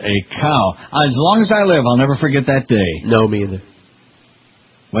is just a cow. As long as I live, I'll never forget that day. No, me either.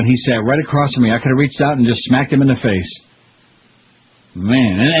 When he sat right across from me, I could have reached out and just smacked him in the face.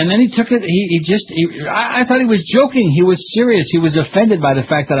 Man, and then he took it, I thought he was joking. He was serious. He was offended by the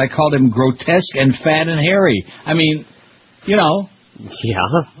fact that I called him grotesque and fat and hairy. I mean, you know.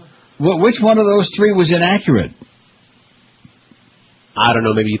 Yeah. Which one of those three was inaccurate? I don't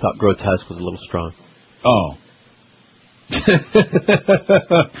know. Maybe you thought grotesque was a little strong. Oh.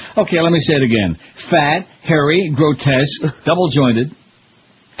 Okay, let me say it again. Fat, hairy, grotesque, double-jointed.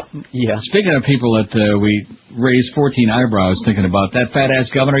 Yeah. Speaking of people that we raised 14 eyebrows thinking about, that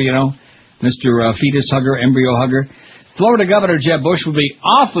fat-ass governor, you know, Mr. Fetus Hugger, Embryo Hugger, Florida Governor Jeb Bush would be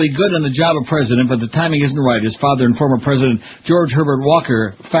awfully good in the job of president, but the timing isn't right. His father and former President George Herbert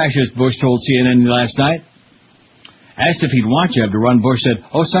Walker, fascist, Bush told CNN last night. Asked if he'd want Jeb to run, Bush said,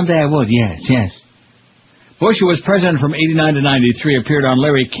 "Oh, someday I would, yes. Bush, who was president from 89 to 93, appeared on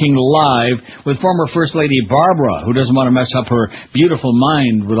Larry King Live with former First Lady Barbara, who doesn't want to mess up her beautiful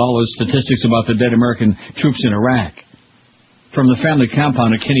mind with all those statistics about the dead American troops in Iraq. From the family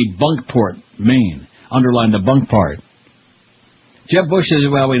compound at Kenny Bunkport, Maine. Underline the bunk part. Jeb Bush says,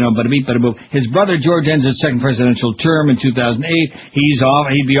 well, we know, his brother George ends his second presidential term in 2008.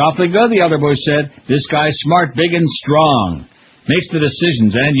 He'd be awfully good, the other Bush said. This guy's smart, big, and strong. Makes the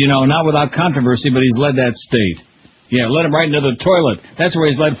decisions, and, not without controversy, but he's led that state. Yeah, led him right into the toilet. That's where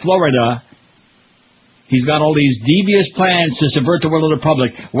he's led Florida. He's got all these devious plans to subvert the will of the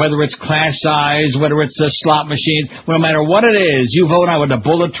public, whether it's class size, whether it's the slot machines, no matter what it is, you vote out with a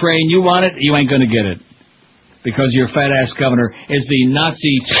bullet train, you want it, you ain't going to get it. Because your fat-ass governor is the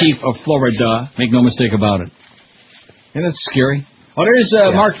Nazi chief of Florida. Make no mistake about it. Isn't that scary? Oh, there's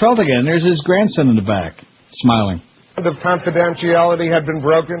Mark Felt again. There's his grandson in the back, smiling. The confidentiality had been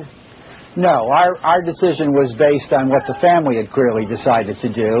broken? No, our decision was based on what the family had clearly decided to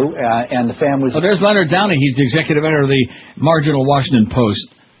do, and the family... Oh, there's Leonard Downey. He's the executive editor of the Marginal Washington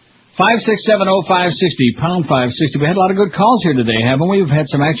Post. 5670560, pound 560. We had a lot of good calls here today, haven't we? We've had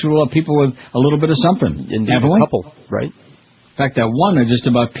some actual people with a little bit of something. Indeed, haven't we? A couple, right? In fact, that one, I just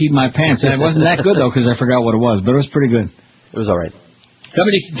about peed my pants. And it wasn't that good, though, because I forgot what it was, but it was pretty good. It was all right.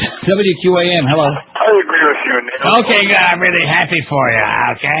 WQAM, hello. I agree with you, Neil. Okay, good. I'm really happy for you,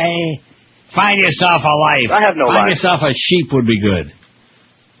 okay? Find yourself a life. I have no life. Find yourself a sheep would be good.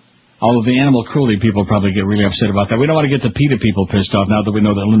 Although the animal cruelty people probably get really upset about that. We don't want to get the PETA people pissed off now that we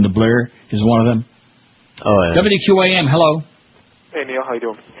know that Linda Blair is one of them. Oh, yeah. WQAM, hello. Hey, Neil, how you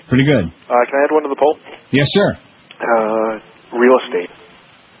doing? Pretty good. Can I add one to the poll? Yes, sir. Real estate.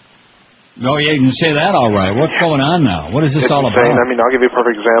 Oh, yeah, you can say that all right. What's going on now? What is this all about? I mean, I'll give you a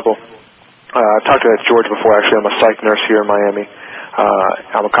perfect example. I've talked to George before, actually. I'm a psych nurse here in Miami.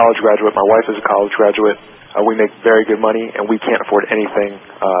 I'm a college graduate. My wife is a college graduate. We make very good money, and we can't afford anything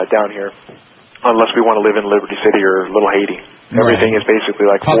down here unless we want to live in Liberty City or Little Haiti. Everything is basically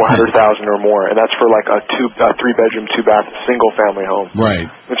like $400,000 or more, and that's for like a 3-bedroom, 2-bath, single-family home. Right.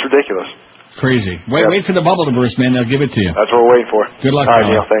 It's ridiculous. Crazy. Wait for the bubble to burst, man. They'll give it to you. That's what we're waiting for. Good luck, all right,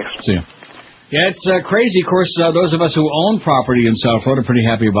 Neil. Thanks. See you. Yeah, it's crazy. Of course, those of us who own property in South Florida are pretty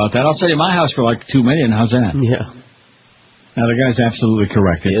happy about that. I'll sell you my house for like $2 million. How's that? Yeah. Now, the guy's absolutely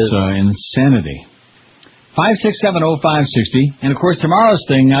correct. It's insanity. 5670560. And, of course, tomorrow's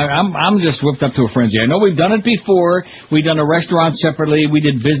thing, I'm just whipped up to a frenzy. I know we've done it before. We've done a restaurant separately. We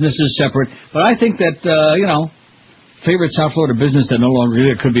did businesses separate. But I think that, favorite South Florida business that no longer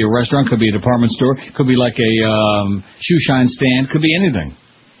is. It could be a restaurant, could be a department store, could be like a shoe shine stand, could be anything.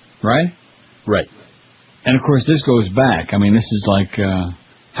 Right? Right. And, of course, this goes back. I mean, this is like,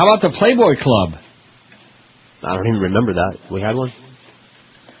 how about the Playboy Club? I don't even remember that. We had one?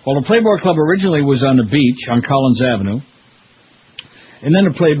 Well, the Playboy Club originally was on the beach on Collins Avenue. And then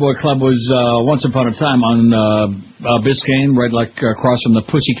the Playboy Club was once upon a time on Biscayne, right like across from the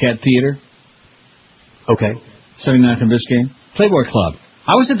Pussycat Theater. Okay. 79th and Biscayne. Playboy Club.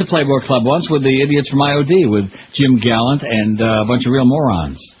 I was at the Playboy Club once with the idiots from IOD, with Jim Gallant and a bunch of real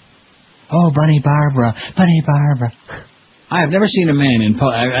morons. Oh, Bunny Barbara. I have never seen a man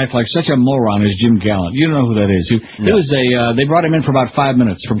act like such a moron as Jim Gallant. You don't know who that is. He was they brought him in for about 5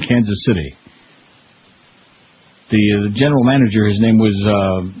 minutes from Kansas City. The general manager, his name was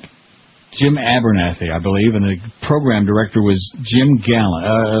Jim Abernathy, I believe, and the program director was Jim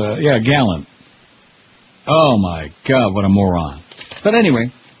Gallant. Gallant. Oh, my God, what a moron. But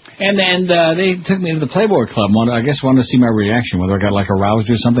anyway, and then they took me to the Playboy Club. I guess wanted to see my reaction, whether I got like aroused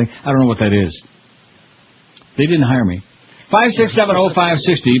or something. I don't know what that is. They didn't hire me.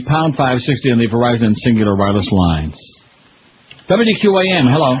 5670560, pound 560 on the Verizon Singular Wireless lines. WQAM,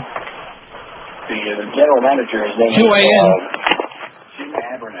 hello. The general manager is named QAM. Jim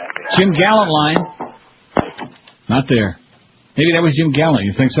Abernathy. Jim Gallant line. Not there. Maybe that was Jim Gallant.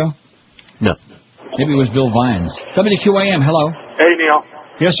 You think so? No. Maybe it was Bill Vines. WQAM, hello. Hey, Neil.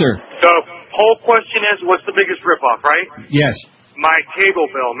 Yes, sir. The whole question is, what's the biggest ripoff, right? Yes. My cable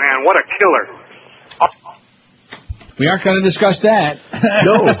bill, man. What a killer. We aren't going to discuss that.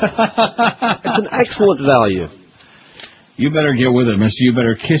 No. It's an excellent value. You better get with it, mister. You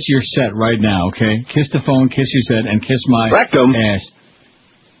better kiss your set right now, okay? Kiss the phone, kiss your set, and kiss my rectum. Ass.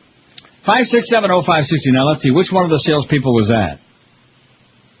 5670560. Now, let's see. Which one of the salespeople was that?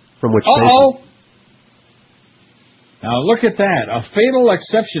 From which station? Now look at that. A fatal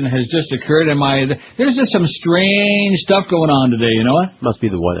exception has just occurred in there's just some strange stuff going on today, you know what? Must be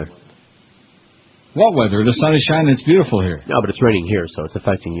the weather. What weather? The sun is shining, it's beautiful here. No, but it's raining here, so it's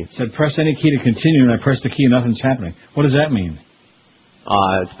affecting you. It said press any key to continue, and I pressed the key and nothing's happening. What does that mean?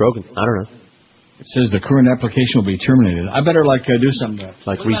 It's broken. I don't know. It says the current application will be terminated. I better, do something.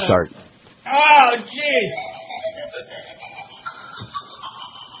 Restart. Oh, jeez.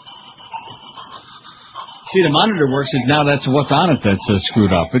 See, the monitor works, and now that's what's on it that's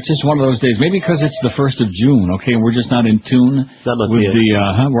screwed up. It's just one of those days. Maybe because it's the 1st of June, okay, and we're just not in tune with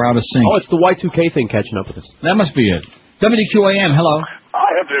we're out of sync. Oh, it's the Y2K thing catching up with us. That must be it. WQAM, hello. I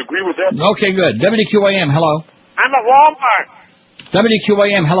have to agree with that. Okay, good. WQAM, hello. I'm at Walmart.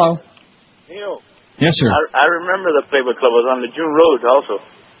 WQAM, hello. Neil. Yes, sir. I remember the Playboy Club was on the June Road also.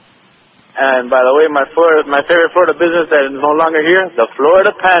 And by the way, my favorite Florida business that is no longer here, the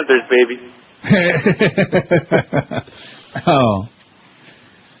Florida Panthers, baby. Oh.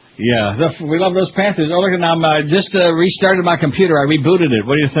 Yeah, we love those Panthers. Oh, look, now I just restarted my computer. I rebooted it.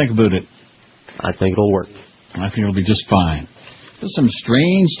 What do you think about it? I think it'll work. I think it'll be just fine. There's some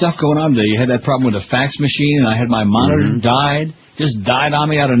strange stuff going on today. You had that problem with the fax machine, and I had my monitor just died on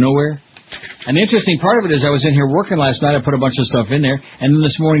me out of nowhere. And the interesting part of it is I was in here working last night. I put a bunch of stuff in there, and then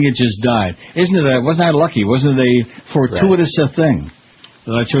this morning it just died. Wasn't I lucky? Wasn't it a fortuitous thing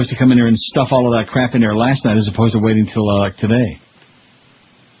that I chose to come in here and stuff all of that crap in there last night as opposed to waiting till today?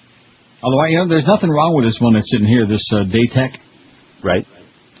 Although, there's nothing wrong with this one that's sitting here, this Daytech. Right.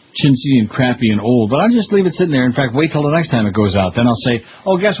 Chintzy and crappy and old, but I'll just leave it sitting there. In fact, wait till the next time it goes out. Then I'll say,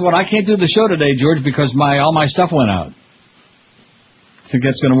 oh, guess what? I can't do the show today, George, because all my stuff went out. Think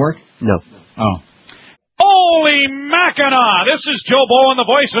that's going to work? No. Oh. Holy Mackinac! This is Joe Bowen, the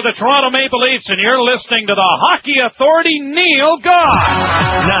voice of the Toronto Maple Leafs, and you're listening to the Hockey Authority, Neil Goss.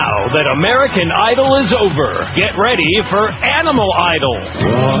 Now that American Idol is over, get ready for Animal Idol.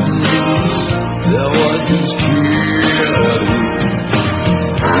 There was this kid.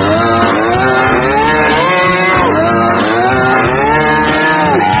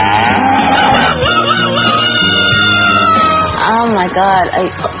 Oh my God,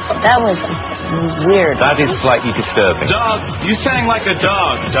 that was weird. That is slightly disturbing. Dog, you sang like a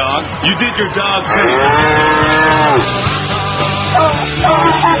dog, dog. You did your dog thing.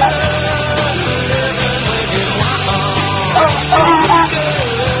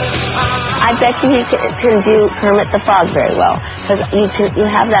 I bet you he can do Kermit the Frog very well, because you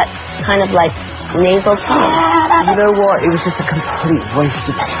have that kind of like nasal tone. You know what? It was just a complete waste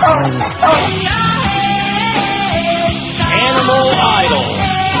of time. Animal Idol.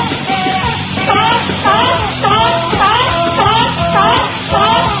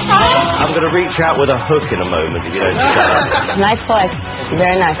 I'm going to reach out with a hook in a moment if you don't shut up. Nice voice.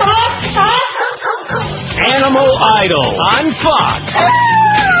 Very nice. Animal Idol on Fox.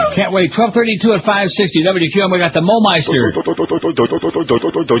 Can't wait. 12:32 at 560 WQM. We got the Momeister.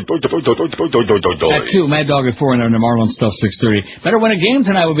 At 2, Mad Dog at 4, and the Marlins stuff 6:30. Better win a game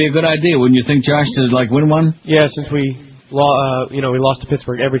tonight would be a good idea, wouldn't you think, Josh? To win one? Yeah, since we lost to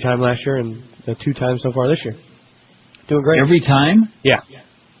Pittsburgh every time last year and 2 times so far this year. Doing great. Every time? Yeah.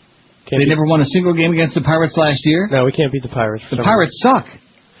 They never won a single game against the Pirates last year? No, we can't beat the Pirates. The Pirates suck.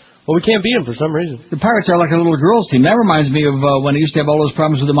 Well, we can't beat them for some reason. The Pirates are like a little girls' team. That reminds me of when I used to have all those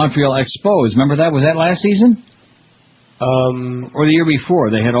problems with the Montreal Expos. Remember that? Was that last season? Or the year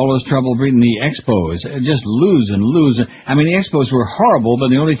before. They had all this trouble beating the Expos. Just lose and lose. I mean, the Expos were horrible, but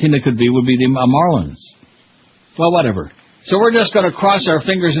the only team they could beat would be the Marlins. Well, whatever. So we're just going to cross our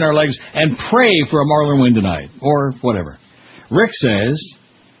fingers and our legs and pray for a Marlin win tonight. Or whatever. Rick says...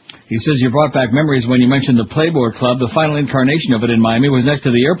 He says you brought back memories when you mentioned the Playboy Club. The final incarnation of it in Miami was next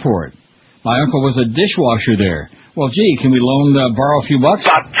to the airport. My uncle was a dishwasher there. Well, gee, can we borrow a few bucks?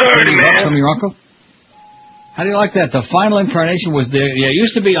 About 30, man. From your uncle? How do you like that? The final incarnation was there. Yeah, it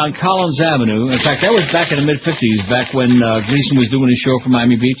used to be on Collins Avenue. In fact, that was back in the mid-'50s, back when Gleason was doing his show from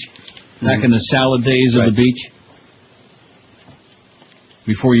Miami Beach, back in the salad days of the beach.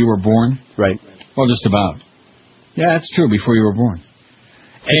 Before you were born? Right. Well, just about. Yeah, that's true, before you were born.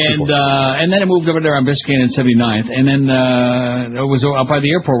 And then it moved over there on Biscayne and 79th, and then it was up by the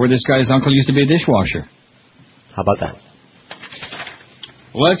airport where this guy's uncle used to be a dishwasher. How about that?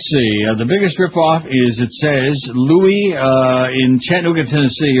 Let's see. The biggest ripoff is, it says, Louis in Chattanooga,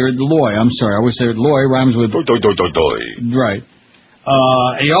 Tennessee, or Loy, I'm sorry. I always say Loy rhymes with... Right.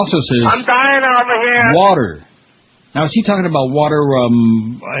 He also says... I'm dying over here. Water. Now, is he talking about water,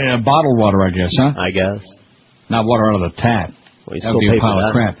 bottled water, I guess, huh? I guess. Not water out of the tap. Well, that would be a pile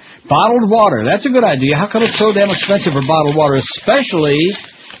of crap. Bottled water. That's a good idea. How come it's so damn expensive for bottled water, especially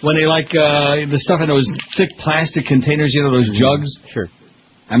When they like the stuff in those thick plastic containers, you know, those jugs? Sure.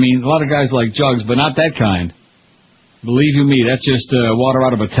 I mean, a lot of guys like jugs, but not that kind. Believe you me, that's just water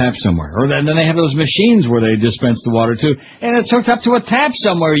out of a tap somewhere. Or then they have those machines where they dispense the water too, and it's hooked up to a tap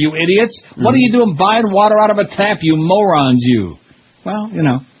somewhere, you idiots. What are you doing buying water out of a tap, you morons, you? Well, you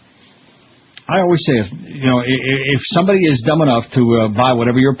know, I always say, if somebody is dumb enough to buy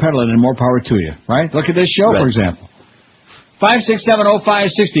whatever you're peddling, then more power to you, right? Look at this show, for example.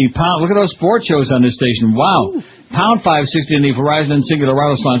 5670560 pound. Look at those sports shows on this station. Wow. Pound 560 in the Verizon and Singular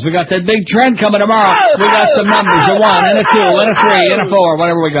wireless lines. We got that big trend coming tomorrow. We got some numbers, a 1 and a 2 and a 3 and a 4,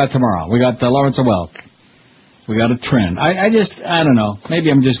 whatever we got tomorrow. We got Lawrence of Welk. We got a trend. I don't know. Maybe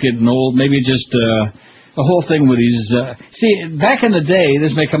I'm just getting old. Maybe just the whole thing with these. See, back in the day,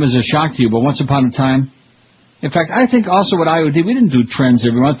 this may come as a shock to you, but once upon a time, in fact, I think also with IOD, we didn't do trends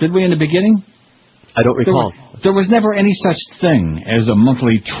every month, did we, in the beginning? I don't recall. There was never any such thing as a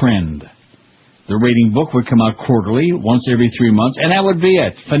monthly trend. The rating book would come out quarterly, once every 3 months, and that would be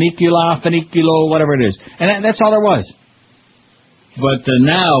it. Funiculo, whatever it is. And that's all there was. But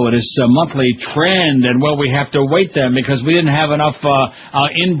now it is a monthly trend, and, well, we have to wait then because we didn't have enough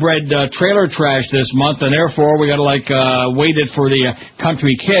inbred trailer trash this month, and therefore we got to, wait it for the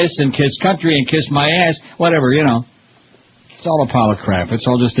country kiss and kiss country and kiss my ass, whatever, you know. It's all a pile of crap. It's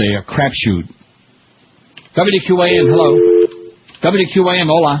all just a crapshoot. WQAM, hello. WQAM,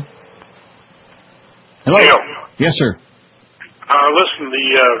 hola. Hello. Neil. Yes, sir. Listen,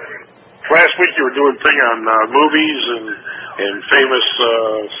 last week you were doing a thing on movies and famous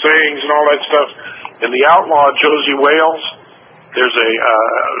sayings and all that stuff. In The Outlaw Josie Wales, there's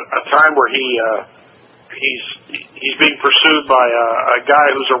a time where he's being pursued by a guy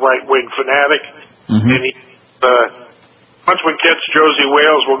who's a right-wing fanatic, and he once we catch Josie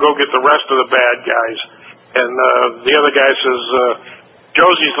Wales, we'll go get the rest of the bad guys. And the other guy says,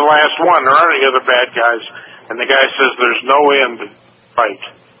 Josie's the last one. There aren't any other bad guys. And the guy says, there's no end right.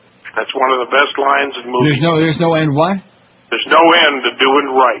 That's one of the best lines in movies. There's no end what? There's no end to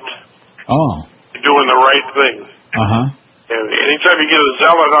doing right. Oh. Doing the right thing. Uh-huh. Anytime you get a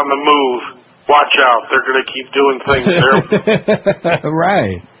zealot on the move, watch out. They're going to keep doing things there.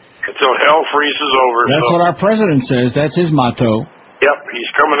 Right. Until hell freezes over. That's what our president says. That's his motto. Yep, he's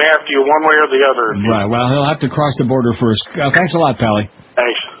coming after you one way or the other. Right, well, he'll have to cross the border first. Thanks a lot, Pally.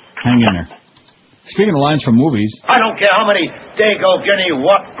 Thanks. Hang in there. Speaking of lines from movies. I don't care how many Dago, Guinea,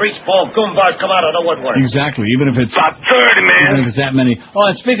 what greaseball goombas come out of the woodwork. Exactly, even if it's... About 30, man. Even if it's that many. Oh,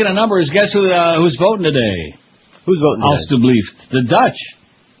 and speaking of numbers, guess who's voting today? Who's voting today? Alstublieft. The Dutch.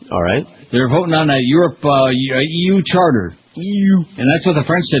 All right. They're voting on that EU charter. EU. And that's what the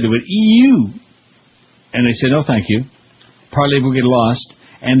French said to it. EU. And they said, no, thank you. Parlez-vous get lost.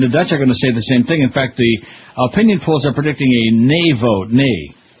 And the Dutch are going to say the same thing. In fact, the opinion polls are predicting a nay vote.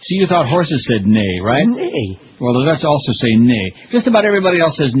 Nay. See, you thought horses said nay, right? Nay. Well, the Dutch also say nay. Just about everybody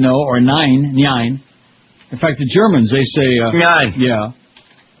else says no or nein. In fact, the Germans, they say... nein. Yeah.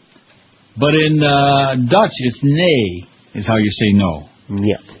 But in Dutch, it's nay is how you say no.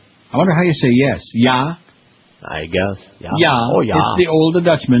 Yet. I wonder how you say yes. Ja. I guess. Yeah. Ja. Oh, yeah. It's the old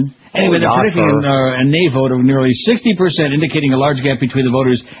Dutchman. Anyway, they're predicting a nay vote of nearly 60%, indicating a large gap between the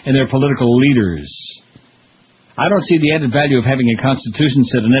voters and their political leaders. I don't see the added value of having a constitution,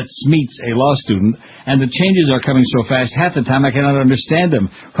 said Annette Smeets, a law student, and the changes are coming so fast, half the time I cannot understand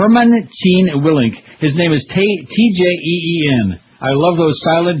them. Herman Teen Willink. His name is T-J-E-E-N. I love those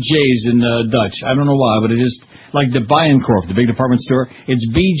silent J's in Dutch. I don't know why, but it's just like the Bijenkorf, the big department store. It's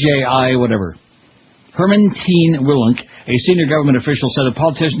B-J-I whatever. Herman Teen Willink, a senior government official, said that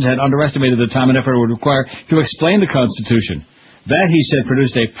politicians had underestimated the time and effort it would require to explain the Constitution. That, he said,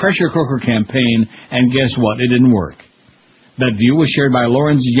 produced a pressure cooker campaign, and guess what? It didn't work. That view was shared by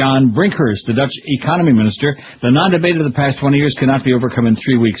Laurens Jan Brinkhorst, the Dutch economy minister. The non-debate of the past 20 years cannot be overcome in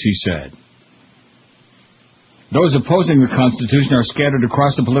 3 weeks, he said. Those opposing the Constitution are scattered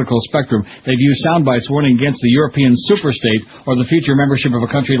across the political spectrum. They view sound bites warning against the European superstate or the future membership of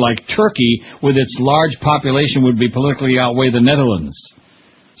a country like Turkey with its large population would be politically outweigh the Netherlands.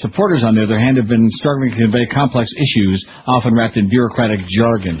 Supporters, on the other hand, have been struggling to convey complex issues, often wrapped in bureaucratic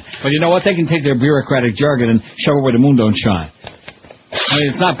jargon. But you know what? They can take their bureaucratic jargon and shove it where the moon don't shine. I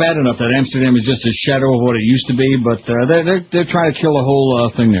mean, it's not bad enough that Amsterdam is just a shadow of what it used to be, but they're trying to kill the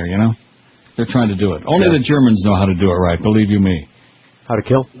whole thing there, you know? They're trying to do it. Only the Germans know how to do it right, believe you me. How to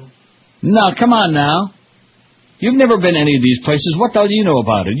kill? No, come on now. You've never been any of these places. What the hell do you know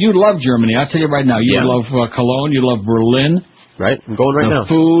about it? You love Germany. I'll tell you right now. You love Cologne. You love Berlin. Right? I'm going right now. The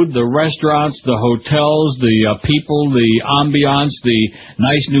food, the restaurants, the hotels, the people, the ambiance, the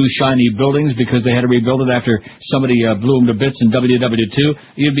nice new shiny buildings because they had to rebuild it after somebody blew them to bits in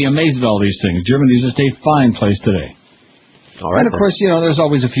WW2. You'd be amazed at all these things. Germany is just a fine place today. All right. And, of course, there's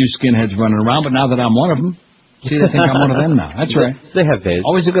always a few skinheads running around, but now that I'm one of them, see, they think I'm one of them now. That's right. They have days.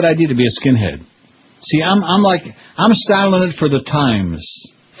 Always a good idea to be a skinhead. See, I'm styling it for the times,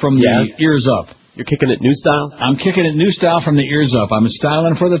 from the ears up. You're kicking it new style? I'm kicking it new style from the ears up. I'm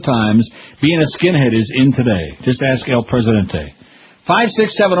styling for the times. Being a skinhead is in today. Just ask El Presidente.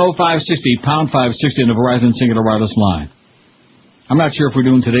 5670560, pound 560 on the Verizon Singular Wireless line. I'm not sure if we're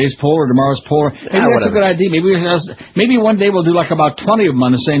doing today's poll or tomorrow's poll. Maybe that's a good idea. Maybe one day we'll do like about 20 of them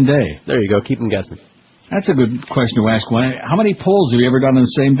on the same day. There you go. Keep them guessing. That's a good question to ask. How many polls have you ever done on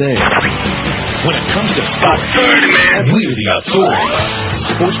the same day? When it comes to Scott Ferdinand, we're the authority.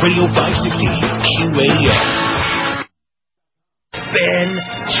 Sports Radio 560, QAM. Been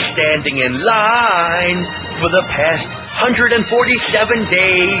standing in line for the past 147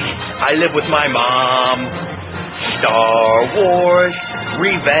 days. I live with my mom. Star Wars,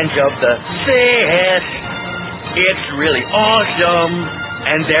 Revenge of the Sith. It's really awesome.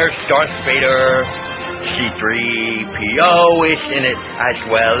 And there's Darth Vader. C-3PO is in it, as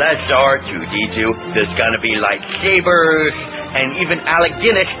well as R2-D2. There's gonna be lightsabers, and even Alec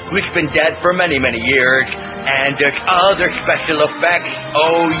Guinness, who's been dead for many, many years. And there's other special effects.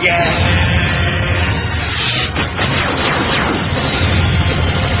 Oh, yeah.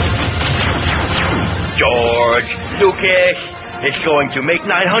 George Lucas is going to make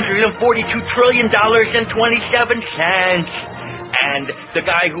 $942 trillion and 27 cents. And the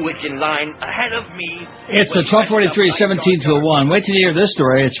guy who is in line ahead of me... It's a 12:43, 17 to 1. Wait till you hear this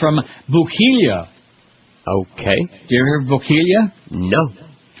story. It's from Bukilia. Okay. Do you hear of Bukilia? No.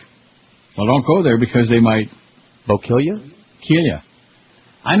 Well, don't go there because they might... Bukilia? Kill you.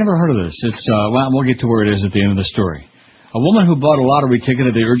 I never heard of this. It's, we'll get to where it is at the end of the story. A woman who bought a lottery ticket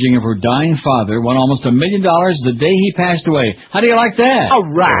at the urging of her dying father won almost $1 million the day he passed away. How do you like that? All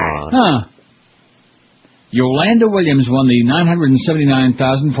right. Huh. Yolanda Williams won the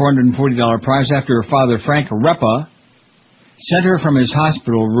 $979,440 prize after her father, Frank Repa, sent her from his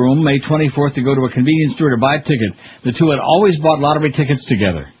hospital room May 24th to go to a convenience store to buy a ticket. The two had always bought lottery tickets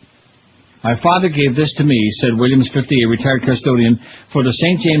together. My father gave this to me, said Williams, 50, a retired custodian for the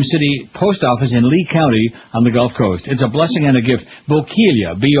St. James City Post Office in Lee County on the Gulf Coast. It's a blessing and a gift.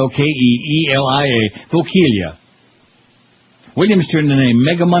 Bokelia, B-O-K-E-E-L-I-A, Bokelia. Williams turned in a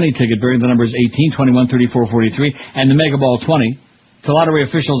Mega Money ticket bearing the numbers 18, 21, 34, 43, and the Mega Ball 20 to lottery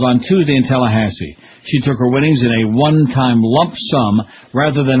officials on Tuesday in Tallahassee. She took her winnings in a one-time lump sum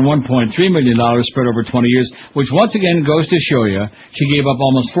rather than $1.3 million spread over 20 years, which once again goes to show you she gave up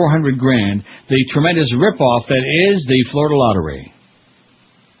almost $400,000, the tremendous ripoff that is the Florida Lottery.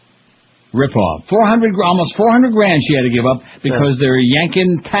 Ripoff. Almost $400,000 she had to give up because they're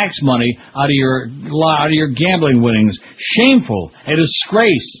yanking tax money out of your gambling winnings. Shameful. It is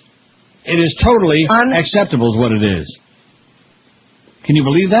disgrace. It is totally unacceptable is what it is. Can you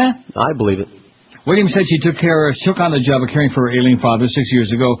believe that? I believe it. Williams said she took on the job of caring for her ailing father 6 years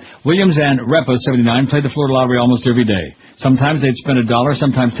ago. Williams and Repa, 79, played the Florida Lottery almost every day. Sometimes they'd spend $1,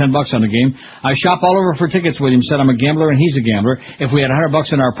 sometimes $10 on the game. I shop all over for tickets, Williams said. I'm a gambler and he's a gambler. If we had $100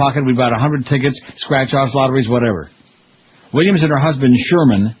 in our pocket, we'd buy 100 tickets, scratch-offs, lotteries, whatever. Williams and her husband,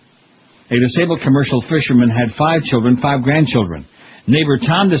 Sherman, a disabled commercial fisherman, had 5 children, 5 grandchildren. Neighbor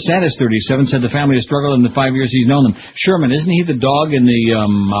Tom DeSantis, 37, said the family has struggled in the 5 years he's known them. Sherman, isn't he the dog in the,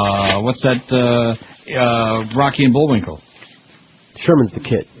 Rocky and Bullwinkle? Sherman's the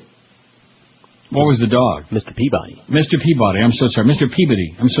kid. What was the dog? Mr. Peabody. Mr. Peabody, I'm so sorry. Mr.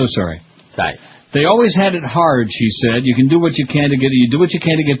 Peabody, I'm so sorry. Right. They always had it hard, she said. You can do what you can to get it. You do what you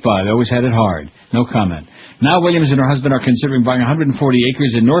can to get by. They always had it hard. No comment. Now Williams and her husband are considering buying 140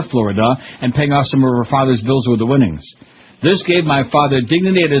 acres in North Florida and paying off some of her father's bills with the winnings. This gave my father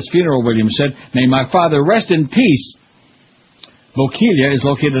dignity at his funeral, Williams said. May my father rest in peace. Bokelia is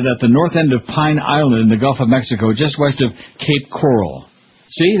located at the north end of Pine Island in the Gulf of Mexico, just west of Cape Coral.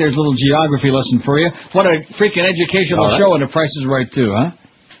 See, there's a little geography lesson for you. What a freaking educational show, and the price is right, too, huh?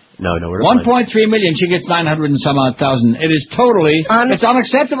 No, we're 1.3 million, she gets 900 and some odd thousand. It is totally, it's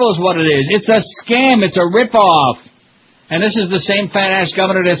unacceptable is what it is. It's a scam, it's a ripoff. And this is the same fat-ass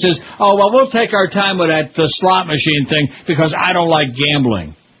governor that says, oh, well, we'll take our time with the slot machine thing because I don't like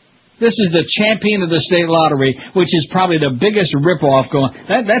gambling. This is the champion of the state lottery, which is probably the biggest ripoff going.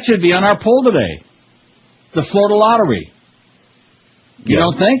 That should be on our poll today. The Florida Lottery. You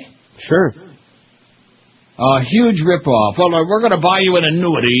don't think? Sure. Huge ripoff. Well, we're going to buy you an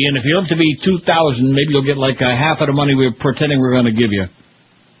annuity, and if you live to be 2,000, maybe you'll get like half of the money we're pretending we're going to give you.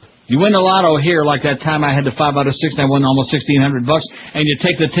 You win the lotto here, like that time I had the 5 out of 6, and I won almost $1,600, and you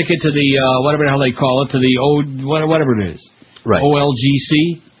take the ticket to the whatever the hell they call it, to the whatever it is, right?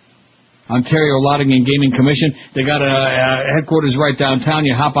 OLGC, Ontario Lotting and Gaming Commission. They got a headquarters right downtown.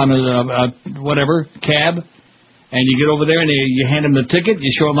 You hop on a whatever cab, and you get over there, and you hand them the ticket.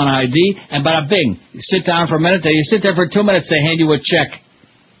 You show them an ID, and bada bing, you sit down for a minute. You sit there for 2 minutes. They hand you a check,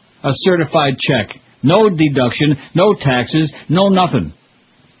 a certified check, no deduction, no taxes, no nothing.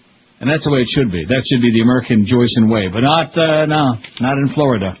 And that's the way it should be. That should be the American Joycean way. But not in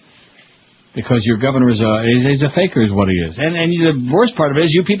Florida. Because your governor is a faker is what he is. And the worst part of it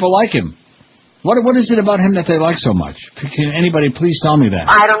is you people like him. What is it about him that they like so much? Can anybody please tell me that?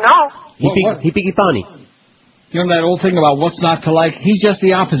 I don't know. Hippie funny. You know that old thing about what's not to like? He's just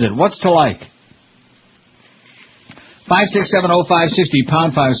the opposite. What's to like? 5670560,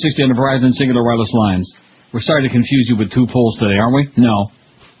 pound 560 on the Verizon Singular Wireless lines. We're sorry to confuse you with two polls today, aren't we? No.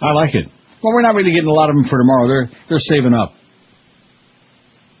 I like it. Well, we're not really getting a lot of them for tomorrow. They're saving up.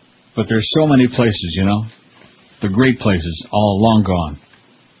 But there's so many places, you know. The great places, all long gone.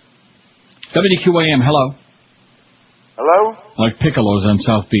 WQAM, hello. Hello? Like Piccolo's on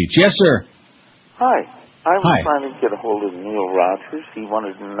South Beach. Yes, sir. Hi. I was trying to get a hold of Neil Rogers. He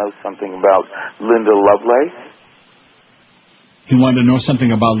wanted to know something about Linda Lovelace. He wanted to know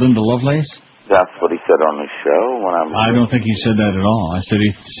something about Linda Lovelace? That's what he said on the show. I don't think he said that at all.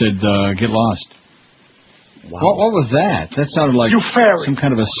 He said get lost. Wow. What was that? That sounded like some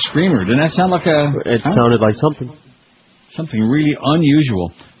kind of a screamer. Didn't that sound like a... It sounded like something. Something really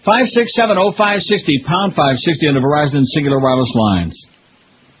unusual. 5670560, pound 560 on the Verizon Singular Wireless lines.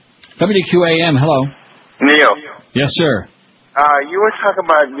 WQAM, hello. Neil. Yes, sir. You were talking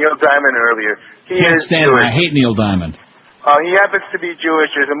about Neil Diamond earlier. Can't stand him. I hate Neil Diamond. He happens to be Jewish.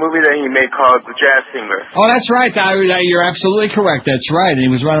 There's a movie that he made called The Jazz Singer. Oh, that's right. You're absolutely correct. That's right. And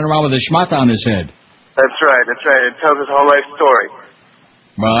he was running around with a schmata on his head. That's right. It tells his whole life story.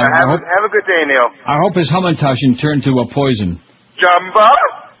 Well, have a good day, Neil. I hope his Hummintushin turned to a poison. Jumbo?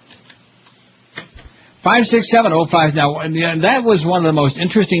 56705. Now, that was one of the most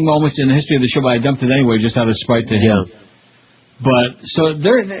interesting moments in the history of the show, but I dumped it anyway just out of spite to him. Yeah. But, so,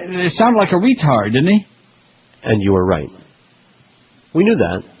 it sounded like a retard, didn't he? And you were right. We knew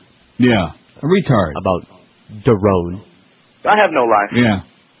that. Yeah, a retard. About Daron. I have no life. Yeah.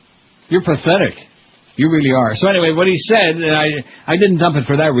 You're pathetic. You really are. So anyway, what he said, and I didn't dump it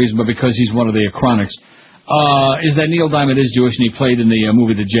for that reason, but because he's one of the chronics, is that Neil Diamond is Jewish, and he played in the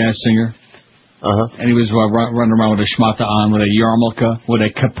movie The Jazz Singer. Uh-huh. And he was running around with a shmata on, with a yarmulke, with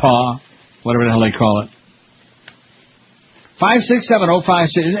a kippah, whatever the hell they call it.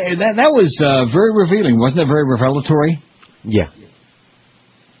 56705. That was very revealing, wasn't it? Very revelatory? Yeah.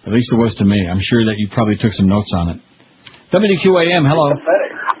 At least it was to me. I'm sure that you probably took some notes on it. WQAM, hello.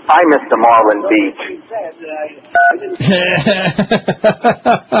 I miss the Marlin Beach.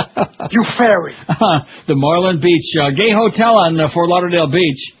 You fairy. The Marlin Beach, gay hotel on Fort Lauderdale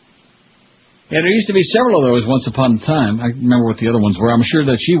Beach. Yeah, there used to be several of those once upon a time. I remember what the other ones were. I'm sure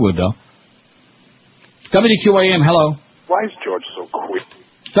that she would, though. WQAM, hello. Why is George so quick?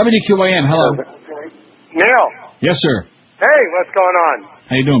 WQAM, hello. Neil. Yes, sir. Hey, what's going on?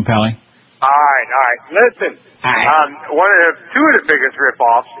 How you doing, Pally? All right. Listen, two of the biggest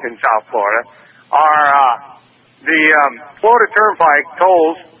rip-offs in South Florida are the Florida Turnpike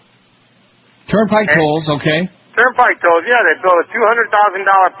tolls. Turnpike tolls, okay. Turnpike tolls, yeah, they built a $200,000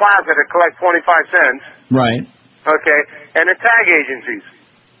 plaza to collect 25 cents. Right. Okay, and the tag agencies,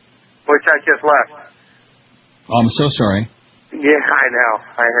 which I just left. Oh, I'm so sorry. Yeah, I know.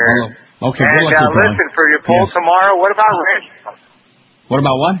 I heard. Oh, okay, and listen, for your poll tomorrow, what about Ranch House? What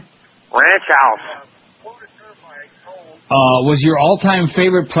about what? Ranch House. Was your all-time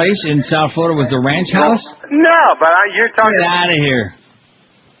favorite place in South Florida was the Ranch House? No, but you're talking... Get out of here.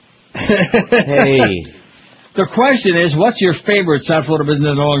 Hey. The question is, what's your favorite South Florida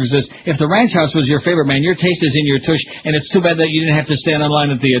business that no longer exists? If the Ranch House was your favorite, man, your taste is in your tush, and it's too bad that you didn't have to stand in line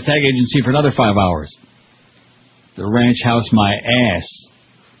at the tag agency for another 5 hours. The Ranch House, my ass.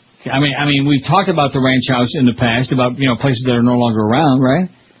 I mean, we've talked about the Ranch House in the past, about, places that are no longer around, right?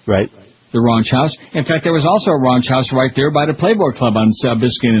 Right. The Ranch House. In fact, there was also a Ranch House right there by the Playboy Club on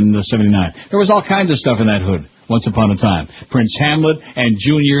Biscayne in the 79. There was all kinds of stuff in that hood once upon a time. Prince Hamlet and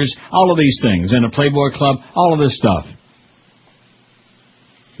Juniors, all of these things. And the Playboy Club, all of this stuff.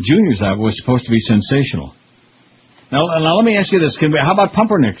 Juniors was supposed to be sensational. Now let me ask you this. How about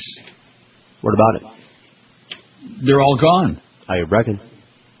Pumpernicks? What about it? They're all gone. I reckon.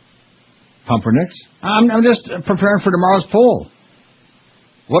 Pumpernicks? I'm just preparing for tomorrow's poll.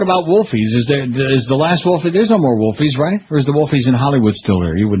 What about Wolfies? Is the last Wolfie? There's no more Wolfies, right? Or is the Wolfies in Hollywood still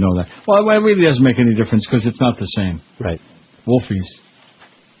there? You would know that. Well, it really doesn't make any difference because it's not the same. Right. Wolfies.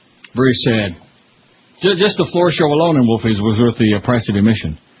 Very sad. Just the floor show alone in Wolfies was worth the price of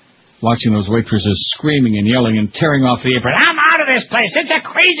admission. Watching those waitresses screaming and yelling and tearing off the apron. I'm out of this place. It's a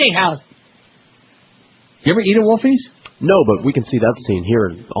crazy house. You ever eat at Wolfies? No, but we can see that scene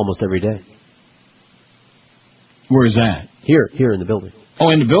here almost every day. Where is that? Here in the building. Oh,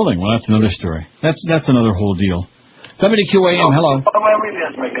 in the building. Well, that's another story. That's another whole deal. WQAM, hello.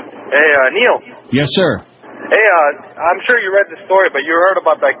 Hey, Neil. Yes, sir. Hey, I'm sure you read the story, but you heard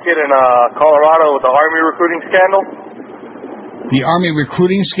about that kid in Colorado with the Army recruiting scandal? The Army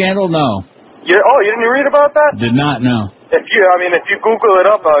recruiting scandal? No. You didn't read about that? Did not, no. If you Google it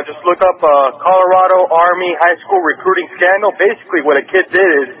up, just look up Colorado Army high school recruiting scandal. Basically, what a kid did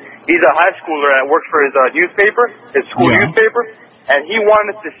is he's a high schooler that works for his newspaper, his school newspaper, and he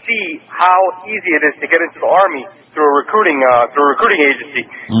wanted to see how easy it is to get into the Army through a recruiting agency.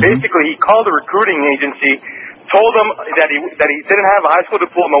 Mm-hmm. Basically, he called the recruiting agency, told them that he didn't have a high school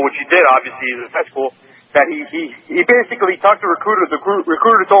diploma, which he did, obviously, he's in high school. That he basically talked to the recruiter. The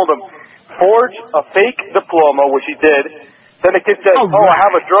recruiter told him, forge a fake diploma, which he did. Then the kid says, I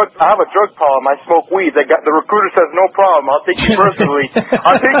have a drug problem. I smoke weed. The recruiter says, no problem. I'll take you personally.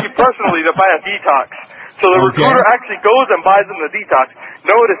 To buy a detox. So the recruiter actually goes and buys him the detox.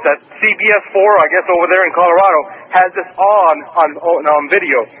 Notice that CBS 4, I guess over there in Colorado, has this on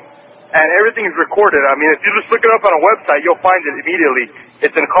video. And everything is recorded. I mean, if you just look it up on a website, you'll find it immediately.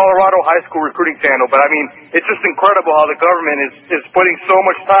 It's in Colorado high school recruiting scandal. But I mean, it's just incredible how the government is putting so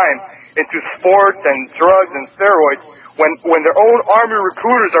much time into sports and drugs and steroids when their own Army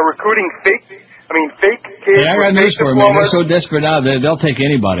recruiters are recruiting fake kids. Yeah, I got news for them, man. They're so desperate now, they'll take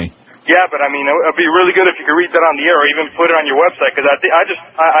anybody. Yeah, but I mean, it would be really good if you could read that on the air or even put it on your website, because I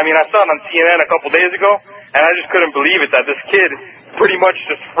saw it on CNN a couple days ago, and I just couldn't believe it that this kid pretty much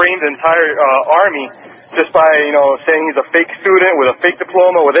just framed the entire Army just by, saying he's a fake student with a fake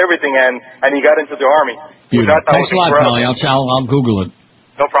diploma with everything, and he got into the Army. Thanks a lot, Pally. I'll Google it.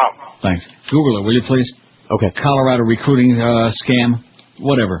 No problem. Thanks. Google it, will you please? Okay. Colorado recruiting scam,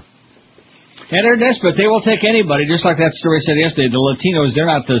 whatever. And they're desperate. They will take anybody, just like that story said yesterday. The Latinos, they're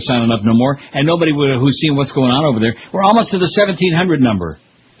not signing up no more, and nobody who's seen what's going on over there. We're almost to the 1,700 number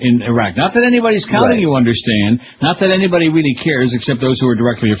in Iraq. Not that anybody's counting, you understand. Not that anybody really cares, except those who are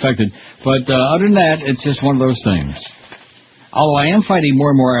directly affected. But other than that, it's just one of those things. Although I am finding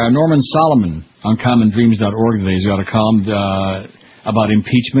more and more, Norman Solomon on commondreams.org today has got a column about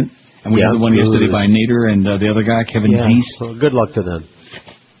impeachment. And we had the one yesterday by Nader and the other guy, Kevin Zeese. Well, good luck to them.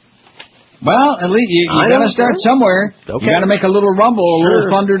 Well, at least you got to start somewhere. Okay. You got to make a little rumble, a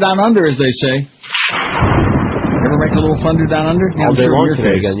little thunder down under, as they say. Ever make a little thunder down under? Yeah, all day long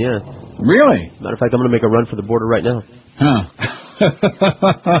today again, yeah. Really? Matter of fact, I'm going to make a run for the border right now. Huh.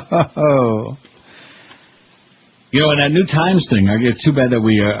 And that New Times thing, it's too bad that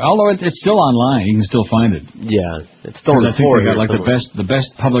although it's still online, you can still find it. Yeah, it's still on the floor. I think they got the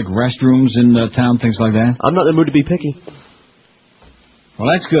best public restrooms in the town, things like that. I'm not in the mood to be picky. Well,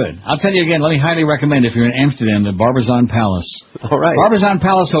 that's good. I'll tell you again, let me highly recommend, if you're in Amsterdam, the Barbizon Palace. All right. Barbizon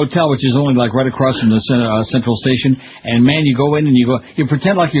Palace Hotel, which is only right across from the Central Station. And, man, you go in and you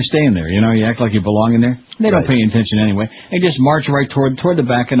pretend like you're staying there. You act like you belong in there. They don't pay attention anyway. They just march right toward the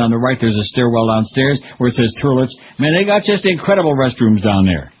back, and on the right there's a stairwell downstairs where it says toilets. Man, they got just incredible restrooms down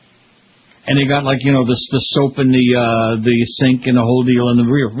there. And they got the soap and the sink and the whole deal and the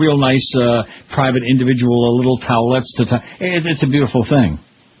real nice private individual little towelettes it's a beautiful thing.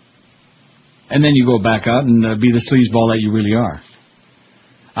 And then you go back out and be the sleazeball that you really are.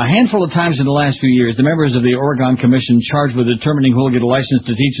 A handful of times in the last few years, the members of the Oregon Commission charged with determining who will get a license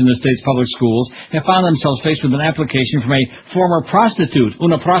to teach in the state's public schools have found themselves faced with an application from a former prostitute,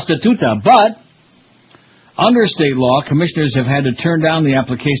 una prostituta, but under state law, commissioners have had to turn down the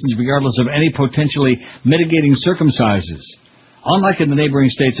applications regardless of any potentially mitigating circumstances. Unlike in the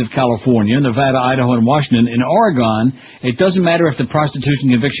neighboring states of California, Nevada, Idaho, and Washington, in Oregon, it doesn't matter if the prostitution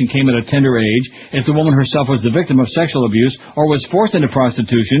conviction came at a tender age, if the woman herself was the victim of sexual abuse, or was forced into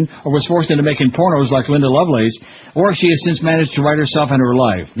prostitution, or was forced into making pornos like Linda Lovelace, or if she has since managed to write herself out of her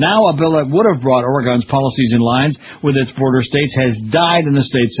life. Now, a bill that would have brought Oregon's policies in line with its border states has died in the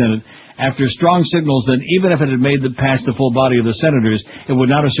state Senate after strong signals that even if it had made it past the full body of the senators, it would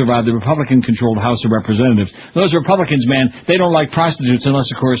not have survived the Republican-controlled House of Representatives. Those Republicans, man, they don't like prostitutes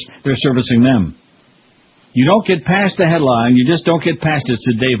unless, of course, they're servicing them. You don't get past the headline. You just don't get past it,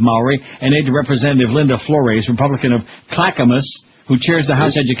 said Dave Mowry, and aide to Representative Linda Flores, Republican of Clackamas, who chairs the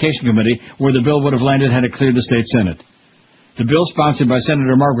House Education Committee, where the bill would have landed had it cleared the state Senate. The bill, sponsored by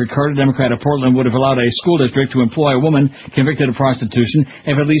Senator Mark Ricardo, Democrat of Portland, would have allowed a school district to employ a woman convicted of prostitution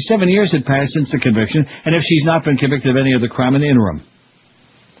if at least 7 years had passed since the conviction, and if she's not been convicted of any other crime in the interim.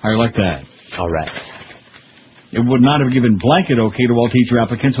 How do you like that? All right. It would not have given blanket okay to all teacher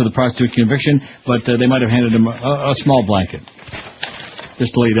applicants with a prostitute conviction, but they might have handed them a small blanket.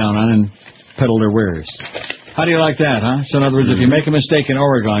 Just to lay down on and peddle their wares. How do you like that, huh? So in other words, if you make a mistake in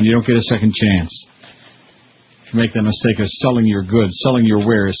Oregon, you don't get a second chance. Make the mistake of selling your goods, selling your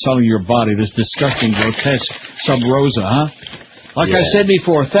wares, selling your body, this disgusting, grotesque sub rosa, huh? Like I said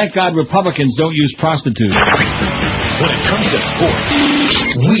before, thank God Republicans don't use prostitutes. When it comes to sports,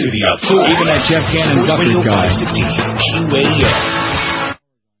 we're the authority. Even that Jeff Gannon Duffy guy.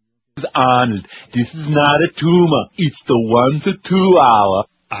 Arnold, this is not a tumor. It's the 1 to 2 hour.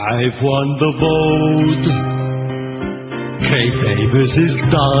 I've won the vote. Kate Davis is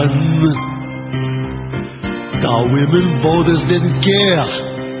done. The women voters didn't care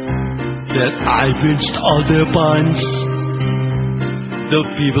that I pinched all their buns. The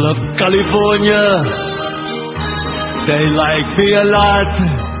people of California, they like me a lot.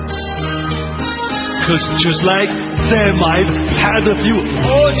 'Cause just like them, I've had a few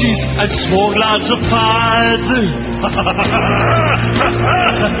orgies and smoked lots of pot.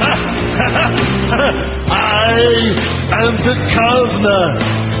 I am the governor,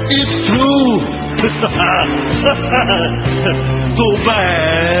 it's true. So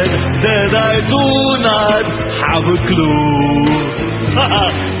bad that I do not have a clue.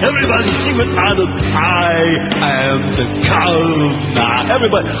 Everybody sing with Arnold. I am the governor.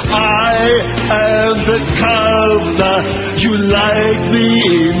 Everybody, I am the governor. You like me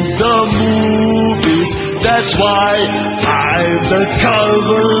in the movies. That's why I'm the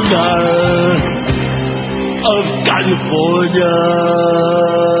governor of California.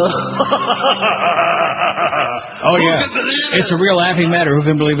 Oh, yeah. It's a real laughing matter. Who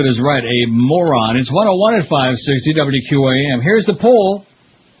can believe it is right? A moron. It's 101 at 560 WQAM. Here's the poll.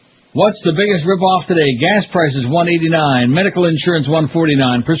 What's the biggest ripoff today? Gas prices, $1.89. Medical insurance,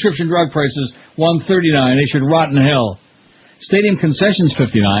 $1.49. Prescription drug prices, $1.39. They should rot in hell. Stadium concessions,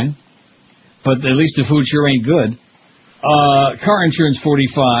 $59. But at least the food sure ain't good. Car insurance,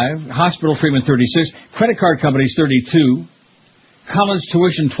 $45. Hospital treatment, $36. Credit card companies, $32. College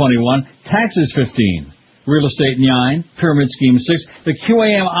tuition, $21. Taxes, $15. Real estate, $9. Pyramid scheme, $6. The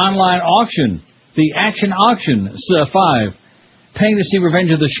QAM online auction, the action auction, $5. Paying to see Revenge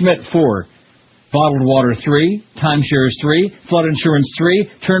of the Schmidt, $4. Bottled water, $3. Timeshares, $3. Flood insurance, $3.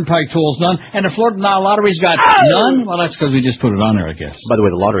 Turnpike tolls, none. And the Florida lottery's got none? Well, that's because we just put it on there, I guess. By the way,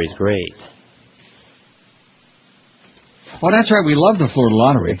 the lottery's great. Oh, that's right. We love the Florida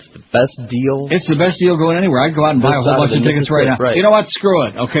lottery. It's the best deal. It's the best deal going anywhere. I'd go out and buy a whole bunch of tickets right now. Right. You know what? Screw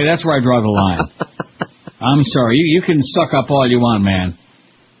it. Okay, that's where I draw the line. I'm sorry. You can suck up all you want, man.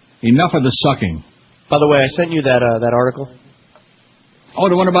 Enough of the sucking. By the way, I sent you that article. Oh,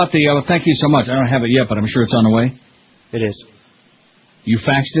 the one about the... thank you so much. I don't have it yet, but I'm sure it's on the way. It is. You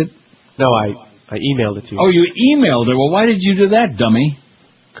faxed it? No, I emailed it to you. Oh, you emailed it. Well, why did you do that, dummy?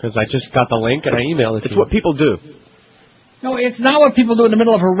 Because I just got the link and I emailed it to you. It's what people do. No, it's not what people do in the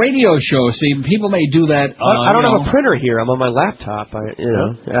middle of a radio show. See, people may do that. I don't have a printer here. I'm on my laptop.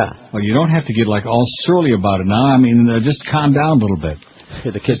 Yeah. Well, you don't have to get like all surly about it now. I mean, just calm down a little bit.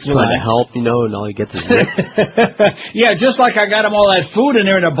 The kid's trying to help, and all he gets is ripped. Yeah, just like I got him all that food in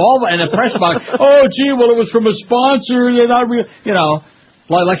there in the ball in the press box. Oh, gee, well, it was from a sponsor. They're not real,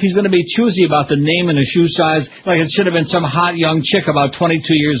 Like he's going to be choosy about the name and the shoe size. Like it should have been some hot young chick about 22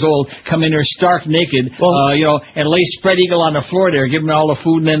 years old come in there stark naked, and lay spread eagle on the floor there, give him all the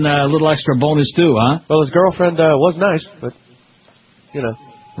food and then a little extra bonus too, huh? Well, his girlfriend was nice, but,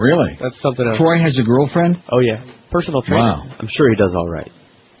 Really? That's something else. Troy has a girlfriend? Oh, yeah. Personal trainer. Wow. I'm sure he does all right.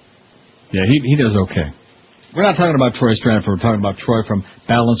 Yeah, he does okay. We're not talking about Troy Stratford. We're talking about Troy from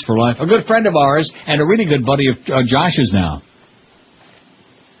Balance for Life. A good friend of ours and a really good buddy of Josh's now.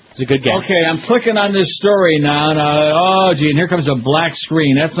 He's a good guy. Okay, I'm clicking on this story now. And here comes a black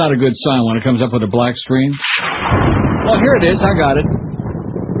screen. That's not a good sign when it comes up with a black screen. Well, here it is. I got it.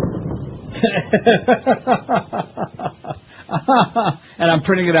 And I'm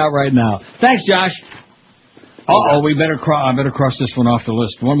printing it out right now. Thanks, Josh. I better cross this one off the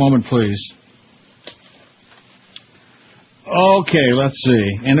list. One moment, please. Okay, let's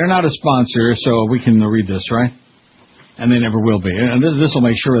see. And they're not a sponsor, so we can read this, right? And they never will be. And this will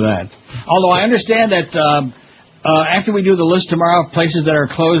make sure of that. Although I understand that after we do the list tomorrow, places that are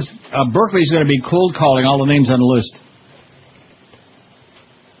closed, Berkeley's going to be cold calling all the names on the list.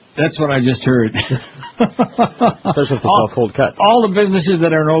 That's what I just heard. Especially if it's cold cut. All the businesses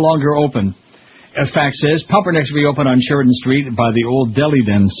that are no longer open. A fact says Pumpernicks reopened on Sheridan Street by the old Deli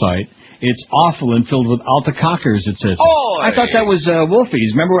Den site. It's awful and filled with alpacockers, it says. I thought that was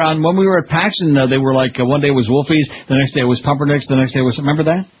Wolfie's. Remember when we were at PAX and they were like, one day was Wolfie's, the next day was Pumpernicks, the next day was... Remember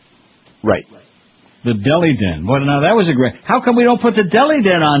that? Right. The Deli Den. Well, now that was a great... How come we don't put the Deli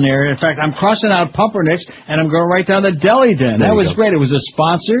Den on there? In fact, I'm crossing out Pumpernicks, and I'm going to write down the Deli Den. That was great. It was a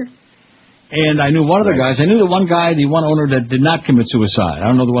sponsor, and I knew one of the guys. I knew the one guy, the one owner that did not commit suicide. I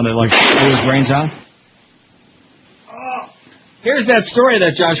don't know the one that, blew his brains out. Here's that story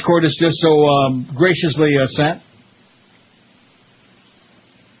that Josh Cordes just so graciously sent.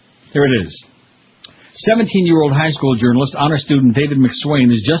 Here it is. 17-year-old high school journalist, honor student David McSwain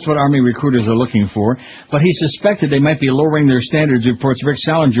is just what Army recruiters are looking for, but he suspected they might be lowering their standards, reports Rick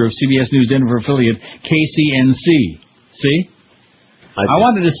Salinger of CBS News Denver affiliate KCNC. See? I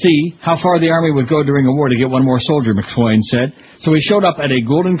wanted to see how far the Army would go during a war to get one more soldier, McSwain said, so he showed up at a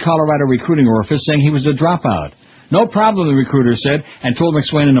Golden, Colorado recruiting orifice saying he was a dropout. No problem, the recruiter said, and told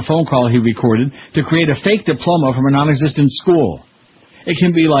McSwain in a phone call he recorded to create a fake diploma from a non-existent school. It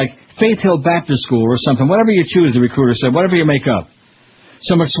can be like Faith Hill Baptist School or something, whatever you choose, the recruiter said, whatever you make up.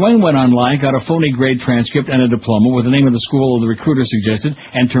 So McSwain went online, got a phony grade transcript and a diploma with the name of the school the recruiter suggested,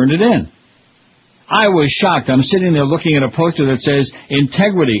 and turned it in. I was shocked. I'm sitting there looking at a poster that says,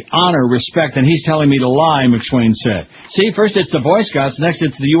 integrity, honor, respect, and he's telling me to lie, McSwain said. See, first it's the Boy Scouts, next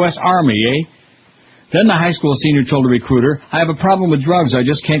it's the U.S. Army, eh? Then the high school senior told the recruiter, I have a problem with drugs. I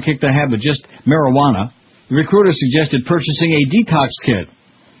just can't kick the habit, just marijuana. The recruiter suggested purchasing a detox kit.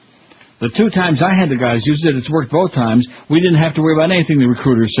 The 2 times I had the guys use it, it's worked both times. We didn't have to worry about anything, the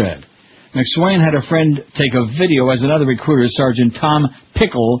recruiter said. McSwain had a friend take a video as another recruiter, Sergeant Tom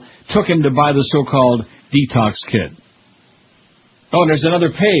Pickle, took him to buy the so-called detox kit. Oh, and there's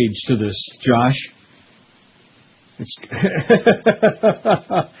another page to this, Josh.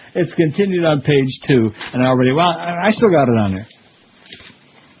 It's continued on page 2, and I still got it on there.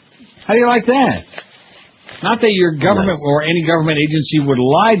 How do you like that? Not that your government or any government agency would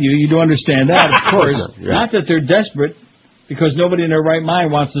lie to you. You do understand that, of course. Not that they're desperate, because nobody in their right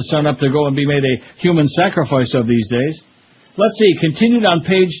mind wants the sun up to go and be made a human sacrifice of these days. Let's see. Continued on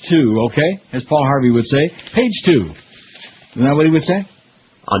page 2, okay? As Paul Harvey would say. Page 2. Isn't that what he would say?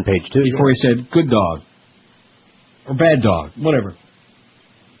 On page 2. Before he said, good dog. Or bad dog. Whatever.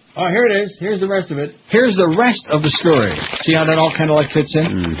 Oh, here it is. Here's the rest of it. Here's the rest of the story. See how that all kind of fits in?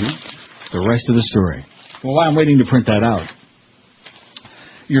 Mm-hmm. The rest of the story. Well, I'm waiting to print that out.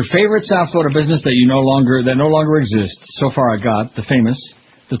 Your favorite South Florida business that no longer exists. So far I got the famous,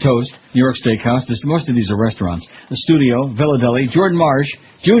 the Toast, New York Steakhouse. Most of these are restaurants. The Studio, Villa Deli, Jordan Marsh,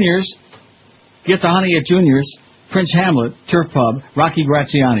 Junior's, Get the Honey at Junior's, Prince Hamlet, Turf Pub, Rocky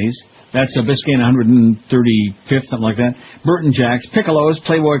Graziani's. That's a Biscayne 135th, something like that. Burton Jack's, Piccolo's,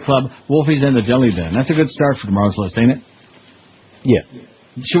 Playboy Club, Wolfie's, and the Deli Den. That's a good start for tomorrow's list, ain't it? Yeah.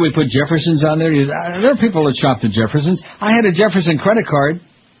 Should we put Jefferson's on there? There are people that shop at Jefferson's. I had a Jefferson credit card,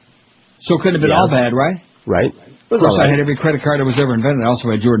 so it couldn't have been all bad, right? Right. Of course, I had every credit card that was ever invented. I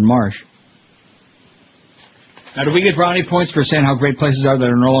also had Jordan Marsh. Now, do we get brownie points for saying how great places are that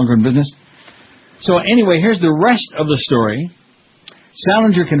are no longer in business? So anyway, here's the rest of the story.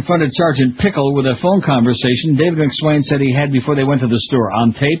 Salinger confronted Sergeant Pickle with a phone conversation David McSwain said he had before they went to the store.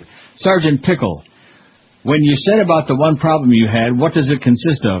 On tape, Sergeant Pickle, when you said about the one problem you had, what does it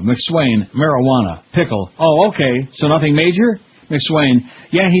consist of? McSwain, marijuana. Pickle, oh, okay, so nothing major? McSwain,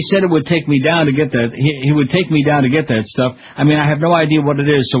 yeah, he said it would take me down to get that. He would take me down to get that stuff. I mean, I have no idea what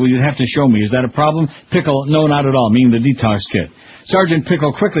it is, so you'd have to show me. Is that a problem? Pickle, no, not at all, meaning the detox kit. Sergeant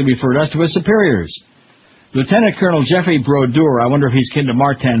Pickle quickly referred us to his superiors. Lieutenant Colonel Jeffrey Brodeur, I wonder if he's kin to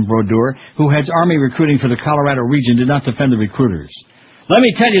Martin Brodeur, who heads Army recruiting for the Colorado region, did not defend the recruiters. Let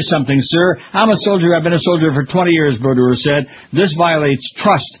me tell you something, sir. I'm a soldier. I've been a soldier for 20 years, Brodeur said. This violates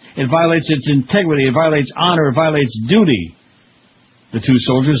trust. It violates its integrity. It violates honor. It violates duty. The 2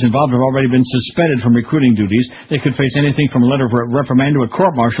 soldiers involved have already been suspended from recruiting duties. They could face anything from a letter of reprimand to a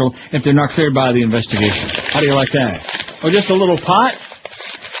court-martial if they're not cleared by the investigation. How do you like that? Oh, just a little pot?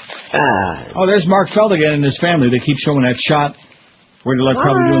 Oh, there's Mark Feld again and his family. They keep showing that shot where they're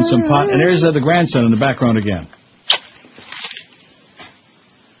probably doing some pot. And there's the grandson in the background again.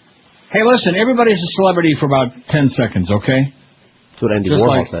 Hey, listen, everybody's a celebrity for about 10 seconds, okay? That's what Andy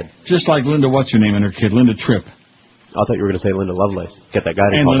Warhol said. Just like Linda, what's her name, and her kid, Linda Tripp. I thought you were going to say Linda Lovelace. Get that guy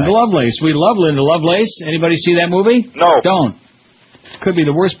to call Linda Lovelace. We love Linda Lovelace. Anybody see that movie? No. Don't. Could be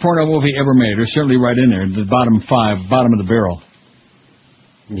the worst porno movie ever made. Or certainly right in there, the bottom 5, bottom of the barrel.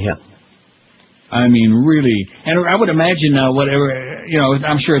 Yeah. I mean, really. And I would imagine now, whatever,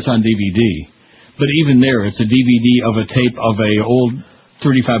 I'm sure it's on DVD, but even there, it's a DVD of a tape of a old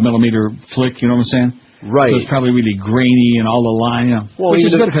 35 millimeter flick. You know what I'm saying? Right. So it's probably really grainy and all the line, which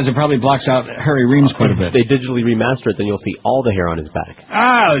is good because it probably blocks out Harry Reams quite a bit. If they digitally remaster it, then you'll see all the hair on his back.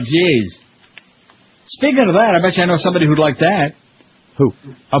 Oh, jeez. Speaking of that, I bet you I know somebody who'd like that. Who?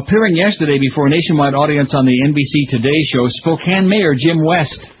 Appearing yesterday before a nationwide audience on the NBC Today show, Spokane Mayor Jim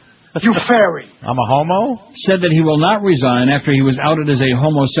West. You fairy. I'm a homo? Said that he will not resign after he was outed as a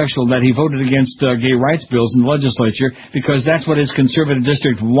homosexual, that he voted against gay rights bills in the legislature because that's what his conservative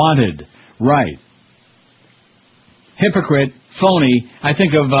district wanted. Right. Hypocrite, phony. I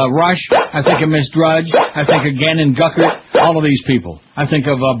think of Rush. I think of Miss Drudge. I think of Gannon Guckert. All of these people. I think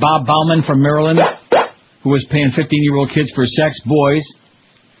of Bob Bauman from Maryland, who was paying 15-year-old kids for sex, boys.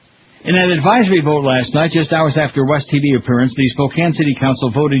 In an advisory vote last night, just hours after West TV appearance, the Spokane City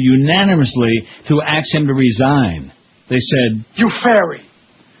Council voted unanimously to ask him to resign. They said, "You fairy."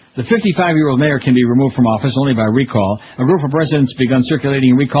 The 55-year-old mayor can be removed from office only by recall. A group of residents begun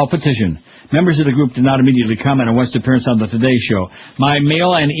circulating a recall petition. Members of the group did not immediately comment on West's appearance on the Today Show. "My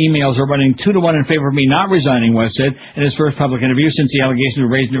mail and emails are running 2-to-1 in favor of me not resigning," West said in his first public interview since the allegations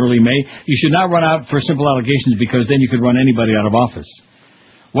were raised in early May. "You should not run out for simple allegations because then you could run anybody out of office."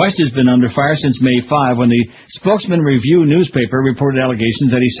 West has been under fire since May 5 when the Spokesman Review newspaper reported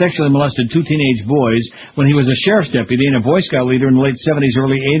allegations that he sexually molested 2 teenage boys when he was a sheriff's deputy and a Boy Scout leader in the late 70s,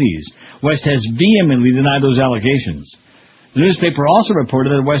 early 80s. West has vehemently denied those allegations. The newspaper also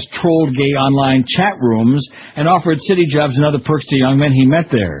reported that West trolled gay online chat rooms and offered city jobs and other perks to young men he met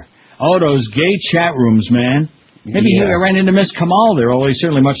there. Oh, those gay chat rooms, man. Maybe he ran into Miss Kamal there, although he's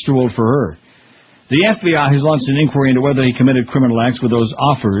certainly much too old for her. The FBI has launched an inquiry into whether he committed criminal acts with those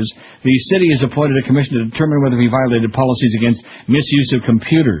offers. The city has appointed a commission to determine whether he violated policies against misuse of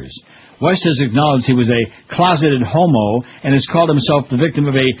computers. West has acknowledged he was a closeted homo and has called himself the victim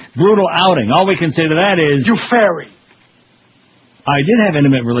of a brutal outing. All we can say to that is, "You fairy." "I did have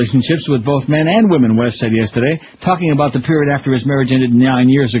intimate relationships with both men and women," West said yesterday, talking about the period after his marriage ended 9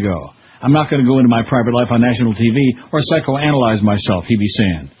 years ago. "I'm not going to go into my private life on national TV or psychoanalyze myself," he be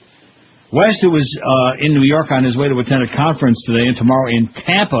saying. West, who was in New York on his way to attend a conference today and tomorrow in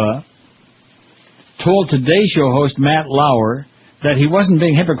Tampa, told Today Show host Matt Lauer that he wasn't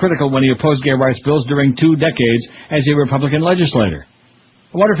being hypocritical when he opposed gay rights bills during 2 decades as a Republican legislator.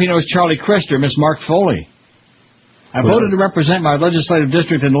 I wonder if he knows Charlie Crist or Miss Mark Foley. "I voted to represent my legislative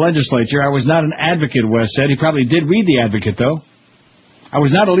district in the legislature. I was not an advocate," West said. He probably did read the Advocate, though. "I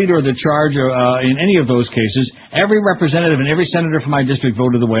was not a leader of the charge in any of those cases. Every representative and every senator from my district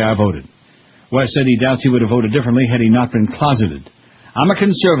voted the way I voted." West said he doubts he would have voted differently had he not been closeted. "I'm a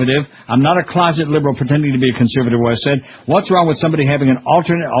conservative. I'm not a closet liberal pretending to be a conservative," West said. "What's wrong with somebody having an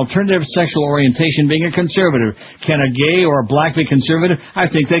alternative sexual orientation being a conservative? Can a gay or a black be conservative? I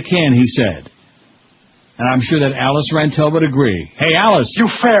think they can," he said. And I'm sure that Alice Rantel would agree. "Hey, Alice." "You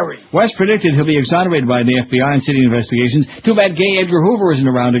fairy." West predicted he'll be exonerated by the FBI and city investigations. Too bad gay Edgar Hoover isn't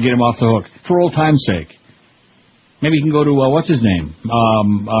around to get him off the hook, for old time's sake. Maybe he can go to, what's his name?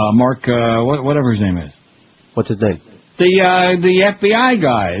 Mark, whatever his name is. What's his name? The FBI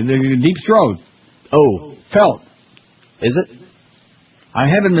guy, the Deep Throat. Oh. Felt. Is it? "I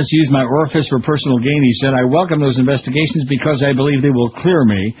haven't misused my orifice for personal gain," he said. "I welcome those investigations because I believe they will clear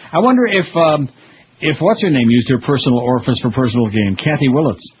me." I wonder if what's her name used her personal orifice for personal gain, Kathy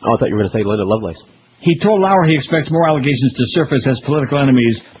Willits. Oh, I thought you were going to say Linda Lovelace. He told Lauer he expects more allegations to surface as political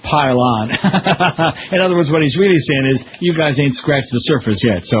enemies pile on. In other words, what he's really saying is, you guys ain't scratched the surface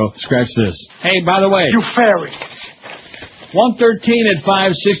yet, so scratch this. Hey, by the way. "You fairy." 113 at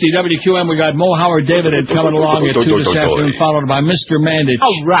 560 WQM. We got Mo Howard David coming along at 2 this afternoon, followed by Mr. Mandich.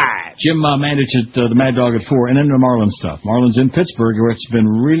 All right. Jim Mandich at the Mad Dog at 4, and then the Marlins stuff. Marlins in Pittsburgh, where it's been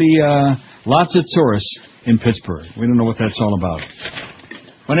really lots of tourists in Pittsburgh. We don't know what that's all about.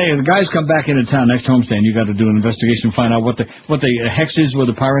 When the guys come back into town next homestand, you got to do an investigation, find out what the hex is with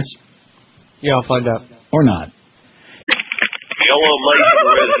the pirates. Yeah, I'll find out. Or not. Hello, Mason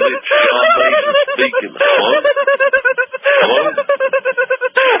resident. John Mason speaking.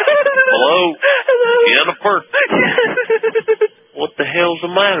 Hello? Jennifer? What the hell's the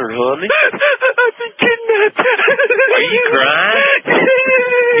matter, honey? I've been kidnapped. Are you crying?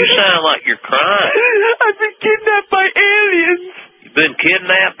 You sound like you're crying. I've been kidnapped by aliens. Been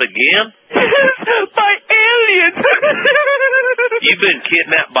kidnapped again? Yes, by aliens. You've been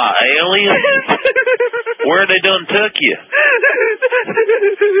kidnapped by aliens? Where they done took you?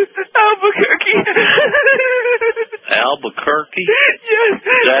 Albuquerque. Albuquerque? Yes.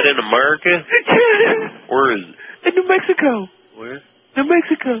 Is that in America? Yes. Where is it? In New Mexico. Where? New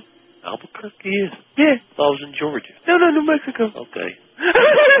Mexico. Albuquerque is? Yeah. I was in Georgia. No, New Mexico. Okay.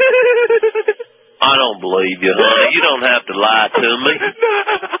 believe you, honey. You don't have to lie to me. No,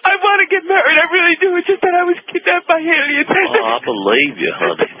 I want to get married. I really do. It's just that I was kidnapped by aliens. Oh, I believe you,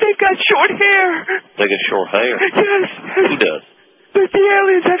 honey. They've got short hair. They got short hair? Yes. Who does? The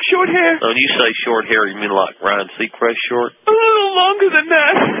aliens have short hair. When you say short hair, you mean like Ryan Seacrest short? A little longer than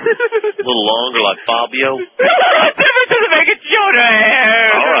that. A little longer, like Fabio? That doesn't make it shorter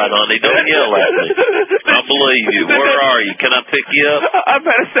hair. All right, honey, don't yell at me. I believe you. Where are you? Can I pick you up? I'm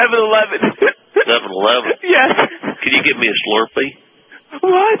at a 7-Eleven. 7-Eleven? Yes. Can you get me a Slurpee?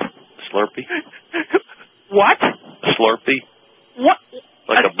 What? A Slurpee? What? A Slurpee? What?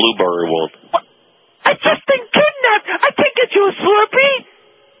 Like a blueberry one. What? I just been kidnapped. I can't get you a Slurpee.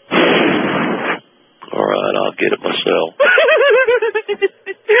 All right, I'll get it myself.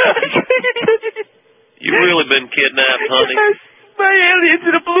 You really been kidnapped, honey? Yes, my aliens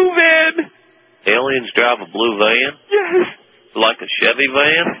in a blue van. Aliens drive a blue van? Yes. Like a Chevy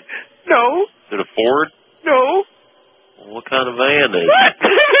van? No. Is it a Ford? No. Well, what kind of van is it?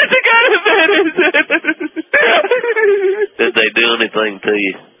 What kind of van is it? Did they do anything to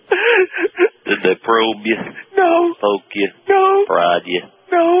you? Did they probe you? No. Poke you? No. Prod you?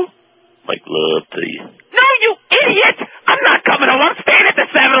 No. Make love to you? No, you idiot! I'm not coming home. I'm staying at the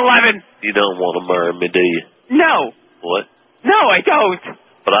 7-Eleven. You don't want to marry me, do you? No. What? No, I don't.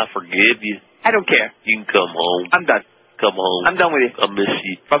 But I forgive you. I don't care. You can come home. I'm done. Come home. I'm done with you. I miss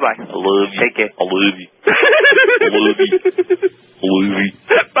you. Bye-bye. I love you. Take care. I love you. I love you. I love you.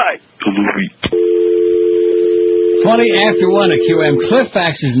 Bye. I love you. 20 after 1 at QM. Cliff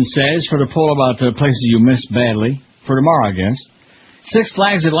faxes and says, for the poll about the places you missed badly, for tomorrow, I guess, Six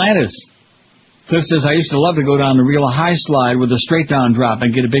Flags Atlantis. Cliff says, I used to love to go down the real high slide with a straight down drop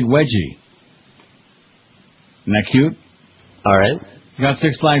and get a big wedgie. Isn't that cute? All right. You got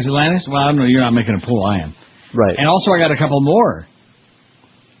Six Flags Atlantis? Well, I don't know. You're not making a poll. I am. Right. And also I got a couple more.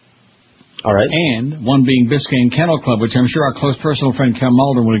 All right. And one being Biscayne Kennel Club, which I'm sure our close personal friend Ken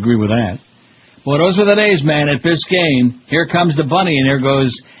Malden would agree with that. Well, those were the days, man, at Biscayne. Here comes the bunny, and there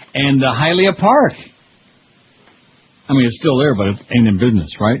goes, and Hialeah Park. I mean, it's still there, but it ain't in business,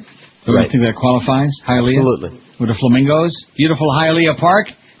 right? Don't you think that qualifies, Hialeah? Absolutely. With the flamingos? Beautiful Hialeah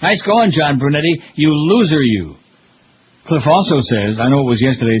Park? Nice going, John Brunetti. You loser, you. Cliff also says, I know it was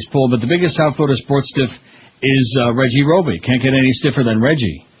yesterday's poll, but the biggest South Florida sports stiff is Reggie Roby. Can't get any stiffer than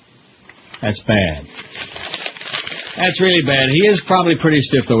Reggie. That's bad. That's really bad. He is probably pretty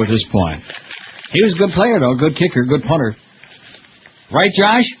stiff, though, at this point. He was a good player, though. Good kicker, good punter. Right,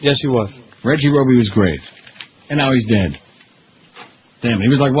 Josh? Yes, he was. Reggie Roby was great. And now he's dead. Damn,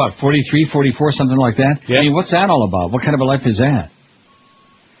 he was like, what, 43, 44, something like that? Yeah. I mean, what's that all about? What kind of a life is that?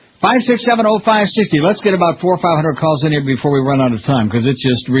 5670560. Let's get about 400 or 500 calls in here before we run out of time, because it's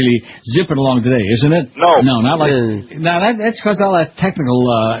just really zipping along today, isn't it? No. No, not like... No, that's because all that technical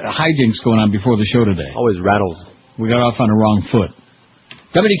hijinks going on before the show today. Always rattles. We got off on the wrong foot.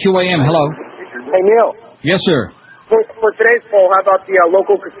 WQAM, hello. Hey, Neil. Yes, sir. For today's poll, how about the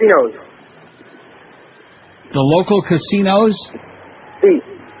local casinos? The local casinos?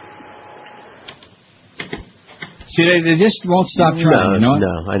 See, they just won't stop trying, you know?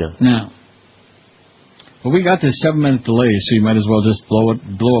 No, I know. No. Well, we got this 7-minute delay, so you might as well just blow a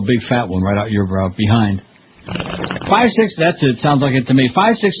big fat one right out your behind. 56, that's it. Sounds like it to me.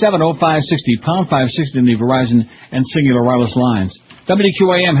 5670560, pound 560 in the Verizon and Singular wireless lines.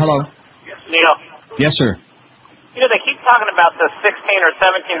 WQAM, hello. Neil. Yes, sir. You know, they keep talking about the 16 or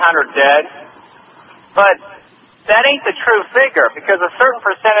 1,700 dead, but that ain't the true figure, because a certain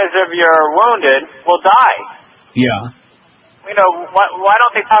percentage of your wounded will die. Yeah. You know, why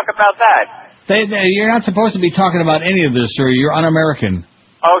don't they talk about that? You're not supposed to be talking about any of this, sir. You're un-American.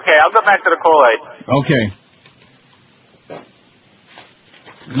 Okay, I'll go back to the Kool-Aid. Okay.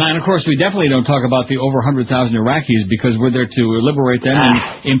 Now, and of course, we definitely don't talk about the over 100,000 Iraqis, because we're there to liberate them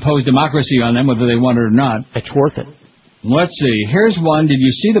and impose democracy on them, whether they want it or not. It's worth it. Let's see. Here's one. Did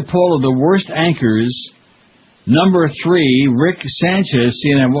you see the poll of the worst anchors? Number 3, Rick Sanchez,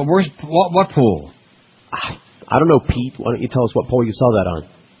 CNN. What poll? I don't know, Pete. Why don't you tell us what poll you saw that on?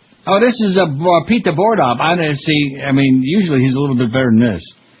 Oh, this is Pete the Board Op. I didn't see. I mean, usually he's a little bit better than this.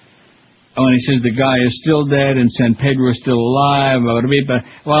 Oh, and he says the guy is still dead and San Pedro is still alive.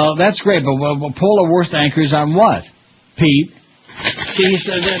 Well, that's great, but poll of worst anchors on what, Pete? See,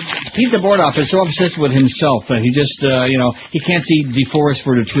 Pete the Board Op is so obsessed with himself that he just, he can't see DeForest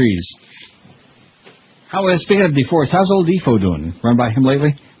for the trees. Speaking of DeForest, how's old Defo doing? Run by him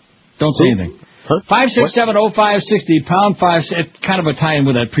lately? Don't say anything. Huh? 5670560, pound 5. It's kind of a tie-in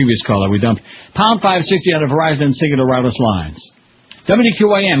with that previous caller we dumped. Pound 560 on the Verizon and Singular wireless lines.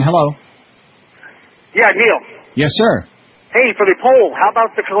 WQAM, hello. Yeah, Neil. Yes, sir. Hey, for the poll, how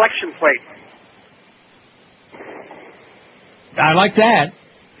about the collection plate? I like that.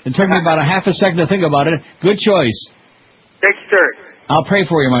 It took me about a half a second to think about it. Good choice. Thanks, sir. I'll pray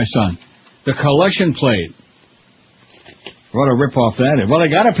for you, my son. The collection plate. What a rip-off that is. Well, they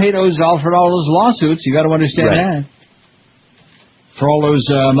got to pay those for all those lawsuits. You got to understand that. For all those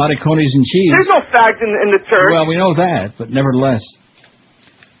mariconis and cheese. There's no fact in the church. Well, we know that, but nevertheless.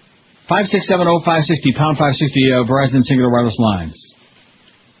 5670560, pound 560, Verizon Singular Wireless Lines.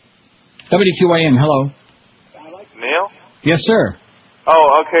 WQAM, hello. Neil? Yes, sir. Oh,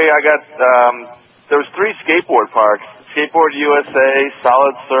 okay, I got, there was 3 skateboard parks. Skateboard USA,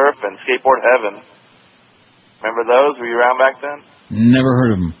 Solid Surf, and Skateboard Heaven. Remember those? Were you around back then? Never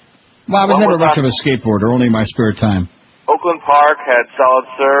heard of them. Well, I was never much of a skateboarder, only in my spare time. Oakland Park had Solid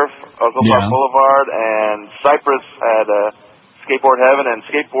Surf, Oakland Park Boulevard, and Cypress had Skateboard Heaven, and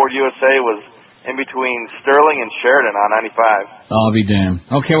Skateboard USA was in between Sterling and Sheridan on 95. I'll be damned.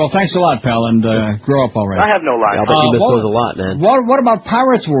 Okay, well, thanks a lot, pal, and grow up all right. I have no life. I bet you missed those a lot, man. What about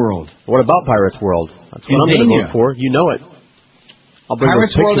Pirates World? What about Pirates World? That's what I'm going to vote for. You know it. I'll bring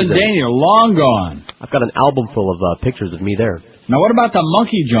Pirates World in Dania, long gone. I've got an album full of pictures of me there. Now, what about the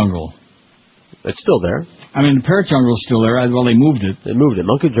Monkey Jungle? It's still there. I mean, the Parrot Jungle is still there. Well, they moved it. They moved it.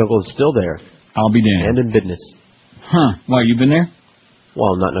 Monkey Jungle is still there. I'll be damned. And in business. Huh. Why, you been there?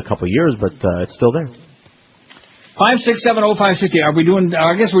 Well, not in a couple of years, but it's still there. 5670560. Are we doing?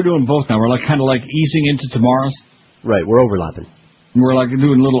 I guess we're doing both now. We're like kind of like easing into tomorrow's. Right. We're overlapping. We're like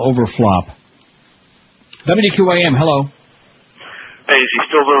doing a little overflop. WQAM. Hello. Hey, is he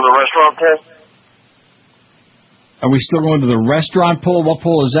still doing the restaurant poll? Are we still going to the restaurant poll? What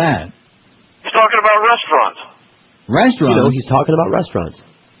poll is that? He's talking about restaurants. Restaurants? You know, he's talking about restaurants.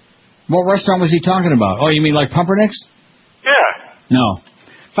 What restaurant was he talking about? Oh, you mean like Pumpernicks? Yeah. No.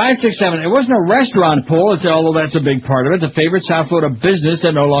 567. It wasn't a restaurant poll, although that's a big part of it. It's a favorite South Florida business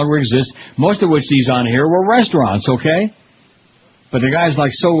that no longer exists, most of which these on here were restaurants, okay? But the guy's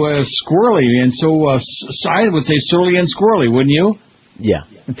like so squirrely and so, I would say surly and squirrely, wouldn't you? Yeah.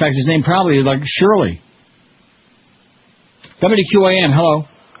 In fact, his name probably is like Shirley. WQAM, hello.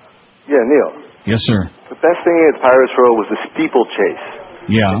 Yeah, Neil. Yes, sir. The best thing at Pirates World was the steeplechase.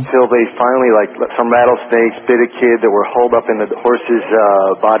 Yeah. Until they finally, like, some rattlesnakes bit a kid that were holed up in the horse's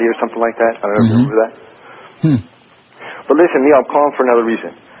body or something like that. I don't know if you remember that. But listen, Neil, I'm calling for another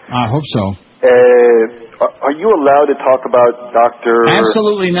reason. I hope so. Are you allowed to talk about Dr.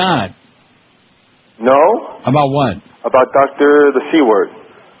 Absolutely not. No? About what? About Dr. the C word.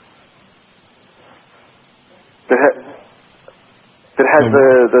 That has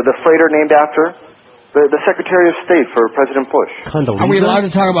the freighter named after the Secretary of State for President Bush. Condoleezza? Are we allowed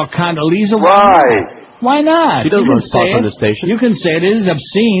to talk about Condoleezza? Right. Why not? She doesn't run spots on the station. You can say it is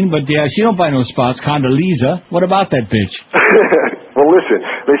obscene, but she don't buy no spots. Condoleezza. What about that bitch? Well, listen.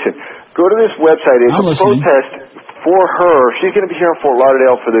 Go to this website. It's a protest for her. She's going to be here in Fort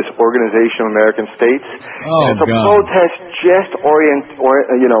Lauderdale for this Organization of American States. Oh, and it's a protest just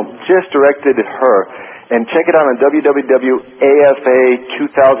directed at her. And check it out on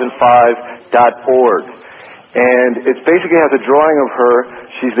www.afa2005.org. And it basically has a drawing of her.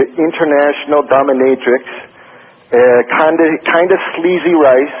 She's the international dominatrix, kind of sleazy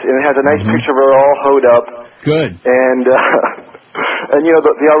rice, and it has a nice picture of her all hoed up. Good. And you know,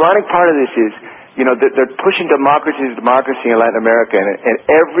 the ironic part of this is, you know, they're pushing democracy in Latin America, and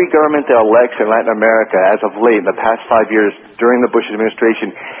every government that elects in Latin America as of late, in the past 5 years, during the Bush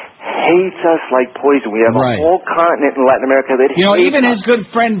administration, hates us like poison. We have a whole continent in Latin America that hates us. Even his good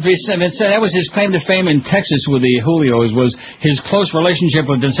friend Vicente, that was his claim to fame in Texas with the Julios, was his close relationship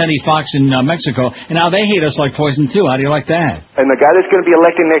with Vicente Fox in Mexico, and now they hate us like poison too. How do you like that? And the guy that's going to be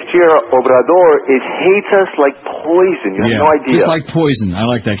elected next year, Obrador, hates us like poison. You have no idea. Just like poison. I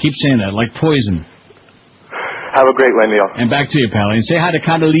like that. Keep saying that, like poison. Have a great one, Neil. And back to you, pal. And say hi to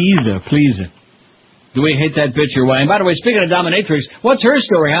Condoleezza, please. Do we hate that bitch or what? And by the way, speaking of dominatrix, what's her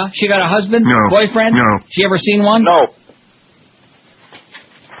story, huh? She got a husband? No. Boyfriend? No. She ever seen one? No.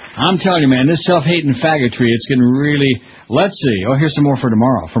 I'm telling you, man, this self-hating faggotry, it's getting really... Let's see. Oh, here's some more for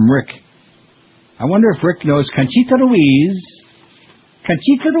tomorrow from Rick. I wonder if Rick knows Conchita Ruiz.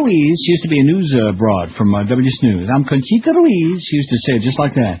 Conchita Ruiz. She used to be a news broad from W Snooze. I'm Conchita Ruiz. She used to say it just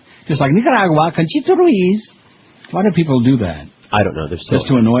like that. Just like Nicaragua, Conchita Ruiz. Why do people do that? I don't know. They're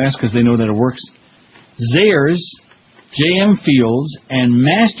just to annoy us because they know that it works. Zayers, J.M. Fields, and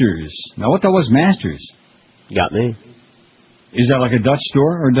Masters. Now, what the was Masters? Got me. Is that like a Dutch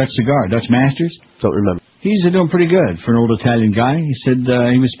store or a Dutch cigar? Dutch Masters? Don't remember. He's doing pretty good for an old Italian guy. He said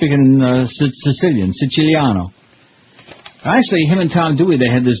he was speaking in Siciliano. Actually, him and Tom Dewey, they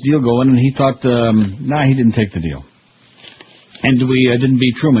had this deal going, and he thought, he didn't take the deal. And Dewey didn't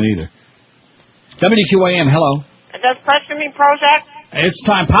beat Truman either. WQAM, hello. Does Preston mean Prozac? It's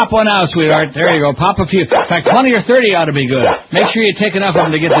time. Pop one out, sweetheart. There you go. Pop a few. In fact, 20 or 30 ought to be good. Make sure you take enough of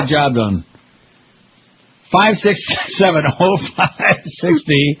them to get the job done.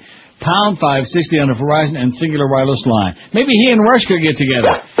 5670560, pound 560 on the Verizon and Singular Wireless line. Maybe he and Rush could get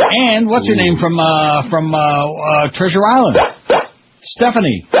together. And what's her name from Treasure Island?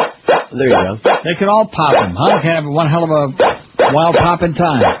 Stephanie. There you go. They could all pop him, huh? They can have one hell of a wild popping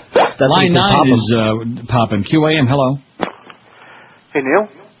time. Line 9 is popping. QAM, hello. Hey, Neil?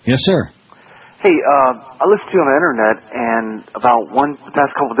 Yes, sir. Hey, I listened to you on the internet, and the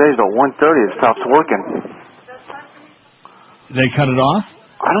past couple of days, about 1:30, it stops working. They cut it off?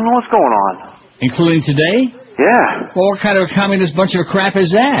 I don't know what's going on. Including today? Yeah. Well, what kind of communist bunch of crap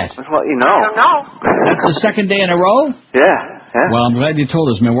is that? That's what you know. I don't know. That's the second day in a row? Yeah. Well, I'm glad you told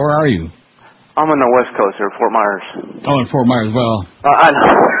us, man. Where are you? I'm on the West Coast here, Fort Myers. Oh, in Fort Myers. Well. I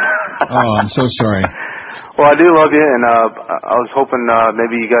know. Oh, I'm so sorry. Well, I do love you, and I was hoping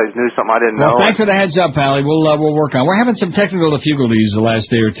maybe you guys knew something I didn't know. Well, thanks for the heads up, Pally. We'll work on it. We're having some technical difficulties the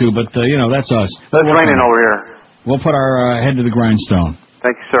last day or two, but, that's us. It's raining over here. We'll put our head to the grindstone.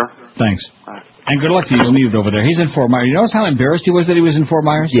 Thank you, sir. Thanks. And good luck to you. You'll need it over there. He's in Fort Myers. You notice how embarrassed he was that he was in Fort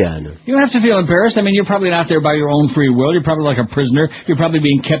Myers? Yeah, I know. You don't have to feel embarrassed. I mean, you're probably not there by your own free will. You're probably like a prisoner. You're probably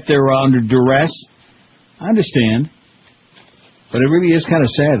being kept there under duress. I understand. But it really is kind of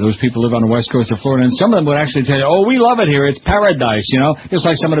sad. Those people live on the west coast of Florida, and some of them would actually tell you, oh, we love it here. It's paradise, Just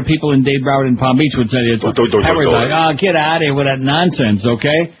like some of the people in Dade, Broward, and Palm Beach would tell you it's paradise. Oh, get out of here with that nonsense,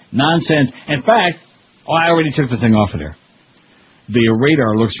 okay? Nonsense. In fact, I already took the thing off of there. The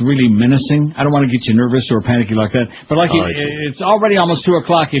radar looks really menacing. I don't want to get you nervous or panicky like that. But it's already almost 2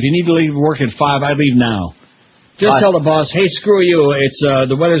 o'clock. If you need to leave work at 5, I leave now. Just tell the boss, hey, screw you. It's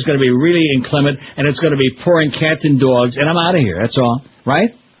the weather's going to be really inclement, and it's going to be pouring cats and dogs, and I'm out of here. That's all.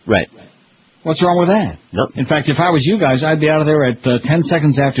 Right? Right. What's wrong with that? Nope. In fact, if I was you guys, I'd be out of there at 10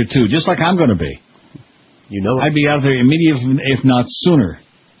 seconds after 2, just like I'm going to be. You know it. I'd be out of there immediately, if not sooner.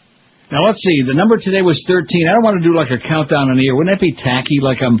 Now, let's see. The number today was 13. I don't want to do like a countdown on the air. Wouldn't that be tacky?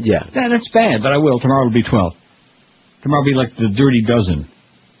 Yeah, that's bad, but I will. Tomorrow will be 12. Tomorrow will be like the dirty dozen.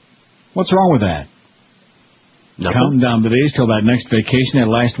 What's wrong with that? Nothing. Counting down the days till that next vacation, that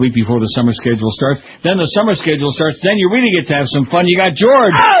last week before the summer schedule starts. Then the summer schedule starts. Then you really get to have some fun. You got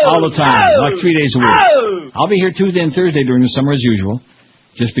George all the time, like 3 days a week. I'll be here Tuesday and Thursday during the summer as usual,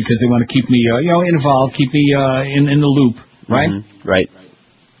 just because they want to keep me, involved, keep me in the loop, right? Mm-hmm. Right.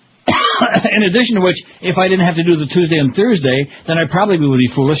 In addition to which, if I didn't have to do the Tuesday and Thursday, then I probably would be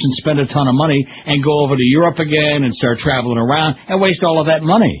foolish and spend a ton of money and go over to Europe again and start traveling around and waste all of that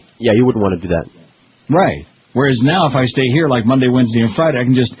money. Yeah, you wouldn't want to do that. Right. Whereas now, if I stay here like Monday, Wednesday, and Friday, I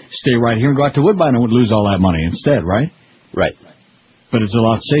can just stay right here and go out to Woodbine and would lose all that money instead, right? Right. But it's a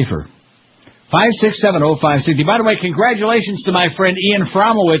lot safer. 5670560. By the way, congratulations to my friend Ian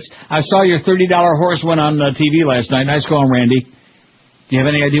Fromowitz. I saw your $30 horse went on TV last night. Nice going, Randy. Do you have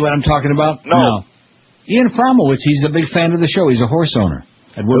any idea what I'm talking about? No. Ian Fromowitz, he's a big fan of the show. He's a horse owner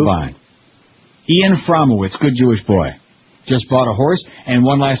at Woodbine. Ian Fromowitz, good Jewish boy. Just bought a horse and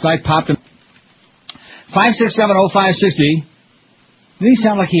won last night. Popped him. 5670560. Didn't he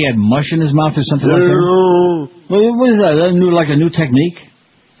sound like he had mush in his mouth or something like that? What is that? Like a new technique?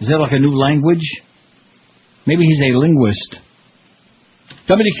 Is that like a new language? Maybe he's a linguist.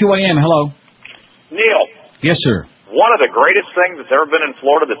 WQAM, hello. Neil. Yes, sir. One of the greatest things that's ever been in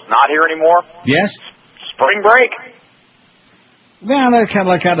Florida that's not here anymore. Yes? Spring break. Yeah, that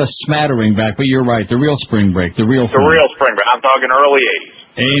kind of smattering back, but you're right. The real spring break. The real spring break. I'm talking early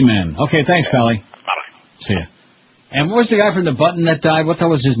 80s. Amen. Okay, thanks, Pally. Bye-bye. See ya. And what was the guy from the Button that died? What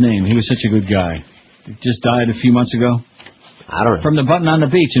the hell was his name? He was such a good guy. He just died a few months ago. I don't know. From the Button on the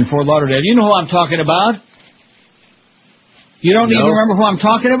beach in Fort Lauderdale. You know who I'm talking about? You don't even remember who I'm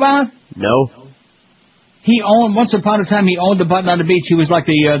talking about? No. He owned, once upon a time, he owned the Button on the beach. He was like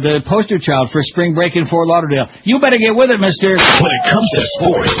the poster child for spring break in Fort Lauderdale. You better get with it, mister. When it comes to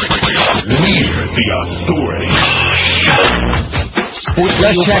sports, we're the authority. Sports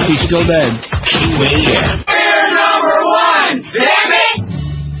Let's check, he's still dead. QAM. We're number one, damn it!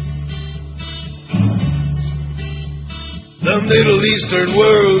 The Middle Eastern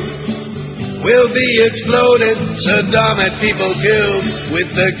world will be exploded. Saddam had people killed with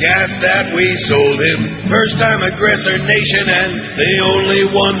the gas that we sold him. First time aggressor nation and the only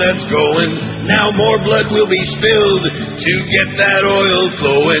one that's going. Now more blood will be spilled to get that oil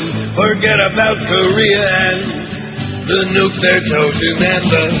flowing. Forget about Korea and the nukes they're toting, and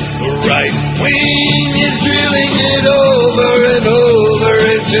the right wing is drilling it over and over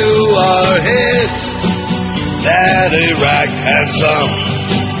into our heads that Iraq has some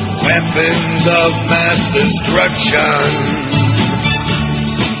weapons of mass destruction.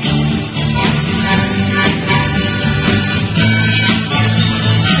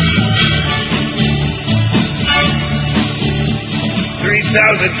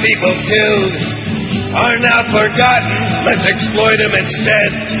 3,000 people killed are now forgotten. Let's exploit them instead.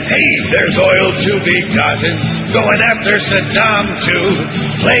 Hey, there's oil to be gotten. Going after Saddam to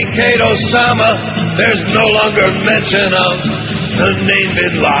placate Osama. There's no longer mention of the name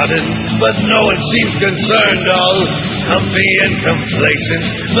Bin Laden, but no one seems concerned, all comfy and complacent,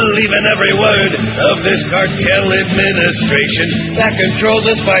 believing every word of this cartel administration that controls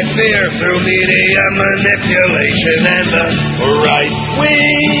us by fear through media manipulation. And the right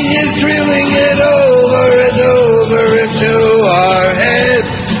wing is drilling it over and over into our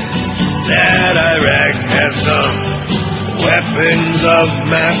heads that Iraq has some weapons of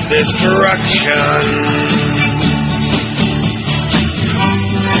mass destruction.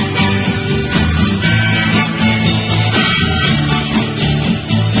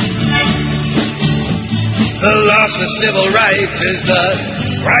 The loss of civil rights is the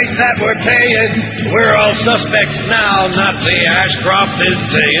price that we're paying. We're all suspects now, Nazi Ashcroft is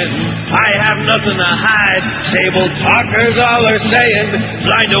saying. I have nothing to hide, table talkers all are saying.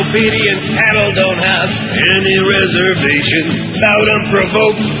 Blind obedient cattle don't have any reservations. About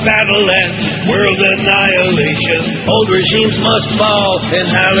unprovoked battle and world annihilation. Old regimes must fall and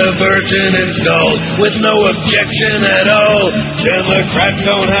Halliburton installed with no objection at all. Democrats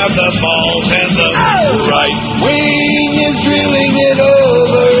don't have the balls, and the right wing is drilling it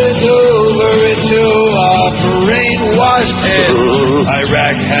over and over into our brainwashed heads.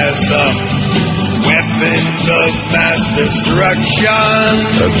 Iraq has some weapons of mass destruction.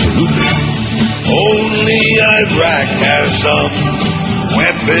 Absolutely. Only Iraq has some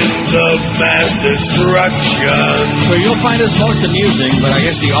weapons of mass destruction. So you'll find this most amusing, but I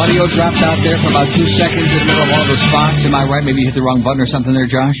guess the audio dropped out there for about 2 seconds in the middle of one of those spots. Am I right? Maybe you hit the wrong button or something there,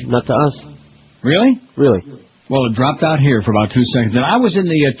 Josh? Not to us. Really? Really. Well, it dropped out here for about 2 seconds. And I was in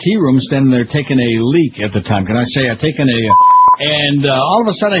the tea room standing there taking a leak at the time. Can I say I've taken a... and all of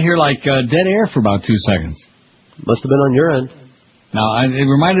a sudden I hear like dead air for about 2 seconds. Must have been on your end. Now, it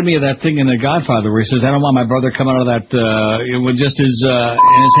reminded me of that thing in The Godfather where he says, I don't want my brother coming out of that with just his...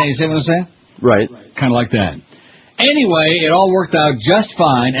 in his hand. You see what I'm saying? Right. Kind of like that. Anyway, it all worked out just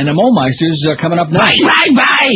fine. And the Momeisters coming up next. Bye, bye, bye!